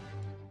Network.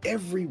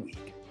 Every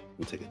week,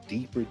 we'll take a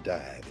deeper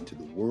dive into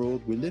the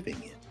world we're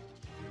living in.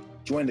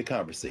 Join the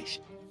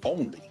conversation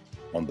only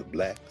on the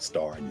Black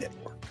Star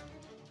Network.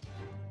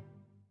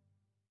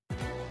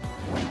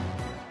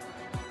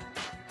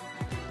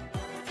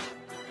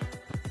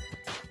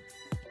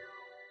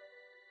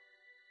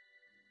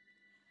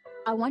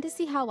 I want to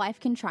see how life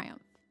can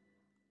triumph.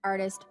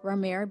 Artist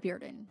Romare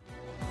Bearden.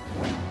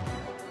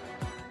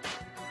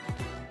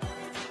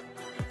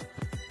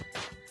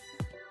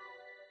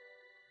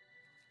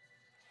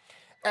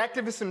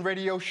 Activist and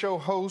radio show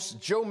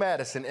host Joe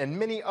Madison and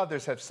many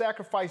others have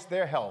sacrificed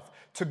their health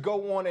to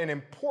go on an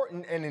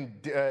important and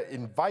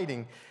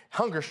inviting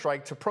hunger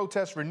strike to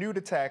protest renewed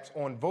attacks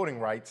on voting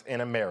rights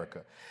in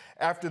America.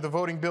 After the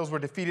voting bills were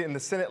defeated in the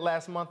Senate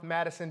last month,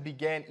 Madison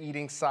began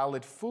eating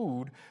solid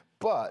food,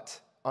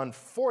 but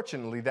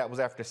unfortunately, that was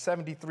after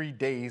 73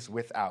 days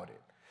without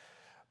it.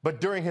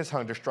 But during his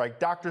hunger strike,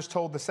 doctors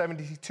told the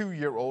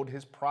 72-year-old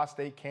his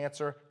prostate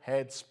cancer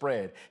had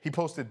spread. He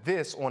posted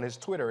this on his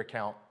Twitter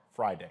account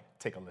Friday.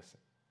 Take a listen.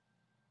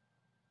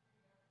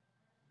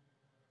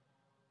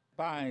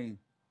 By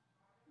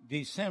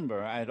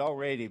December, I had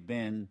already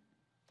been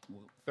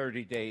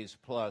 30 days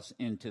plus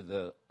into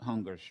the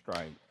hunger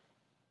strike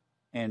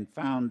and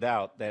found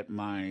out that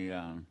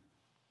my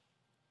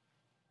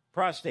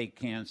prostate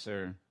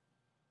cancer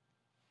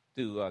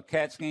through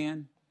CAT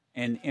scan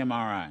and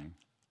MRI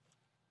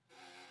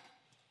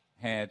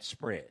had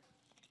spread.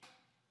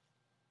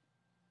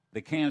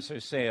 The cancer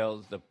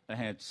cells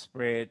had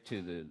spread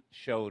to the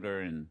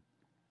shoulder and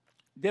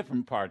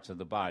different parts of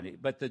the body.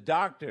 But the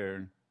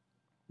doctor,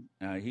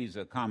 he's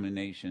a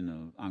combination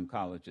of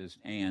oncologist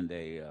and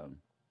a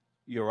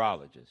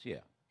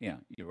urologist.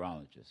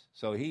 Urologist.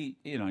 So he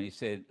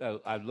said,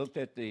 I looked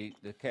at the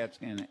CAT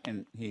scan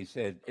and he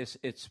said,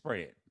 it's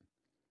spread.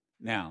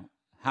 Now,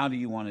 how do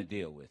you want to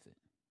deal with it?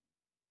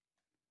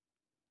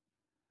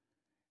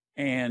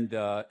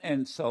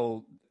 And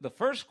so the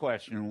first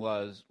question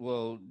was,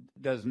 well,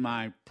 does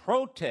my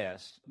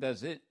protest,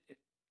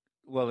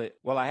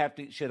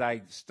 should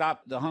I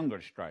stop the hunger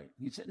strike?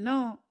 He said,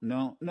 nope.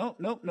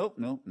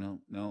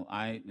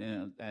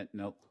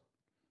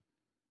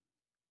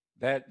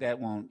 That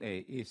won't,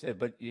 he said,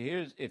 but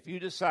if you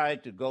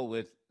decide to go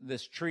with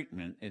this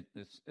treatment,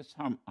 it's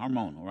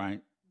hormonal,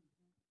 right?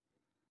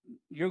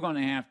 You're going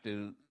to have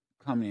to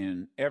come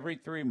in every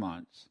 3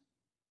 months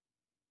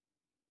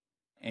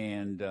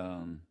and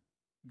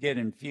get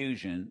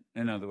infusion,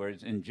 in other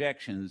words,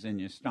 injections in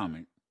your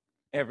stomach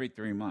every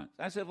 3 months.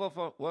 I said,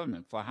 well, wait a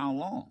minute, for how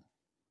long?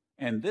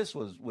 And this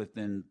was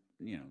within,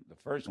 the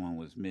first one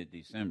was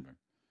mid-December.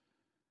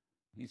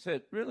 He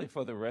said, really,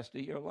 for the rest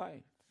of your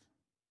life.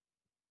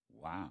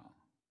 Wow.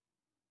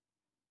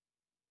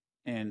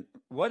 And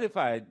what if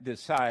I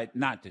decide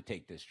not to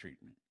take this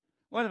treatment?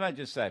 What if I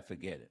just say,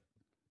 forget it?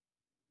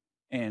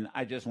 And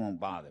I just won't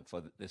bother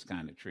for this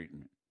kind of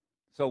treatment.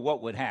 So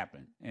what would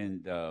happen?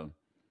 And the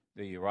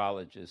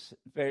urologist,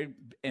 very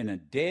in a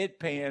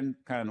deadpan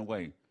kind of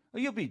way,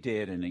 well, you'll be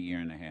dead in a year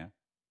and a half.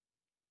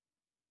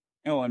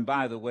 Oh, and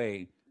by the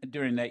way,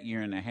 during that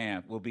year and a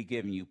half, we'll be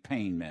giving you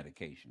pain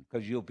medication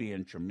because you'll be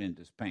in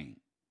tremendous pain.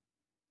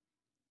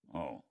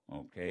 Oh,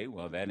 okay.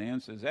 Well, that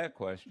answers that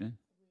question.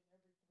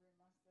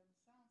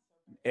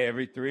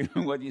 Every 3,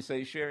 what do you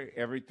say, Sherry?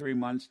 Every 3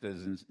 months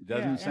doesn't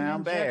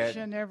sound bad.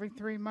 Injection every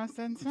 3 months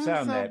doesn't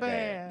sound so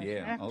bad.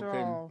 Yeah,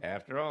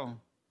 After all,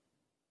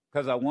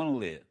 because I want to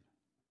live.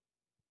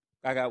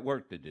 I got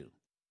work to do.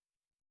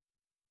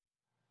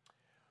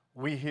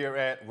 We here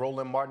at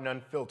Roland Martin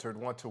Unfiltered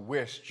want to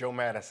wish Joe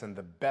Madison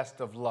the best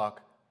of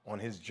luck on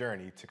his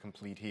journey to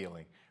complete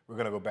healing. We're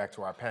going to go back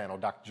to our panel.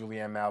 Dr.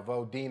 Julianne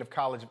Malveaux, Dean of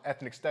College of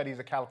Ethnic Studies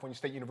at California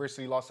State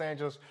University, Los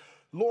Angeles.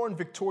 Lauren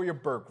Victoria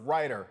Burke,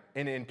 writer,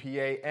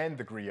 NNPA and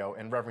The Griot,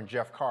 and Reverend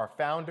Jeff Carr,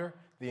 founder,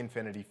 the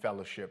Infinity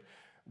Fellowship.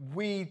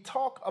 We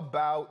talk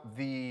about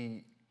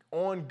the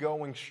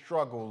ongoing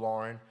struggle,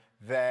 Lauren,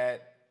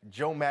 that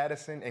Joe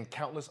Madison and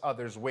countless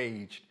others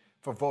waged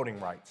for voting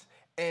rights.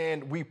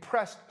 And we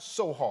pressed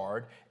so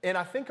hard. And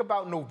I think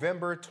about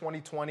November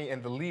 2020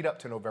 and the lead up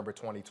to November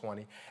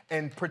 2020,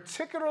 and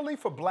particularly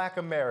for Black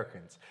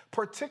Americans,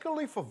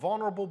 particularly for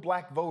vulnerable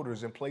Black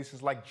voters in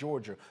places like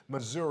Georgia,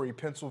 Missouri,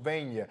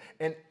 Pennsylvania,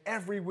 and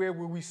everywhere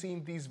where we've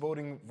seen these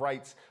voting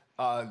rights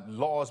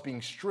laws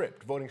being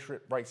stripped,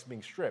 rights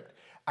being stripped.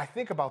 I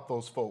think about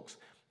those folks,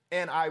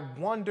 and I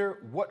wonder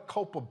what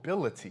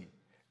culpability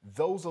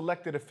those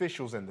elected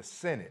officials in the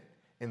Senate,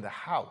 in the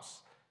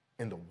House,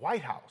 in the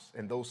White House,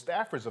 and those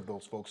staffers of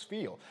those folks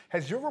feel.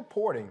 Has your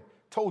reporting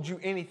told you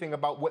anything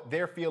about what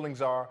their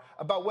feelings are,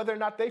 about whether or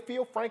not they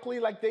feel, frankly,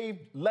 like they've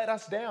let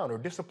us down or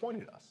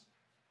disappointed us?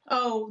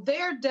 Oh,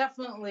 they're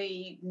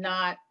definitely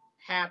not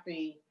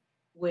happy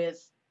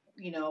with,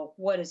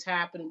 what has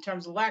happened in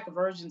terms of lack of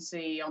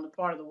urgency on the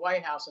part of the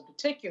White House in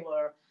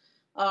particular.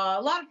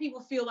 A lot of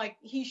people feel like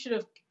he should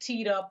have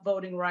teed up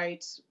voting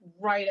rights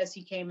right as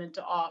he came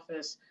into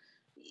office,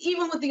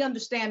 even with the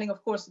understanding,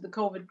 of course, that the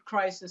COVID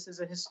crisis is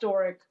a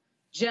historic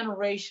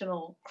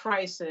generational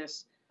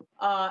crisis.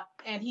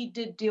 And he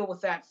did deal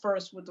with that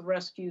first with the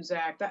Rescues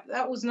Act.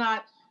 That was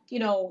not,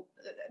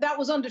 that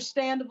was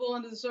understandable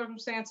under the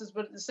circumstances,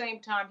 but at the same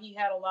time, he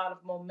had a lot of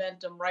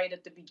momentum right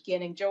at the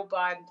beginning.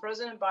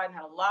 President Biden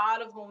had a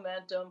lot of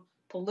momentum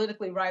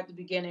politically right at the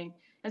beginning.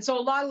 And so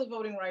a lot of the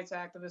voting rights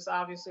activists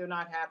obviously are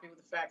not happy with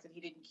the fact that he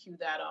didn't cue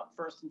that up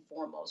first and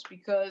foremost,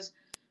 because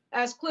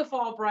as Cliff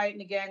Albright and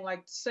the gang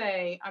like to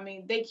say, I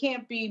mean, they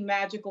can't be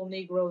magical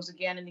Negroes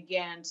again and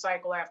again,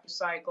 cycle after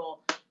cycle,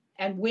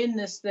 and win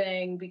this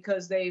thing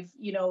because they've,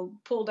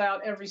 pulled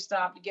out every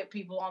stop to get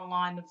people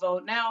online to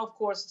vote. Now, of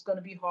course, it's going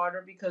to be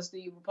harder because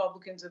the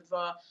Republicans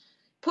have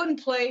put in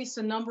place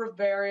a number of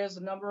barriers,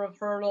 a number of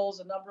hurdles,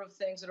 a number of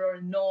things that are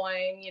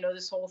annoying.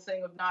 This whole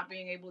thing of not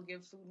being able to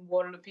give food and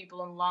water to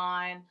people in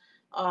line,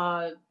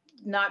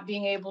 not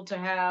being able to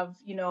have,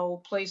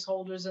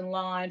 placeholders in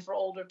line for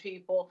older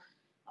people.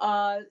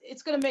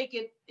 It's going to make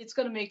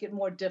it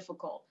more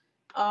difficult.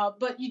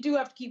 But you do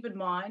have to keep in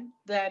mind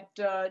that,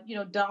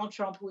 Donald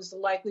Trump, who is the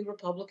likely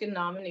Republican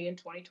nominee in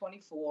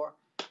 2024,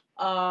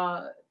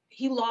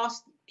 he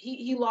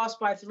lost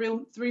by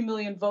 3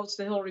 million votes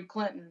to Hillary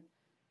Clinton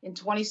in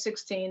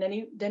 2016,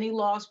 and then he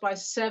lost by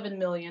 7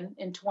 million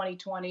in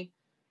 2020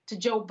 to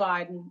Joe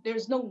Biden.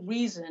 There's no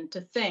reason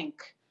to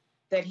think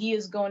that he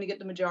is going to get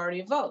the majority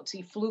of votes.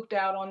 He fluked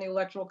out on the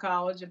Electoral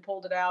College and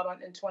pulled it out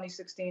in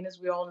 2016, as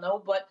we all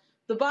know. But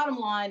the bottom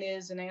line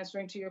is, in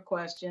answering to your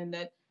question,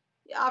 that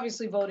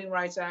obviously voting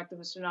rights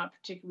activists are not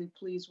particularly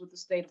pleased with the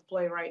state of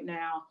play right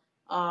now.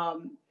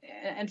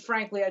 And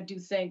frankly, I do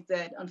think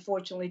that,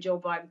 unfortunately, Joe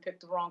Biden picked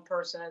the wrong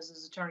person as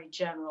his attorney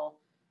general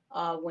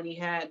when he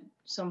had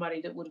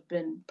somebody that would have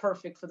been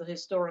perfect for the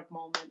historic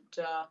moment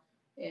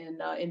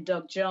in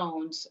Doug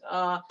Jones.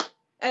 At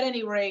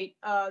any rate,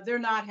 they're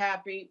not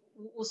happy.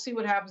 We'll see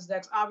what happens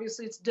next.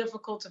 Obviously, it's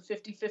difficult. It's a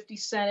 50-50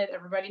 Senate.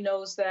 Everybody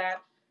knows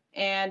that.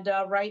 And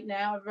right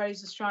now, everybody's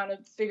just trying to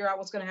figure out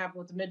what's going to happen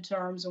with the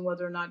midterms and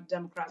whether or not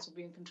Democrats will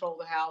be in control of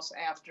the House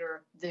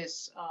after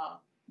this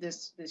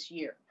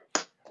year.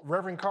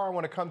 Reverend Carr, I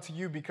want to come to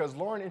you because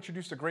Lauren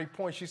introduced a great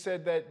point. She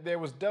said that there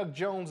was Doug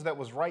Jones that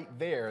was right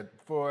there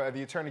for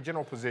the Attorney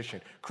General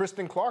position.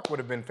 Kristen Clark would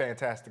have been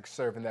fantastic to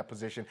serve in that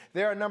position.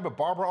 There are a number,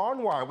 Barbara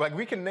Arnwine, like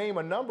we can name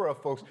a number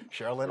of folks,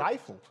 Sherrilyn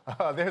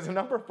Ifill. There's a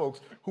number of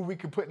folks who we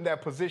could put in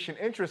that position,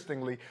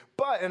 interestingly.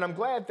 And I'm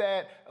glad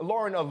that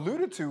Lauren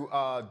alluded to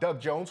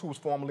Doug Jones, who was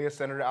formerly a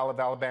senator out of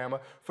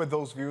Alabama. For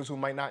those viewers who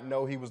might not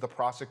know, he was the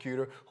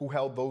prosecutor who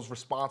held those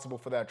responsible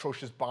for that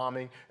atrocious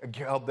bombing,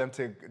 held them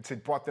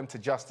brought them to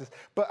justice.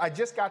 But I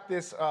just got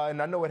this, and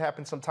I know it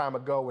happened some time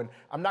ago, and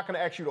I'm not going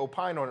to ask you to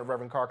opine on it,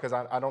 Reverend Carr, because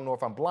I don't know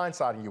if I'm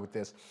blindsiding you with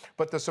this.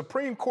 But the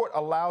Supreme Court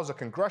allows a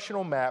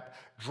congressional map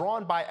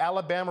drawn by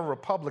Alabama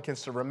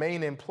Republicans to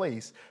remain in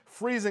place,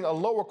 freezing a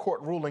lower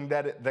court ruling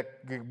that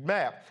the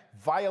map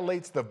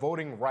violates the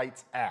Voting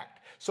Rights Act.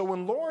 So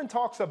when Lauren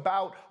talks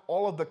about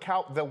all of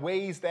the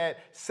ways that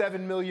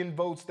 7 million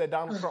votes that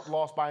Donald Trump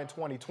lost by in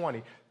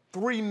 2020,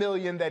 3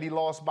 million that he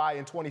lost by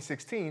in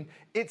 2016,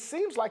 it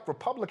seems like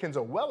Republicans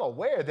are well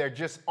aware there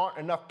just aren't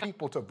enough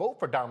people to vote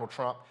for Donald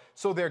Trump.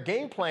 So their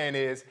game plan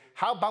is,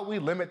 how about we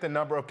limit the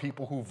number of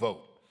people who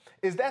vote?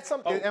 Is that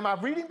something, am I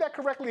reading that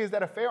correctly? Is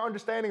that a fair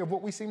understanding of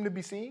what we seem to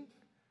be seeing?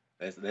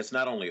 That's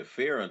not only a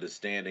fair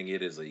understanding,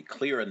 it is a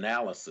clear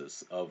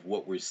analysis of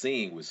what we're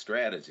seeing with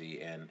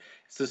strategy. And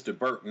Sister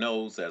Burke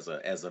knows, as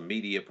a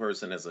media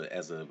person, as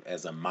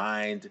a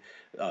mind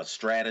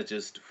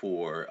strategist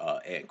for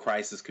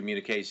crisis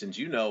communications,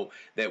 you know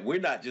that we're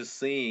not just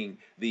seeing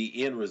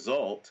the end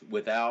result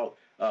without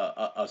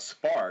a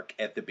spark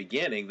at the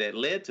beginning that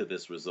led to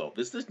this result.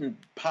 This didn't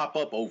pop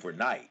up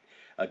overnight.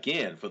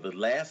 Again, for the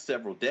last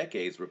several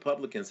decades,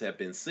 Republicans have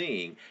been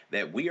seeing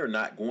that we are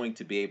not going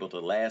to be able to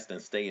last and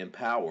stay in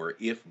power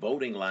if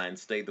voting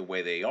lines stay the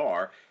way they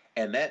are.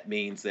 And that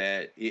means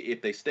that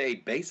if they stay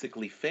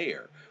basically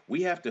fair,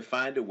 we have to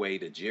find a way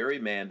to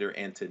gerrymander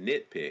and to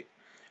nitpick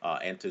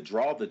and to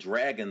draw the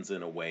dragons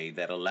in a way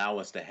that allow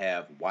us to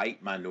have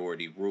white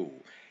minority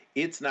rule.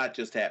 It's not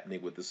just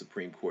happening with the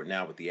Supreme Court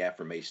now with the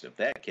affirmation of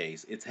that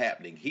case. It's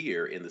happening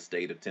here in the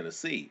state of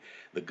Tennessee.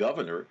 The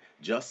governor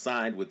just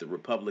signed with the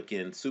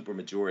Republican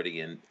supermajority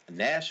in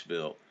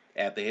Nashville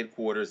at the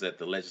headquarters at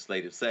the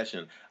legislative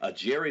session a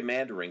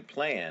gerrymandering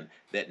plan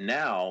that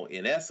now,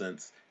 in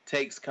essence,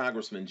 takes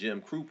Congressman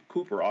Jim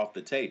Cooper off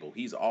the table.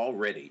 He's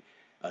already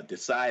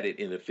decided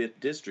in the 5th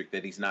district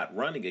that he's not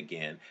running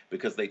again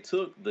because they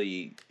took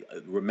the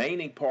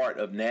remaining part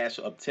of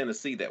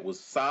Tennessee that was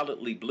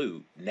solidly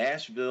blue,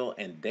 Nashville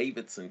and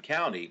Davidson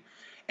County,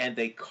 and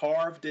they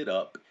carved it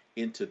up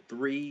into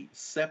 3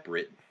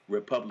 separate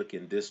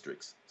Republican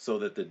districts so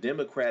that the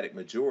Democratic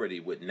majority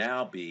would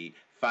now be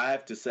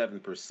 5 to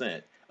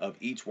 7% of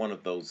each one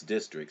of those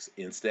districts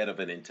instead of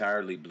an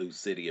entirely blue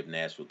city of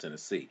Nashville,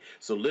 Tennessee.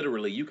 So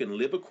literally you can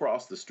live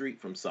across the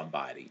street from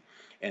somebody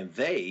and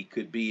they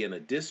could be in a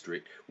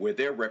district where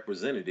their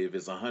representative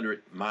is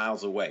 100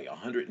 miles away,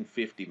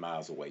 150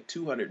 miles away,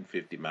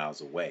 250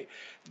 miles away.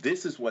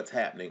 This is what's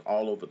happening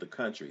all over the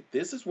country.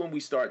 This is when we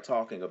start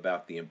talking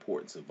about the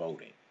importance of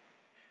voting.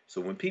 So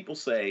when people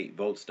say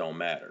votes don't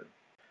matter,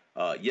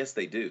 yes,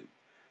 they do.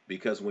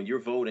 Because when you're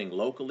voting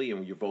locally and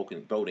when you're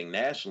voting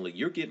nationally,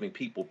 you're giving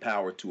people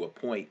power to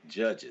appoint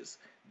judges.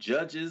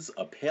 Judges,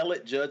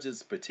 appellate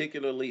judges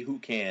particularly, who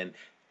can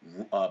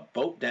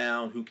vote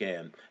down, who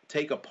can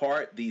take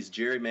apart these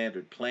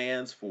gerrymandered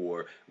plans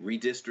for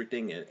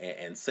redistricting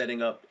and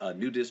setting up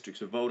new districts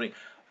for voting.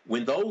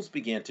 When those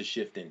began to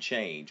shift and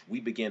change, we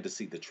began to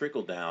see the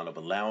trickle down of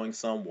allowing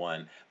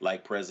someone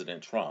like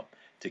President Trump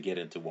to get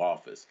into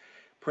office.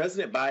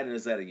 President Biden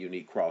is at a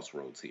unique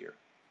crossroads here.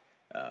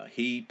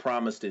 He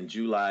promised in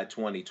July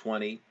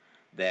 2020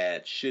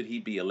 that should he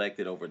be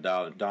elected over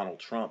Donald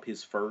Trump,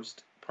 his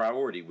first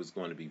priority was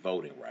going to be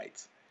voting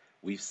rights.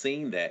 We've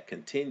seen that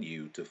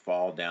continue to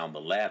fall down the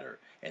ladder.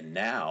 And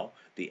now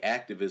the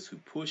activists who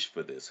pushed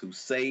for this, who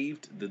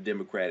saved the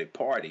Democratic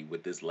Party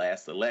with this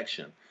last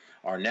election,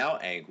 are now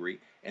angry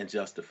and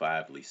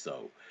justifiably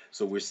so.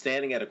 So we're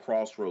standing at a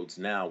crossroads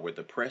now where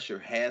the pressure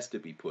has to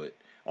be put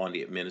on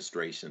the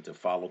administration to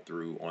follow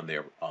through on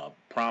their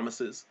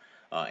promises.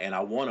 And I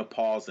want to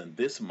pause in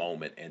this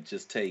moment and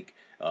just take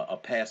a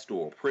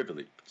pastoral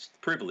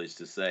privilege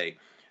to say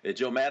that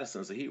Joe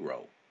Madison's a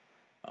hero.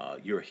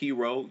 You're a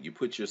hero. You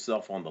put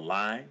yourself on the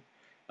line.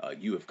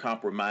 You have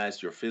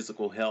compromised your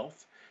physical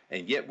health.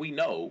 And yet we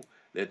know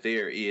that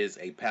there is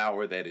a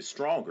power that is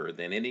stronger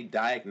than any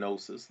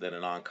diagnosis that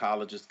an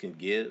oncologist can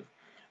give,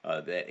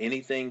 that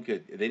anything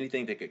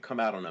that could come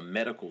out on a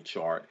medical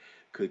chart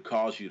could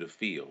cause you to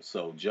feel.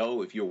 So,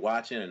 Joe, if you're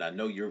watching, and I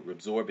know you're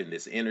absorbing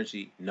this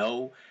energy,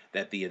 know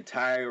that the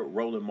entire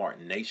Roland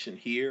Martin Nation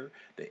here,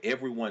 that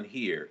everyone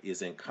here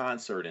is in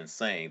concert in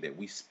saying that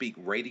we speak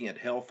radiant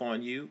health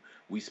on you,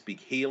 we speak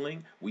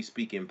healing, we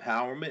speak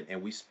empowerment, and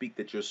we speak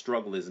that your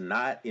struggle is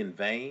not in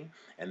vain,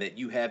 and that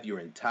you have your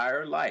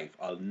entire life,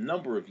 a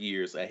number of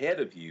years ahead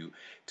of you,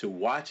 to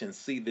watch and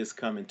see this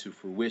come into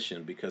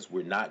fruition, because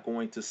we're not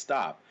going to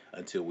stop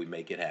until we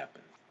make it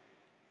happen.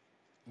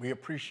 We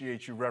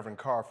appreciate you, Reverend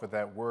Carr, for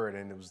that word,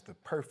 and it was the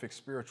perfect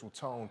spiritual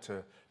tone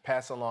to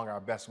pass along our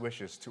best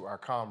wishes to our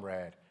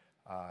comrade,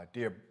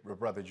 dear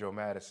brother Joe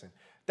Madison.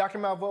 Dr.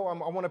 Malveaux,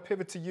 I want to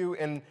pivot to you,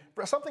 and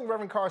something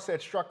Reverend Carr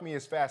said struck me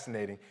as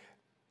fascinating.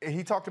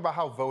 He talked about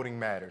how voting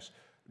matters.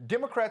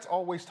 Democrats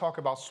always talk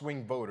about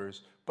swing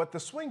voters, but the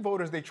swing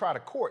voters they try to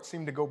court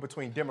seem to go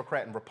between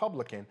Democrat and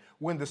Republican,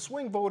 when the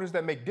swing voters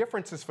that make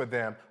differences for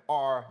them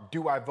are,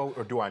 do I vote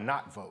or do I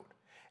not vote?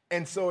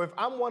 And so if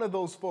I'm one of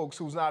those folks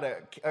who's not a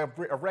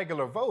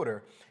regular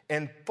voter,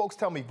 and folks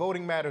tell me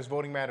voting matters,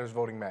 voting matters,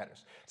 voting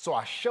matters. So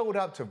I showed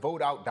up to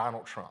vote out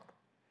Donald Trump.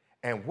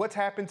 And what's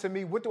happened to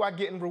me? What do I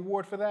get in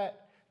reward for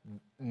that?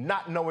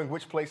 Not knowing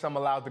which place I'm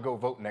allowed to go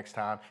vote next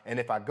time. And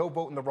if I go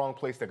vote in the wrong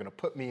place, they're going to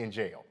put me in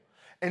jail.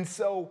 And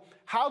so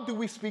how do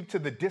we speak to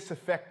the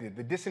disaffected,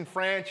 the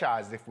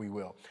disenfranchised, if we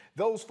will?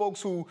 Those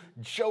folks who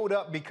showed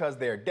up because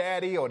their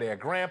daddy or their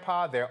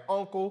grandpa, their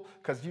uncle,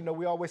 because, you know,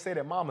 we always say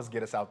that mamas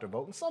get us out to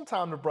vote, and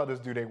sometimes the brothers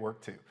do their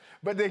work too.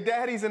 But their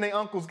daddies and their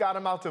uncles got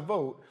them out to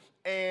vote,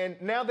 and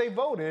now they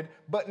voted,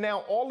 but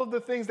now all of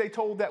the things they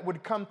told that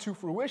would come to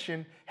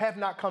fruition have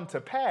not come to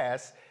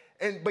pass.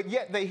 But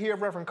yet they hear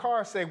Reverend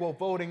Carr say, well,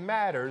 voting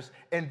matters,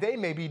 and they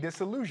may be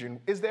disillusioned.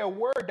 Is there a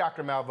word,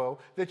 Dr. Malveaux,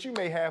 that you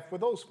may have for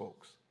those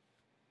folks?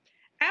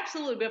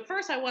 Absolutely. But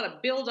first, I want to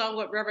build on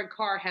what Reverend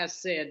Carr has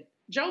said.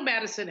 Joe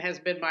Madison has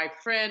been my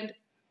friend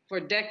for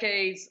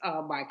decades,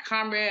 my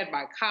comrade,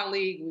 my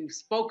colleague. We've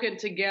spoken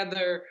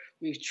together.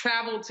 We've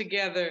traveled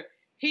together.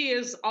 He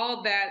is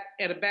all that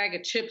and a bag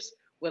of chips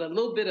with a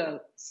little bit of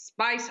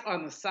spice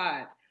on the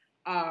side.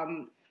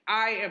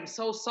 I am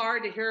so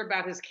sorry to hear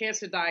about his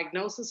cancer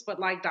diagnosis, but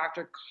like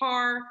Dr.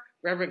 Carr,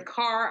 Reverend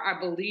Carr, I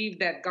believe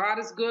that God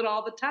is good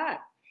all the time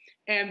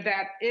and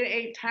that it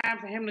ain't time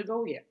for him to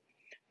go yet.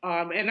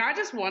 And I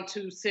just want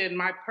to send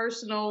my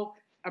personal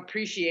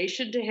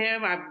appreciation to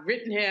him. I've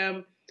written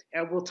him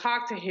and we'll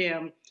talk to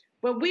him,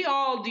 but we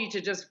all need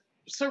to just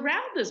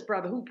surround this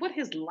brother who put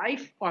his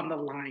life on the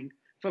line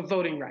for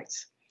voting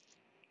rights.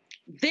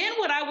 Then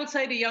what I would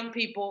say to young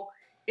people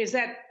is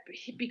that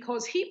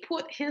because he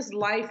put his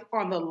life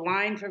on the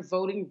line for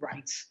voting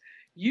rights,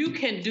 you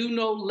can do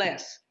no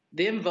less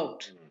than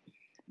vote.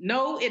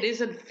 No, it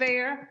isn't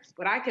fair,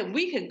 but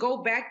we can go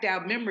back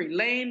down memory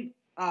lane,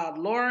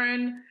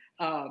 Lauren,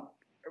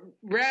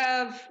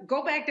 Rev,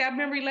 go back down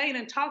memory lane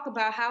and talk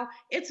about how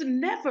it's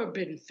never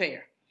been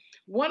fair.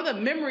 One of the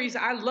memories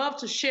I love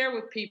to share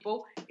with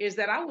people is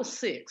that I was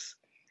 6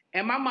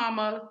 and my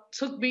mama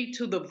took me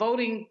to the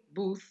voting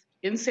booth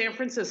in San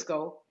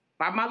Francisco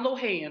by my little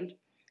hand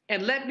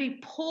and let me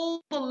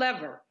pull the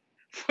lever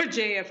for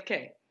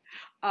JFK.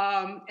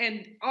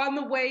 And on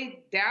the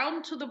way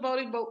down to the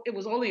voting booth, it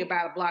was only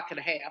about a block and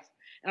a half.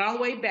 And on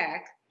the way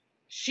back,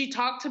 she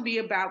talked to me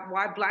about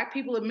why Black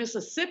people in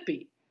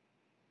Mississippi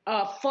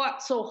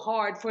fought so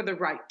hard for the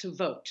right to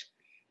vote.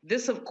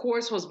 This, of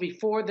course, was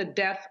before the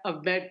death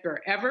of Medgar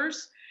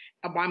Evers.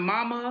 My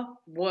mama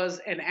was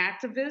an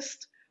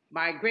activist.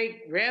 My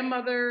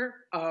great-grandmother,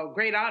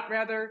 great-aunt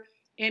rather,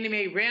 Annie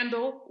Mae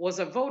Randall, was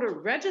a voter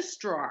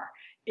registrar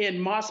in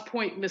Moss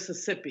Point,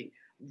 Mississippi.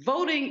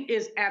 Voting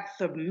is at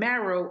the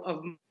marrow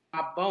of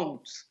my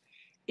bones.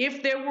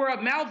 If there were a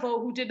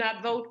Malvo who did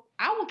not vote,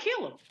 I would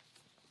kill him.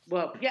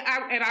 Well, yeah,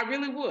 I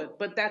really would,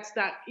 but that's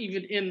not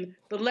even in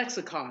the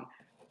lexicon.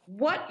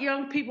 What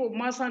young people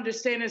must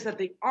understand is that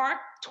the arc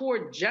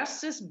toward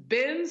justice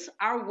bends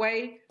our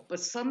way, but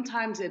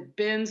sometimes it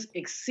bends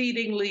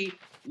exceedingly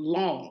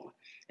long.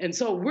 And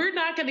so we're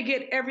not going to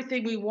get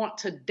everything we want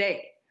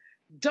today.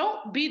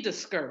 Don't be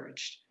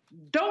discouraged.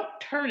 Don't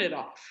turn it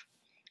off.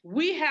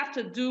 We have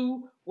to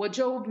do what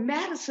Joe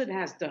Madison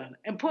has done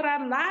and put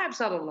our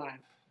lives on the line,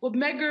 what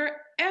Medgar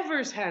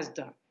Evers has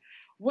done.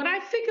 When I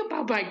think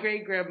about my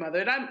great-grandmother,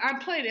 and I'm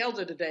playing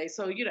elder today,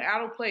 so, I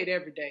don't play it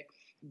every day,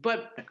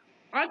 but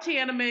Auntie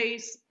Anna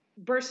Mae's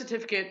birth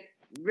certificate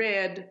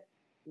read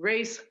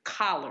race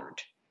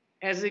collared,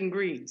 as in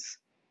greens.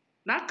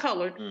 Not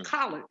colored,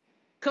 collared.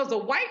 Because the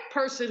white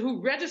person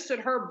who registered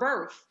her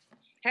birth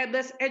had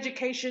less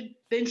education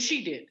than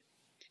she did.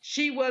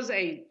 She was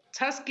a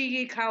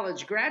Tuskegee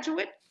College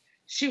graduate.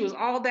 She was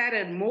all that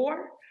and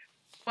more.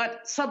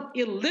 But some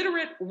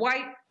illiterate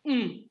white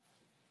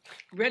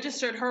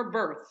registered her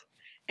birth.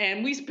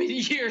 And we spent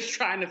years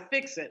trying to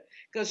fix it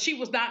because she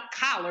was not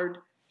collared.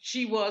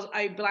 She was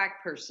a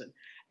Black person.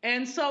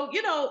 And so,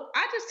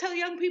 I just tell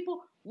young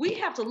people, we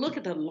have to look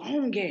at the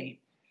long game.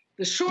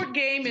 The short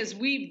game is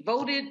we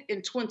voted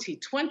in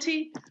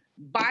 2020.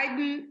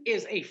 Biden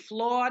is a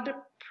flawed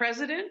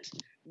president.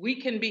 We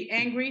can be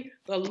angry.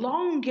 The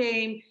long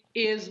game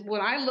is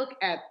when I look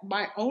at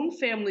my own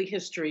family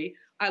history,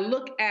 I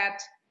look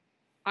at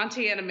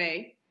Auntie Anna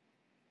Mae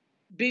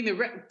being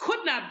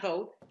could not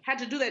vote, had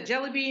to do that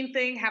jelly bean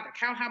thing, had to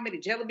count how many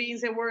jelly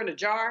beans there were in a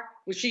jar,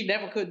 which she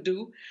never could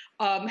do,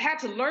 had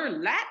to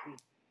learn Latin.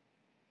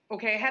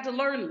 Okay, had to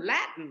learn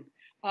Latin.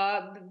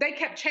 They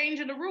kept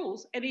changing the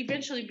rules and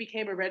eventually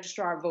became a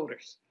registrar of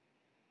voters.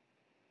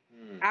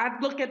 I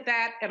look at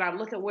that and I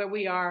look at where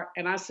we are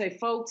and I say,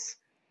 folks,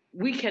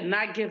 we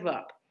cannot give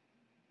up.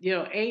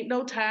 Ain't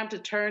no time to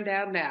turn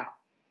down now.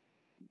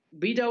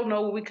 We don't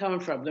know where we're coming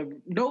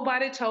from.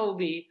 Nobody told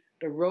me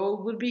the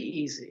road would be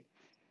easy.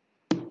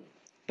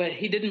 But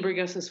he didn't bring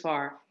us as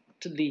far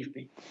to leave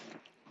me.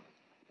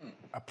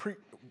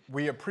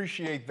 We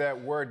appreciate that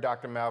word,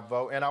 Dr.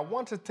 Malveaux. And I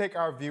want to take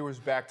our viewers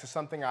back to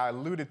something I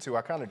alluded to.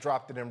 I kind of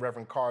dropped it in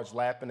Reverend Carr's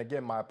lap. And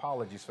again, my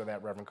apologies for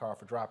that, Reverend Carr,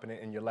 for dropping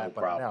it in your lap.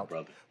 No problem,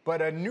 brother.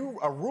 But a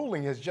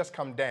ruling has just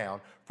come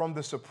down from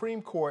the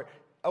Supreme Court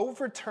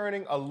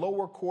overturning a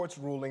lower court's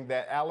ruling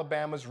that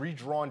Alabama's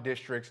redrawn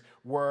districts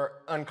were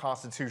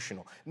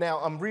unconstitutional. Now,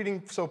 I'm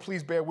reading, so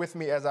please bear with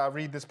me as I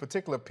read this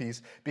particular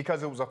piece,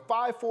 because it was a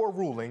 5-4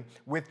 ruling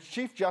with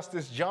Chief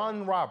Justice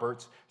John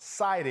Roberts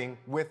siding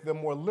with the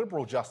more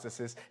liberal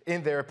justices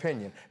in their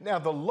opinion. Now,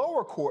 the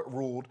lower court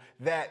ruled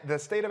that the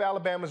state of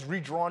Alabama's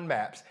redrawn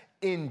maps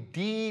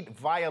indeed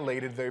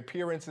violated the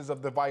appearances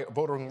of the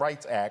Voting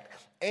Rights Act.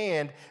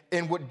 And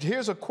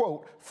here's a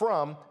quote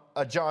from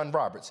John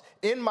Roberts.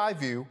 In my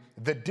view,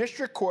 the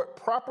district court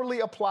properly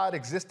applied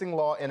existing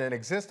law in an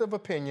exhaustive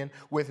opinion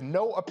with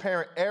no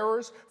apparent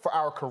errors for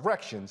our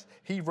corrections,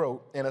 he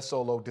wrote in a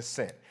solo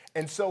dissent.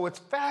 And so it's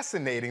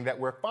fascinating that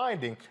we're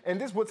finding,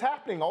 and what's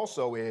happening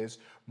also is,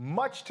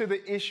 much to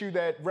the issue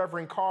that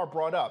Reverend Carr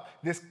brought up,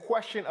 this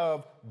question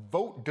of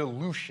vote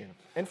dilution.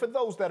 And for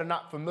those that are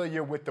not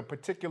familiar with the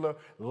particular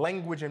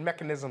language and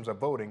mechanisms of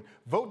voting,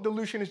 vote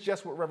dilution is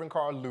just what Reverend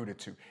Carr alluded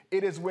to.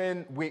 It is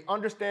when we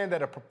understand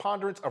that a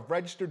preponderance of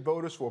registered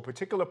voters for a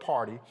particular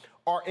party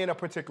are in a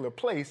particular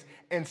place,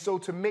 and so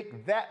to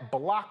make that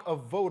block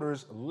of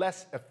voters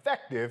less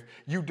effective,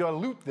 you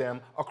dilute them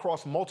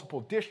across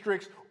multiple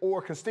districts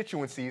or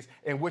constituencies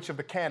in which of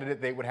the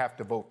candidate they would have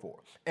to vote for.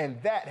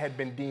 And that had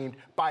been deemed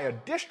by a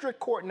district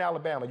court in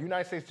Alabama,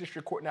 United States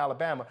District Court in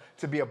Alabama,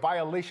 to be a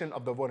violation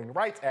of the Voting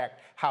Rights Act.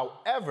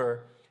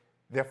 However,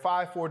 Their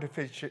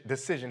 5-4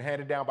 decision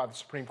handed down by the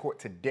Supreme Court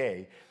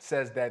today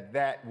says that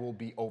that will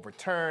be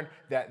overturned,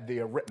 that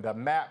the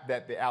map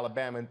that the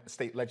Alabama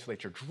state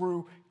legislature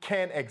drew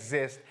can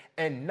exist,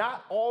 and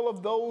not all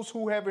of those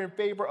who have in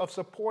favor of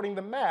supporting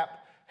the map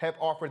have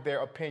offered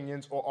their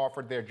opinions or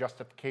offered their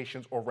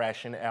justifications or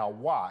rationale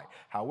why.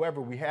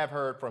 However, we have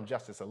heard from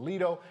Justice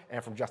Alito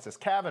and from Justice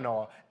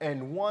Kavanaugh,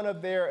 and one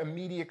of their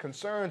immediate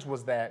concerns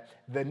was that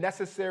the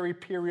necessary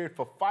period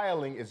for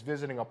filing is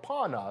visiting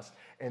upon us,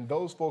 and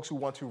those folks who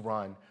want to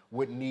run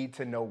would need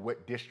to know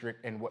what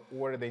district and what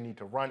order they need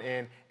to run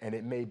in, and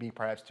it may be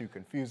perhaps too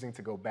confusing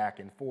to go back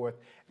and forth.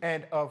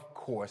 And of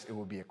course, it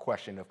will be a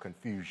question of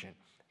confusion.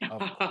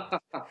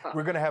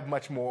 We're going to have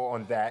much more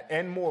on that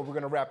and more. We're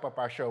going to wrap up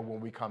our show when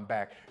we come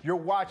back. You're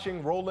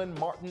watching Roland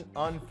Martin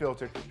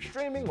Unfiltered,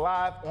 streaming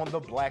live on the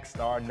Black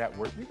Star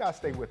Network. You guys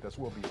stay with us.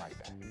 We'll be right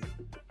back.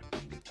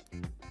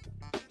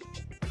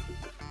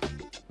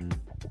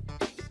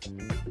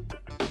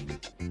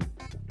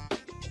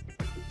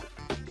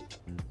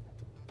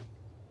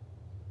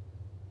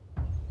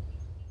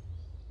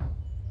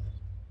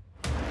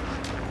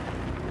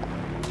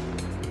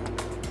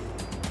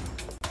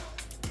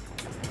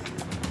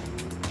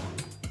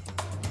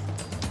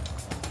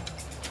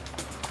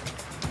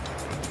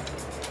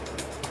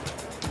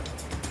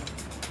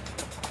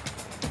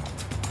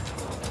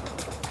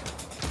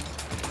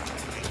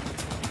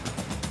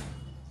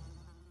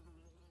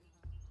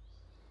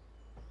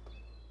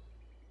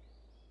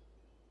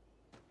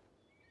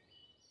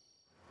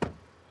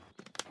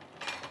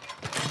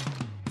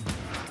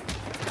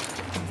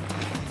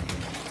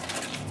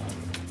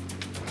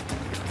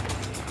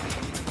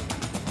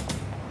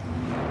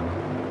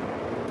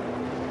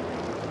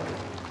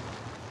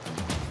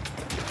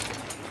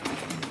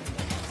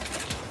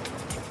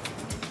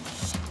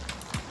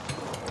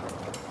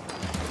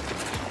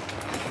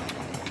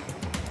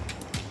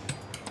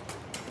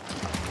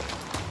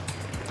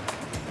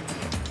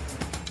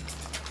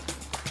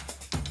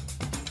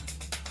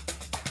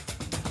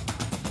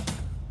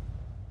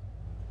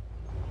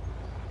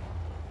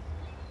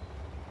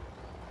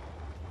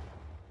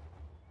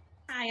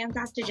 Hi, I'm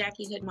Dr.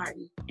 Jackie Hood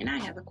Martin, and I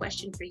have a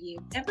question for you.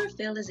 Ever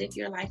feel as if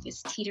your life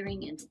is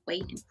teetering and the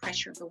weight and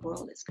pressure of the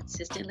world is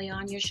consistently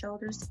on your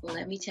shoulders? Well,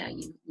 let me tell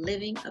you,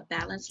 living a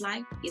balanced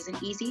life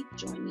isn't easy.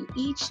 Join me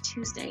each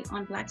Tuesday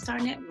on Black Star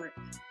Network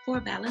for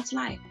A Balanced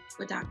Life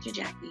with Dr.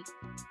 Jackie.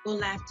 We'll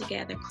laugh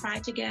together, cry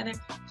together,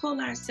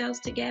 pull ourselves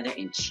together,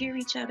 and cheer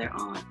each other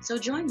on. So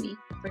join me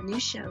for new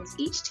shows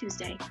each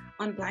Tuesday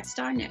on Black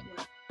Star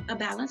Network, A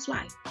Balanced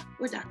Life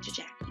with Dr.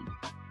 Jackie.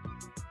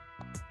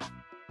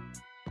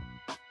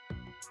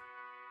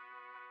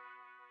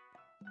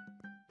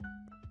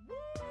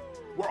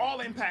 We're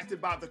all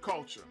impacted by the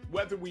culture,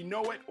 whether we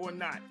know it or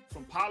not.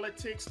 From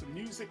politics to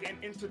music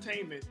and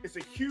entertainment, it's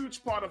a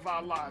huge part of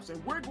our lives,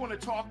 and we're going to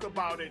talk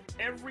about it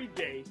every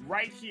day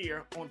right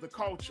here on The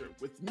Culture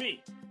with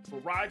me,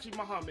 Faraji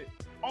Muhammad,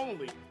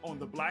 only on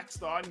the Black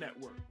Star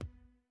Network.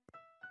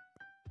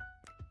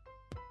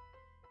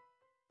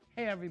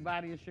 Hey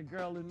everybody, it's your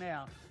girl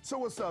Lunel. So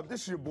what's up?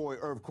 This is your boy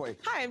Earthquake.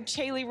 Hi, I'm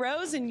Chaley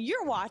Rose, and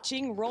you're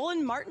watching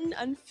Roland Martin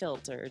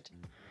Unfiltered.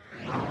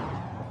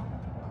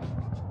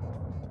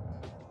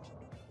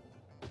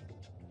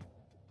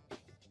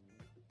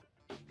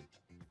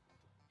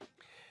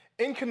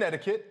 In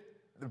Connecticut,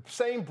 the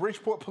same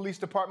Bridgeport Police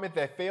Department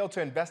that failed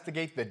to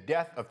investigate the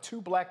death of 2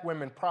 black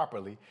women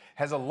properly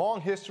has a long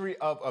history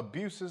of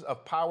abuses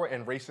of power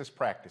and racist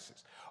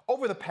practices.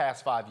 Over the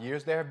past 5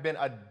 years, there have been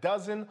a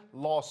dozen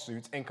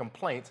lawsuits and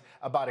complaints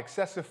about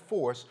excessive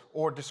force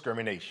or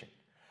discrimination.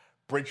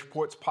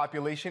 Bridgeport's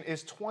population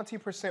is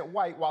 20%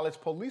 white, while its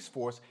police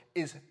force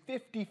is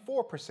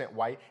 54%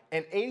 white,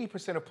 and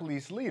 80% of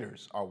police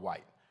leaders are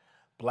white.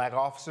 Black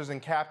officers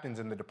and captains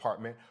in the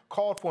department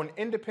called for an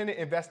independent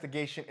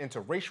investigation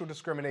into racial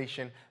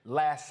discrimination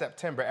last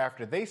September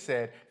after they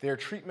said their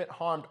treatment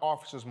harmed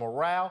officers'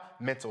 morale,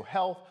 mental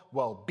health,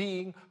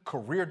 well-being,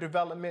 career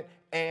development,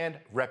 and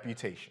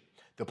reputation.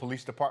 The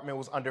police department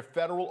was under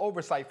federal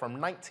oversight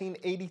from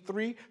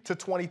 1983 to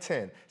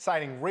 2010,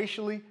 citing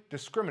racially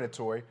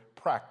discriminatory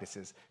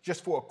practices.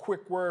 Just for a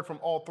quick word from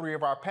all 3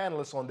 of our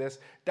panelists on this,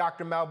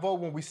 Dr. Malveaux,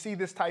 when we see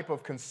this type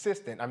of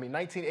consistent,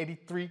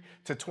 1983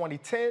 to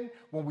 2010,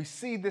 when we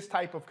see this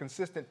type of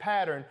consistent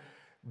pattern,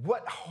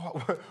 what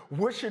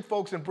should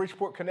folks in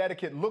Bridgeport,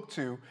 Connecticut look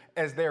to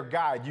as their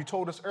guide? You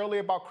told us earlier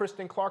about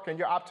Kristen Clark and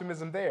your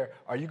optimism there.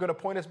 Are you going to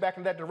point us back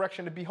in that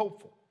direction to be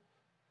hopeful?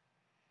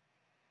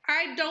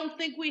 I don't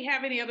think we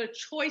have any other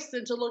choice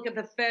than to look at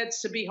the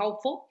feds to be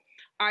hopeful.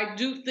 I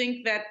do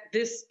think that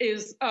this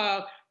is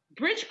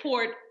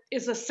Bridgeport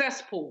is a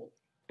cesspool,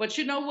 but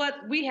you know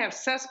what? We have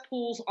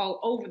cesspools all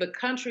over the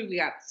country. We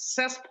got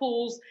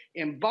cesspools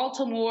in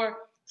Baltimore,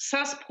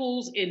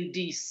 cesspools in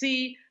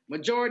DC,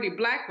 majority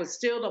black, but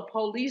still the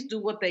police do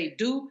what they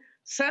do.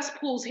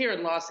 Cesspools here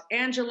in Los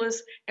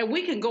Angeles, and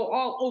we can go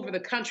all over the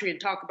country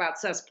and talk about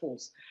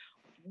cesspools.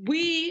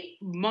 We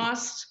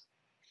must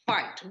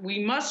fight.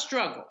 We must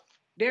struggle.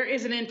 There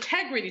is an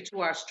integrity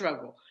to our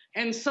struggle.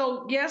 And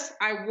so, yes,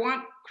 I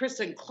want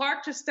Kristen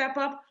Clark to step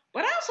up,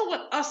 but I also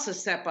want us to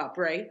step up,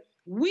 Ray.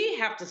 We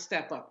have to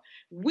step up.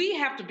 We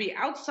have to be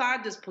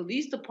outside this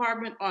police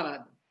department on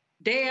a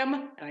damn,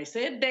 and I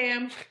said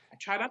damn, I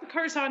try not to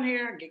curse on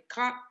here, I get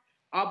caught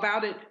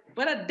about it,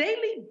 but a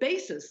daily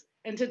basis.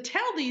 And to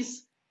tell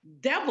these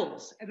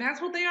devils, and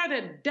that's what they are,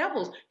 they're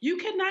devils. You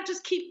cannot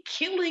just keep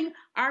killing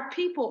our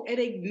people and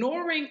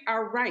ignoring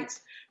our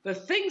rights. The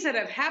things that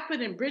have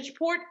happened in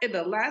Bridgeport in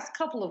the last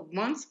couple of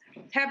months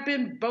have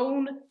been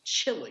bone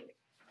chilling.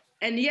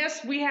 And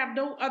yes, we have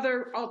no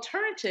other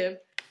alternative,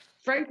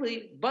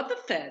 frankly, but the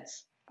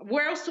feds.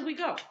 Where else do we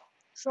go?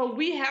 So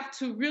we have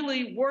to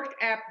really work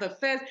at the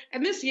feds.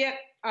 And this yet,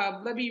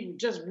 let me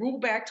just rule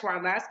back to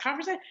our last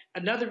conversation,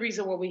 another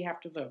reason why we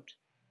have to vote.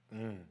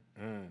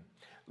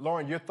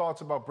 Lauren, your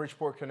thoughts about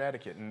Bridgeport,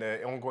 Connecticut and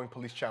the ongoing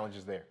police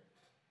challenges there?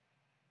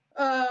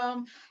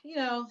 You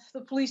know,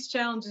 the police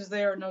challenges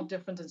there are no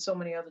different than so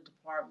many other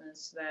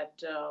departments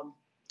that,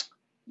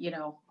 you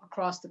know,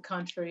 across the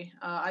country.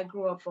 I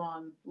grew up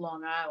on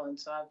Long Island,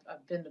 so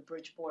I've been to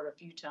Bridgeport a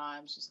few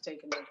times, just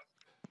taking the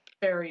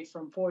ferry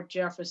from Port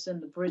Jefferson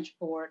to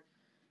Bridgeport.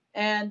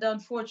 And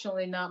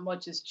unfortunately, not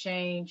much has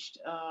changed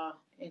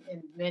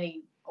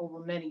over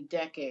many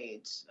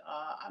decades.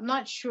 I'm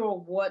not sure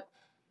what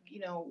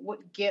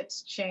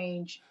gets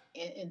changed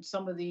in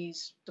some of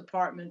these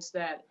departments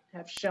that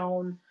have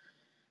shown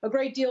a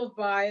great deal of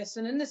bias.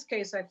 And in this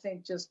case, I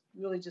think just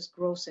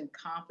gross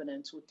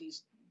incompetence with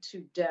these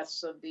two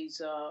deaths of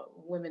these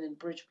women in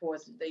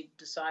Bridgeport that they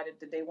decided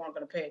that they weren't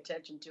going to pay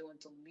attention to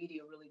until the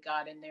media really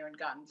got in there and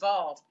got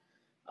involved.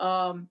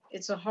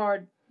 It's a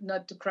hard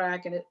nut to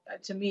crack, and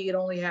to me, it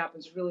only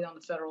happens really on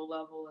the federal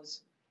level, as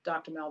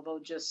Dr.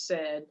 Malveaux just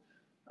said.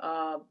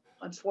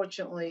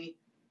 Unfortunately,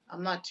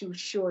 I'm not too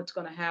sure it's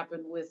going to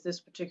happen with this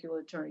particular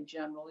attorney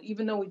general,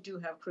 even though we do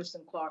have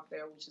Kristen Clark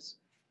there, which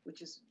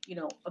is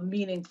a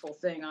meaningful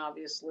thing.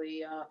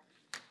 Obviously,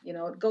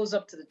 it goes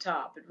up to the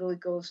top. It really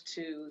goes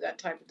to that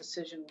type of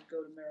decision would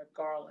go to Merrick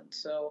Garland.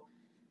 So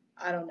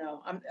I don't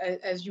know.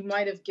 As you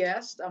might have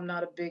guessed, I'm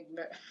not a big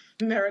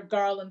Merrick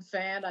Garland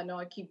fan. I know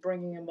I keep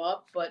bringing him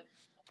up, but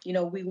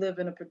we live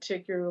in a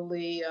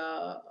particularly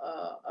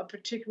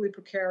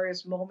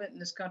precarious moment in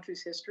this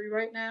country's history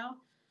right now,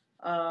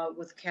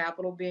 with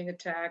Capitol being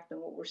attacked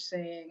and what we're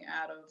seeing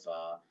out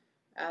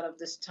of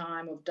this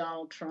time of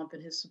Donald Trump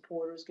and his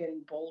supporters getting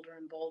bolder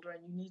and bolder.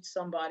 And you need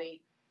somebody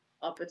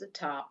up at the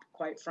top,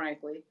 quite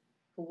frankly,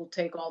 who will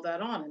take all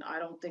that on. And I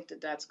don't think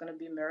that that's going to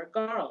be Merrick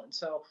Garland.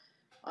 So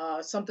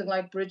something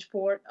like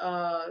Bridgeport,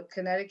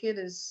 Connecticut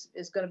is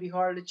going to be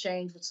harder to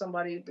change with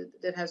somebody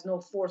that has no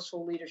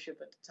forceful leadership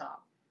at the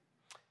top.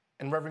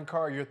 And Reverend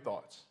Carr, your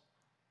thoughts?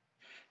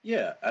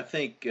 Yeah, I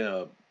think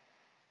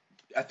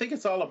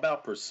it's all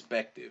about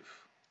perspective.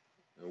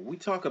 We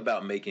talk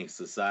about making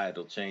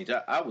societal change.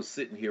 I was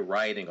sitting here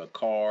writing a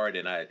card,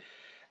 and I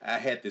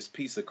had this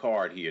piece of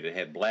card here that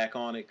had black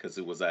on it because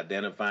it was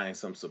identifying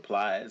some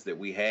supplies that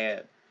we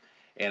had.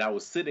 And I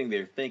was sitting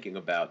there thinking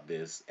about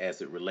this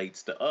as it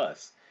relates to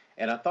us.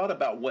 And I thought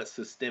about what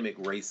systemic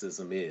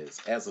racism is.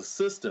 As a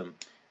system,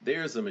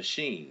 there's a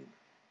machine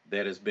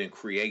that has been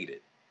created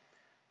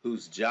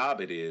whose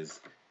job it is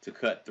to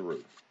cut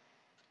through.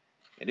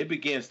 And it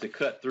begins to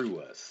cut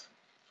through us.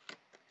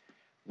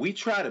 We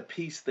try to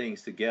piece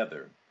things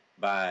together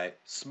by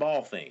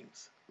small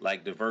things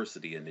like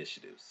diversity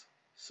initiatives.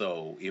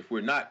 So if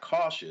we're not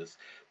cautious,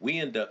 we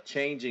end up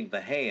changing the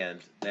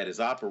hand that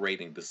is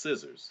operating the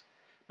scissors.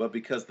 But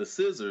because the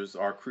scissors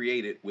are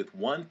created with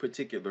one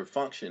particular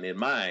function in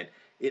mind,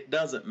 it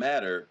doesn't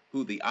matter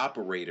who the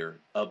operator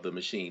of the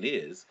machine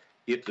is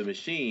if the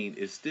machine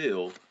is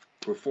still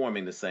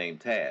performing the same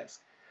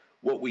task.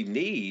 What we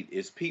need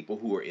is people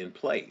who are in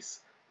place,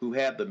 who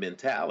have the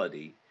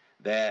mentality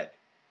that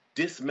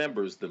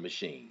dismembers the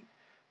machine,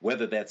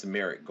 whether that's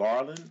Merrick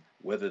Garland,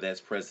 whether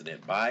that's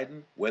President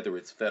Biden, whether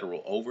it's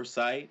federal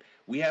oversight.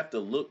 We have to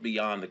look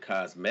beyond the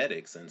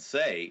cosmetics and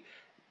say,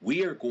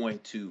 we are going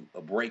to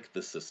break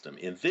the system.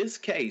 In this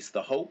case,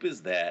 the hope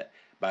is that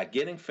by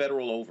getting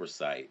federal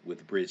oversight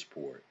with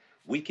Bridgeport,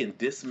 we can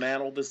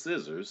dismantle the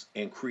scissors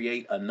and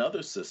create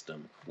another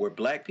system where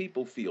Black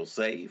people feel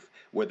safe,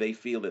 where they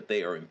feel that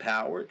they are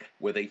empowered,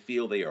 where they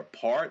feel they are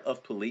part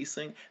of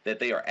policing, that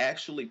they are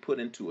actually put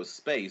into a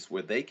space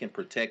where they can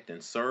protect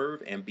and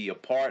serve and be a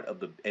part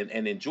of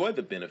and enjoy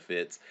the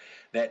benefits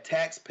that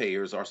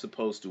taxpayers are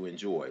supposed to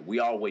enjoy. We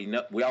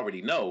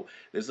already know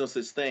there's no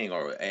such thing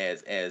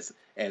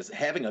as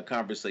having a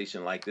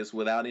conversation like this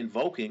without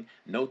invoking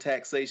no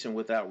taxation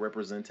without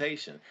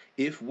representation.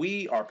 If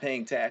we are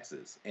paying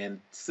taxes and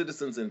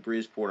citizens in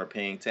Bridgeport are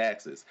paying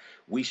taxes,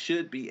 we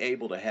should be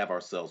able to have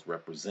ourselves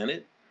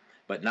represented,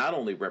 but not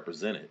only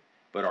represented,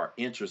 but our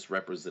interests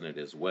represented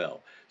as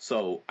well.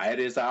 So it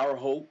is our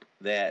hope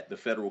that the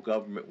federal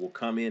government will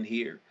come in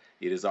here.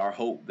 It is our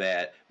hope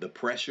that the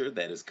pressure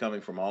that is coming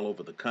from all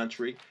over the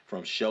country,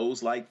 from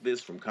shows like this,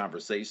 from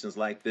conversations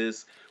like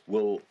this,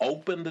 will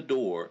open the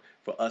door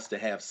for us to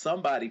have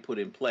somebody put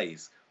in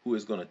place who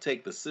is going to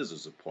take the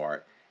scissors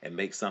apart and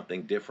make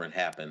something different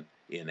happen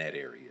in that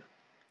area.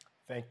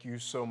 Thank you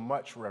so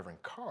much,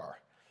 Reverend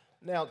Carr.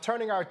 Now,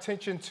 turning our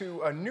attention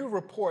to a new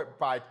report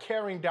by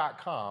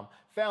Caring.com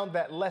found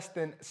that less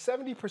than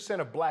 70%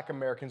 of Black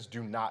Americans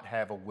do not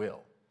have a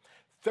will.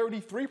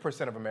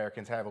 33% of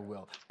Americans have a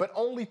will, but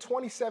only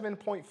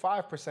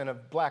 27.5%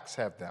 of Blacks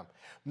have them.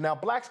 Now,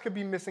 Blacks could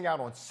be missing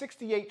out on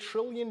 $68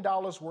 trillion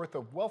worth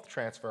of wealth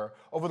transfer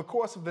over the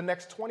course of the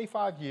next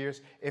 25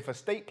 years if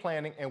estate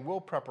planning and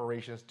will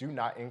preparations do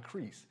not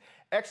increase.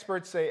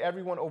 Experts say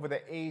everyone over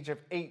the age of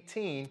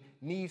 18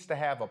 needs to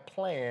have a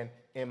plan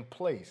in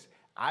place.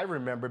 I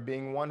remember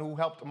being one who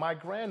helped my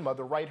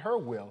grandmother write her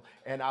will,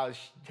 and I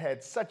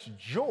had such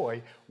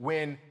joy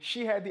when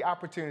she had the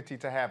opportunity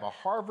to have a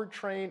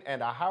Harvard-trained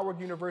and a Howard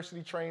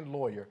University-trained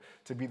lawyer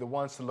to be the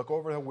ones to look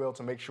over her will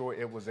to make sure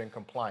it was in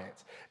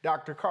compliance.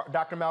 Dr.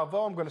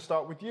 Malveaux, I'm going to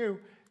start with you.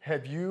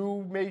 Have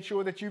you made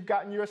sure that you've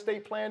gotten your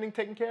estate planning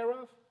taken care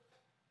of?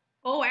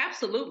 Oh,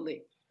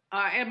 absolutely.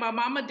 And my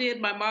mama did.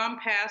 My mom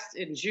passed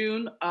in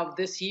June of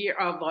this year,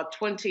 of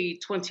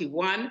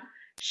 2021.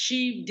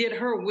 She did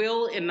her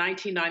will in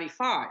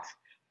 1995,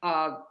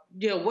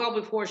 well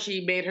before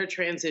she made her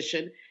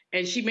transition.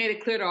 And she made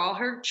it clear to all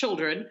her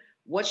children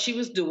what she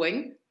was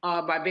doing.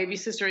 My baby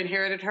sister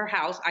inherited her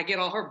house. I get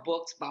all her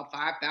books, about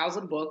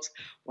 5,000 books.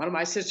 One of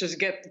my sisters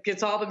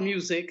gets all the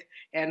music,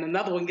 and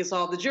another one gets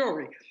all the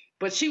jewelry.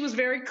 But she was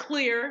very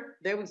clear.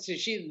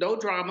 She no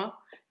drama,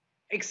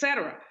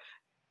 etc.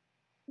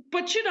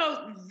 But,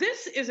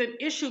 this is an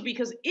issue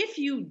because if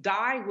you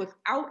die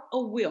without a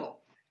will,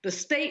 the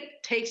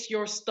state takes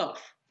your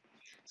stuff.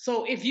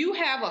 So if you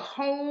have a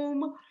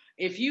home,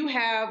 if you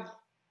have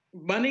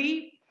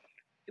money,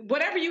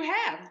 whatever you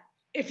have,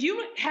 if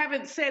you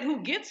haven't said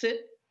who gets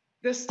it,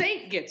 the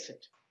state gets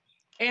it.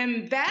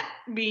 And that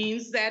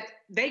means that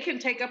they can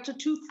take up to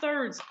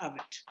 2/3 of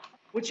it,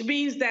 which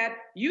means that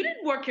you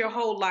didn't work your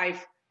whole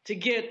life to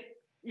get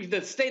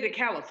the state of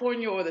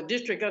California or the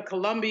District of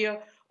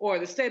Columbia or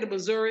the state of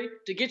Missouri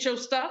to get your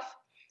stuff.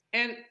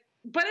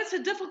 But it's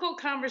a difficult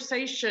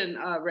conversation,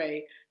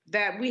 Ray,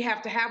 that we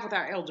have to have with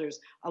our elders.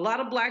 A lot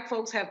of Black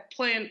folks have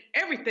planned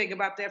everything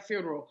about their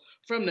funeral,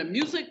 from the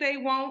music they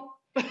want,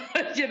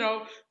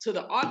 to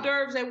the hors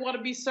d'oeuvres they want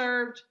to be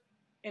served,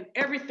 and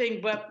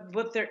everything but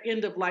what their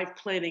end-of-life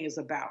planning is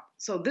about.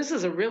 So this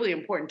is a really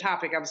important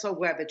topic. I'm so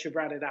glad that you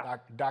brought it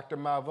up. Dr.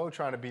 Malveaux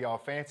trying to be all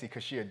fancy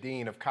because she a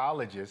dean of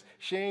colleges.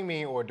 She ain't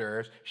mean hors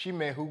d'oeuvres. She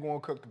meant who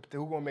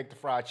gonna make the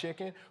fried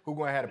chicken, who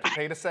gonna have a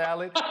potato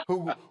salad,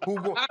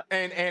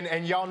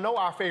 and y'all know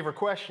our favorite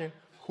question,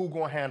 who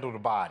gonna handle the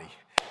body?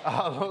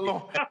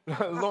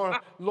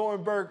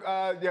 Lauren Burke,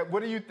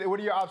 what are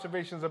your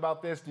observations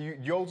about this?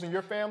 Yours and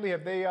your family,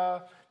 have they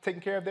taken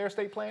care of their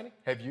estate planning?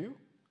 Have you?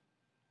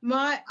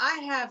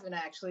 I haven't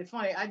actually.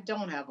 Funny, I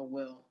don't have a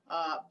will,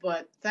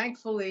 but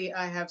thankfully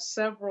I have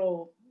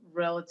several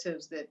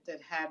relatives that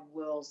had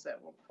wills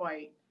that were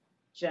quite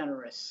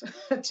generous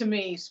to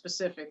me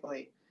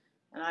specifically,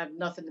 and I have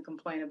nothing to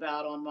complain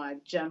about on my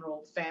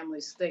general family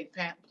estate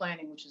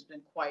planning, which has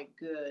been quite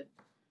good.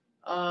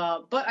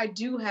 But I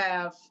do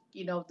have,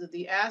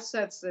 the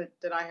assets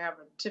that I have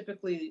are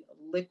typically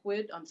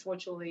liquid.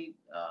 Unfortunately,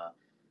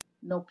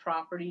 no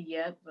property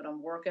yet, but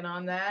I'm working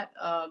on that.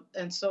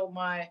 And so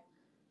my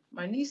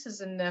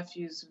nieces and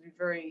nephews would be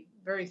very,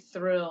 very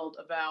thrilled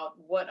about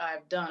what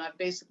I've done. I've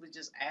basically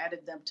just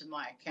added them to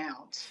my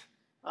accounts,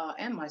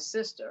 and my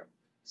sister.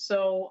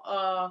 So,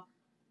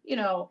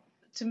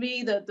 to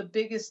me, the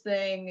biggest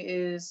thing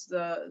is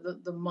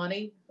the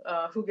money.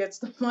 Who gets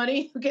the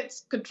money? Who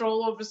gets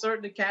control over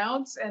certain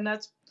accounts? And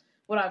that's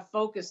what I've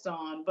focused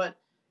on. But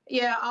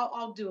yeah,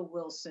 I'll do a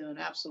will soon.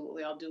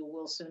 Absolutely, I'll do a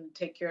will soon.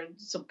 Take care of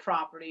some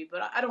property.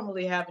 But I don't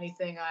really have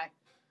anything I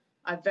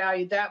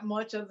value that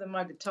much other than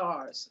my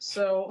guitars.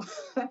 So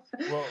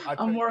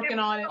I'm working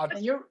on it.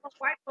 And you're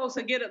white folks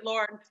will get it,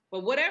 Lauren.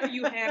 But whatever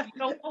you have,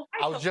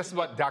 I was just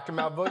about, Dr.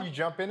 Malveaux, you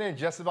jump in and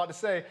just about to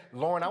say,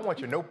 Lauren, I want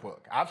your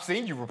notebook. I've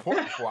seen you report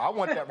before. I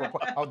want that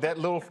report.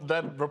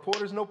 That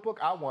reporter's notebook,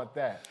 I want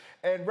that.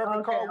 And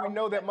Reverend Carr, we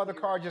know that Mother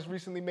Carr just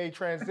recently made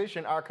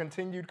transition. Our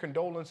continued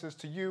condolences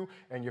to you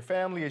and your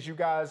family as you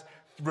guys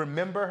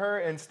remember her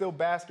and still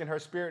bask in her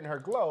spirit and her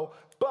glow.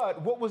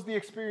 But what was the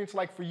experience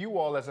like for you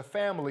all as a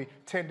family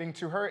tending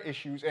to her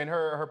issues and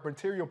her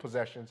material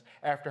possessions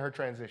after her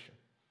transition?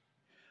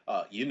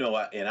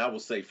 And I will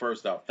say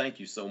first off, thank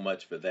you so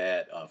much for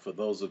that. For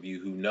those of you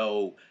who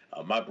know,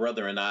 my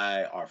brother and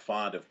I are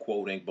fond of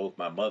quoting both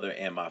my mother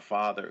and my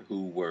father,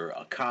 who were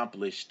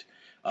accomplished,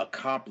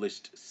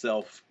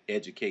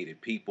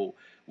 self-educated people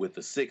with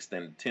the 6th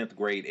and 10th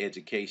grade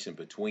education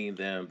between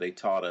them. They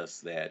taught us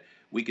that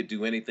we could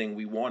do anything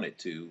we wanted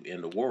to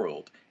in the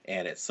world.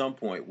 And at some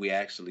point, we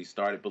actually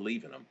started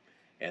believing them.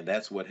 And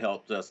that's what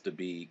helped us to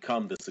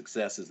become the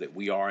successes that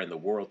we are in the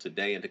world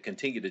today and to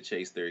continue to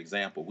chase their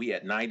example. We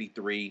had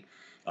 93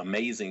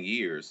 amazing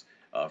years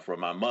from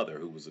my mother,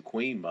 who was a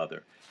queen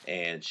mother.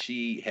 And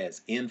she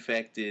has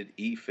infected,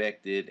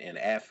 effected, and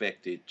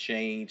affected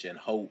change and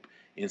hope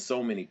in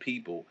so many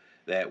people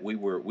that we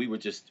were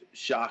just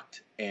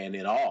shocked and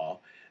in awe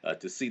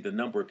to see the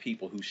number of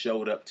people who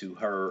showed up to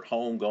her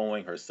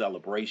homegoing, her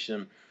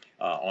celebration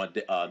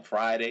on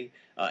Friday,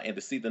 and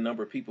to see the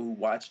number of people who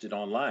watched it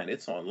online.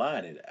 It's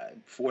online.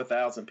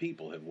 4,000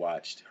 people have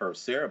watched her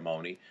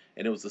ceremony,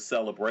 and it was a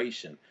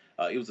celebration.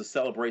 It was a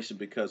celebration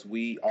because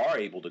we are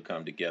able to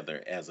come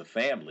together as a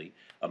family.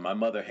 My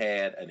mother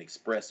had an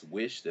express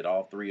wish that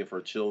all 3 of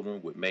her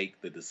children would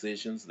make the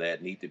decisions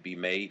that need to be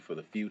made for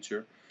the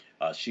future.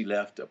 She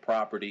left a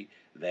property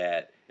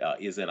that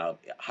is in a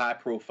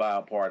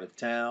high-profile part of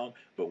town,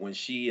 but when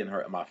she and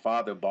my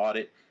father bought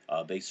it,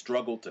 they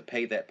struggled to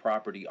pay that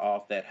property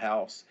off, that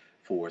house,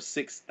 for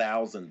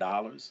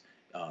 $6,000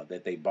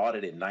 that they bought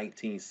it in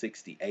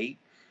 1968,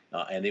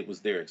 and it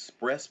was their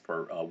express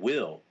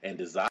will and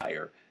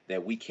desire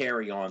that we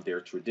carry on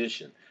their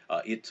tradition.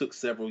 It took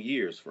several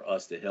years for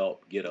us to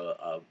help get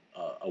a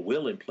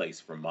will in place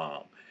for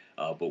Mom,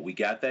 but we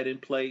got that in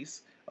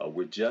place.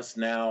 We're just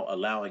now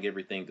allowing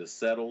everything to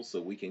settle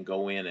so we can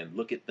go in and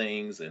look at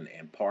things and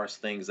parse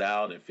things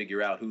out and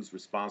figure out who's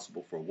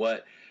responsible for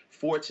what.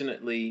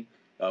 Fortunately,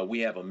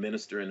 we have a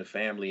minister in the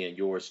family, and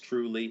yours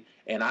truly,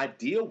 and I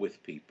deal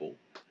with people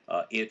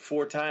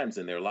 4 times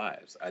in their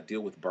lives. I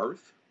deal with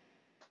birth.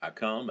 I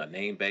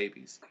name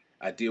babies.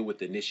 I deal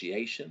with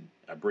initiation.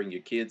 I bring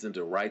your kids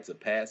into rites of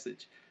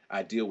passage.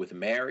 I deal with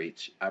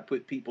marriage. I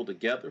put people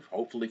together,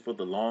 hopefully for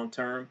the long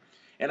term.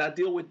 And I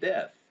deal with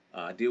death.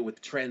 I deal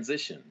with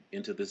transition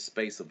into this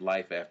space of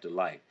life after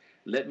life.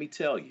 Let me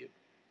tell you,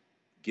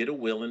 get a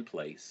will in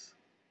place,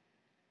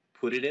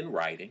 put it in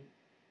writing,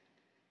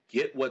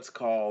 get what's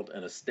called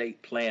an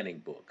estate planning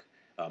book.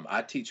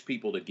 I teach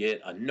people to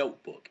get a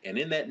notebook, and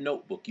in that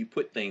notebook, you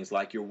put things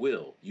like your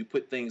will. You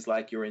put things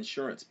like your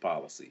insurance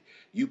policy.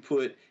 You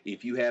put,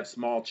 if you have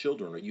small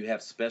children or you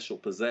have special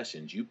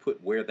possessions, you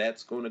put where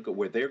that's going to go,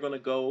 where they're going to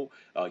go.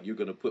 You're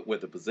going to put where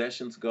the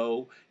possessions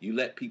go. You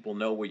let people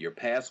know where your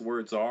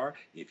passwords are.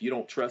 If you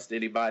don't trust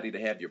anybody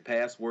to have your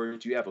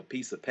passwords, you have a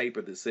piece of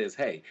paper that says,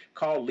 hey,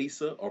 call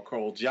Lisa or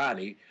call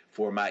Johnny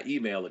for my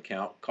email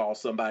account, call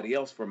somebody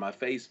else for my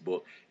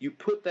Facebook. You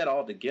put that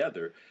all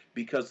together,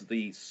 because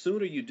the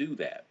sooner you do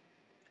that,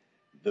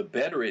 the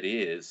better it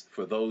is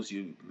for those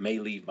you may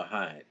leave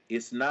behind.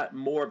 It's not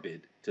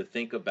morbid to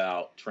think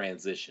about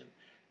transition.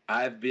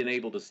 I've been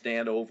able to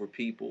stand over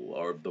people,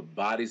 or the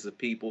bodies of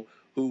people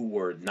who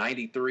were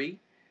 93,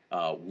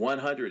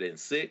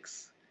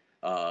 106,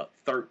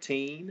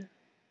 13,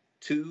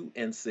 2,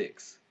 and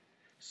 6.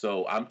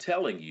 So I'm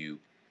telling you,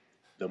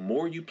 the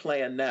more you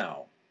plan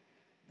now,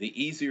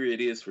 the easier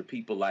it is for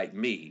people like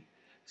me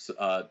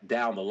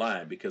down the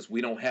line, because we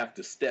don't have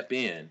to step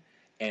in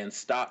and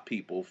stop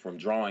people from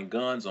drawing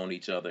guns on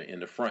each other in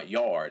the front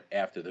yard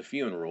after the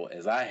funeral,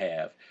 as I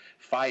have,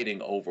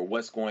 fighting over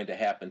what's going to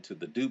happen to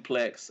the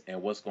duplex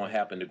and what's going to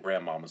happen to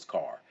grandmama's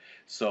car.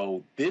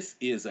 So this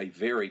is a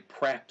very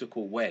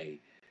practical way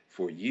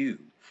for you,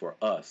 for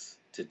us,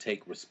 to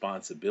take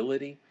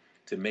responsibility,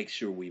 to make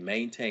sure we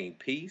maintain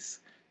peace,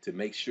 to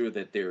make sure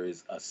that there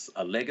is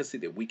a legacy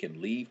that we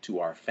can leave to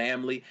our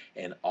family.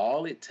 And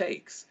all it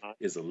takes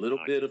is a little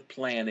bit of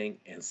planning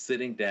and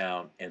sitting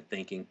down and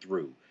thinking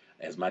through.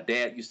 As my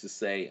dad used to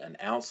say, an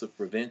ounce of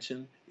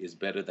prevention is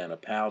better than a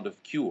pound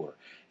of cure.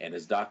 And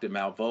as Dr.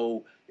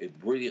 Malveaux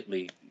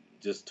brilliantly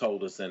just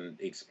told us and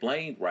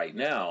explained right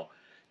now,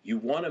 you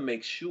want to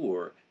make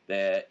sure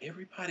that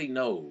everybody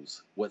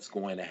knows what's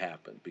going to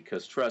happen.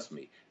 Because trust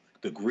me,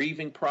 the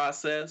grieving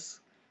process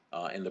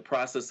and the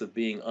process of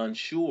being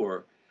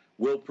unsure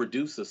will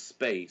produce a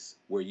space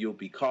where you'll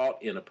be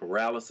caught in a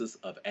paralysis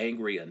of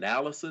angry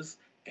analysis.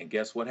 And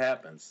guess what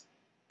happens?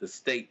 The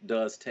state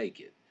does take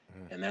it.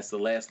 And that's the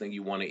last thing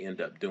you want to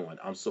end up doing.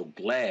 I'm so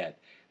glad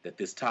that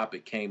this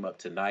topic came up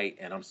tonight,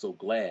 and I'm so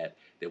glad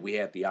that we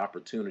had the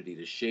opportunity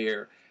to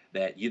share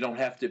that you don't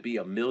have to be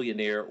a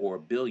millionaire or a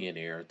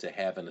billionaire to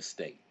have an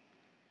estate.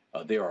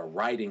 There are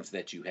writings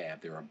that you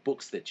have. There are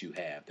books that you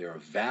have. There are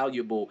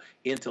valuable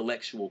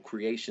intellectual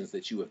creations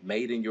that you have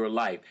made in your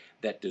life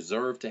that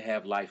deserve to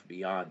have life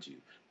beyond you.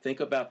 Think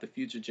about the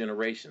future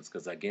generations,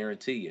 because I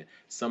guarantee you,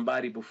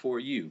 somebody before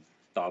you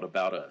thought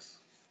about us.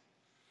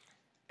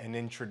 And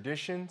in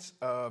traditions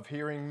of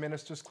hearing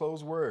ministers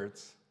close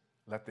words,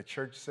 let the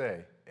church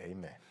say,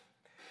 amen.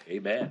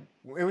 Amen.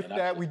 With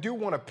that, we do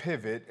want to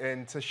pivot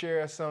and to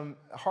share some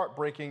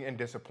heartbreaking and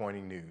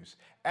disappointing news.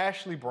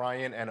 Ashley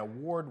Bryan, an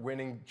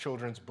award-winning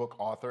children's book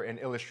author and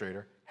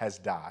illustrator, has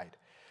died.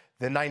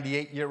 The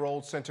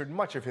 98-year-old centered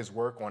much of his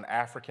work on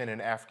African and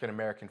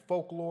African-American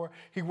folklore.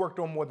 He worked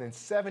on more than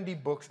 70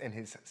 books in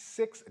his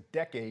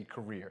 6-decade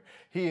career.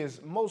 His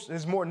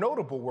more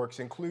notable works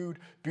include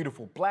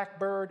Beautiful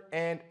Blackbird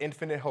and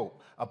Infinite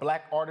Hope, a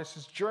Black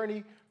artist's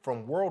journey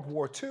from World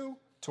War II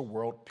to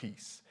world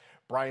peace.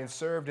 Bryan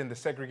served in the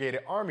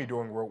segregated army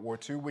during World War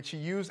II, which he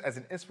used as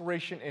an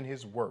inspiration in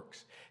his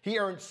works. He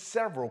earned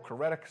several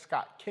Coretta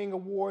Scott King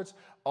Awards,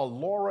 a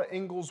Laura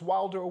Ingalls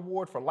Wilder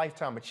Award for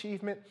Lifetime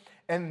Achievement,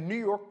 and New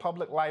York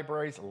Public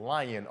Library's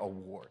Lion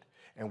Award.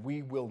 And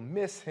we will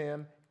miss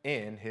him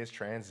in his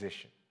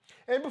transition.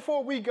 And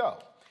before we go,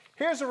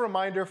 Here's a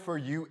reminder for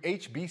you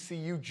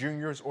HBCU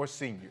juniors or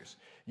seniors.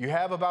 You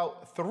have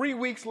about 3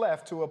 weeks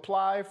left to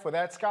apply for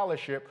that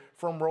scholarship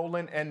from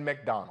Roland and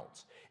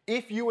McDonald's.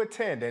 If you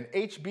attend an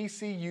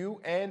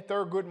HBCU and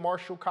Thurgood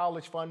Marshall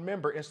College Fund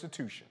member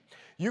institution,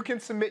 you can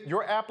submit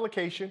your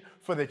application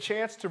for the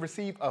chance to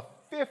receive a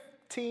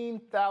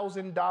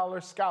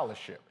 $15,000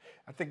 scholarship.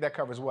 I think that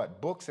covers what?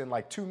 Books and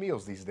like 2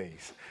 meals these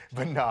days.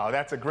 But no,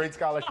 that's a great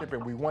scholarship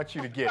and we want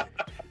you to get it.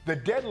 The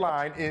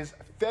deadline is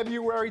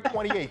February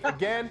 28th.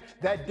 Again,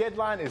 that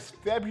deadline is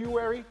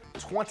February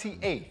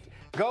 28th.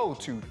 Go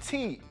to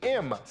tmcf.org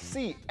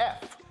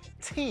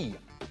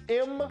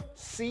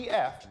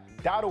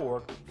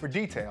for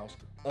details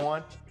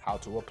on how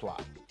to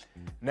apply.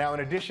 Now,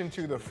 in addition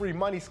to the free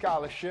money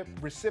scholarship,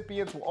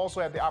 recipients will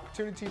also have the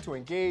opportunity to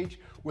engage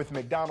with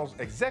McDonald's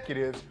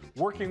executives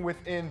working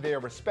within their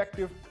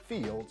respective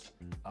fields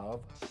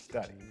of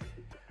study.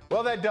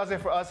 Well, that does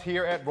it for us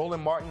here at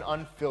Roland Martin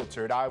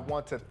Unfiltered. I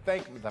want to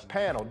thank the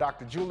panel,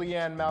 Dr.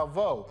 Julianne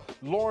Malveaux,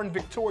 Lauren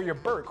Victoria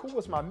Burke, who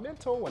was my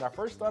mentor when I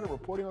first started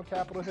reporting on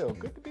Capitol Hill.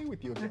 Good to be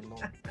with you again,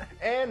 Lauren.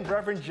 And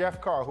Reverend Jeff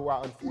Carr, who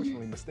I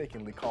unfortunately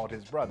mistakenly called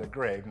his brother,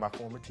 Greg, my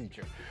former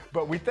teacher.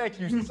 But we thank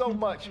you so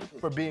much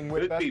for being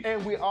with us,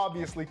 and we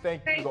obviously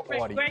thank you, the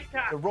audience.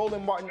 The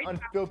Roland Martin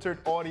Unfiltered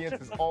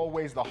audience is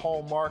always the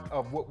hallmark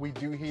of what we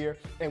do here,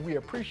 and we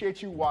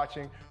appreciate you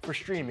watching for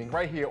streaming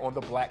right here on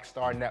the Black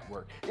Star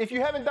Network. If you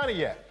haven't done it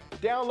yet,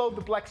 download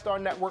the Black Star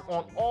Network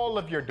on all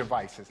of your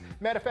devices.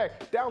 Matter of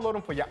fact, download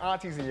them for your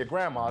aunties and your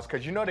grandmas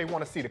because you know they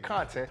want to see the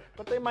content,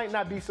 but they might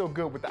not be so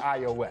good with the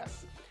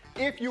iOS.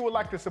 If you would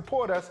like to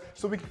support us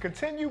so we can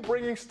continue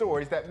bringing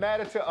stories that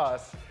matter to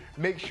us,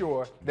 make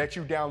sure that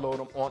you download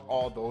them on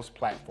all those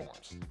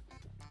platforms,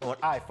 on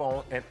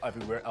iPhone and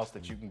everywhere else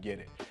that you can get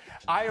it.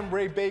 I am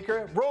Ray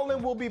Baker.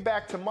 Roland will be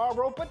back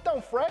tomorrow, but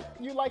don't fret.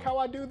 You like how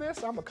I do this?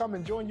 I'm going to come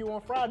and join you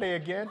on Friday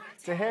again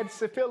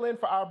to fill in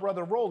for our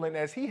brother Roland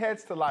as he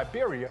heads to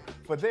Liberia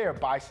for their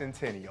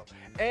bicentennial.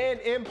 And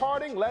in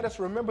parting, let us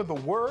remember the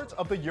words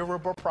of the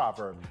Yoruba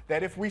proverb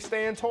that if we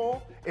stand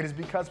tall, it is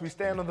because we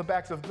stand on the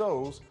backs of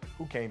those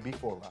who came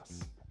before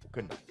us.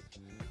 Good night.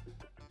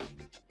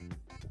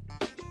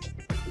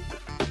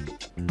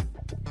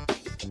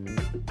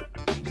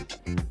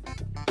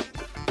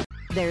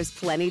 There's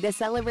plenty to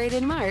celebrate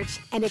in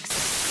March and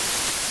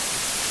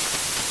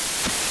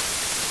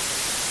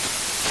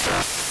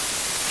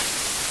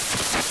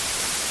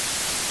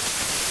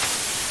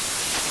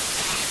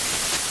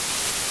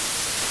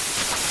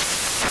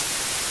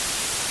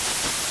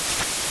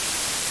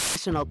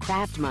National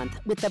Craft Month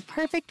with the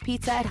Perfect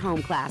Pizza at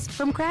Home class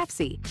from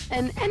Craftsy.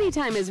 And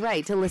anytime is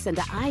right to listen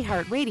to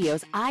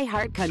iHeartRadio's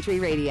iHeart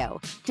Country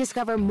Radio.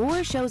 Discover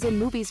more shows and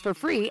movies for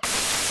free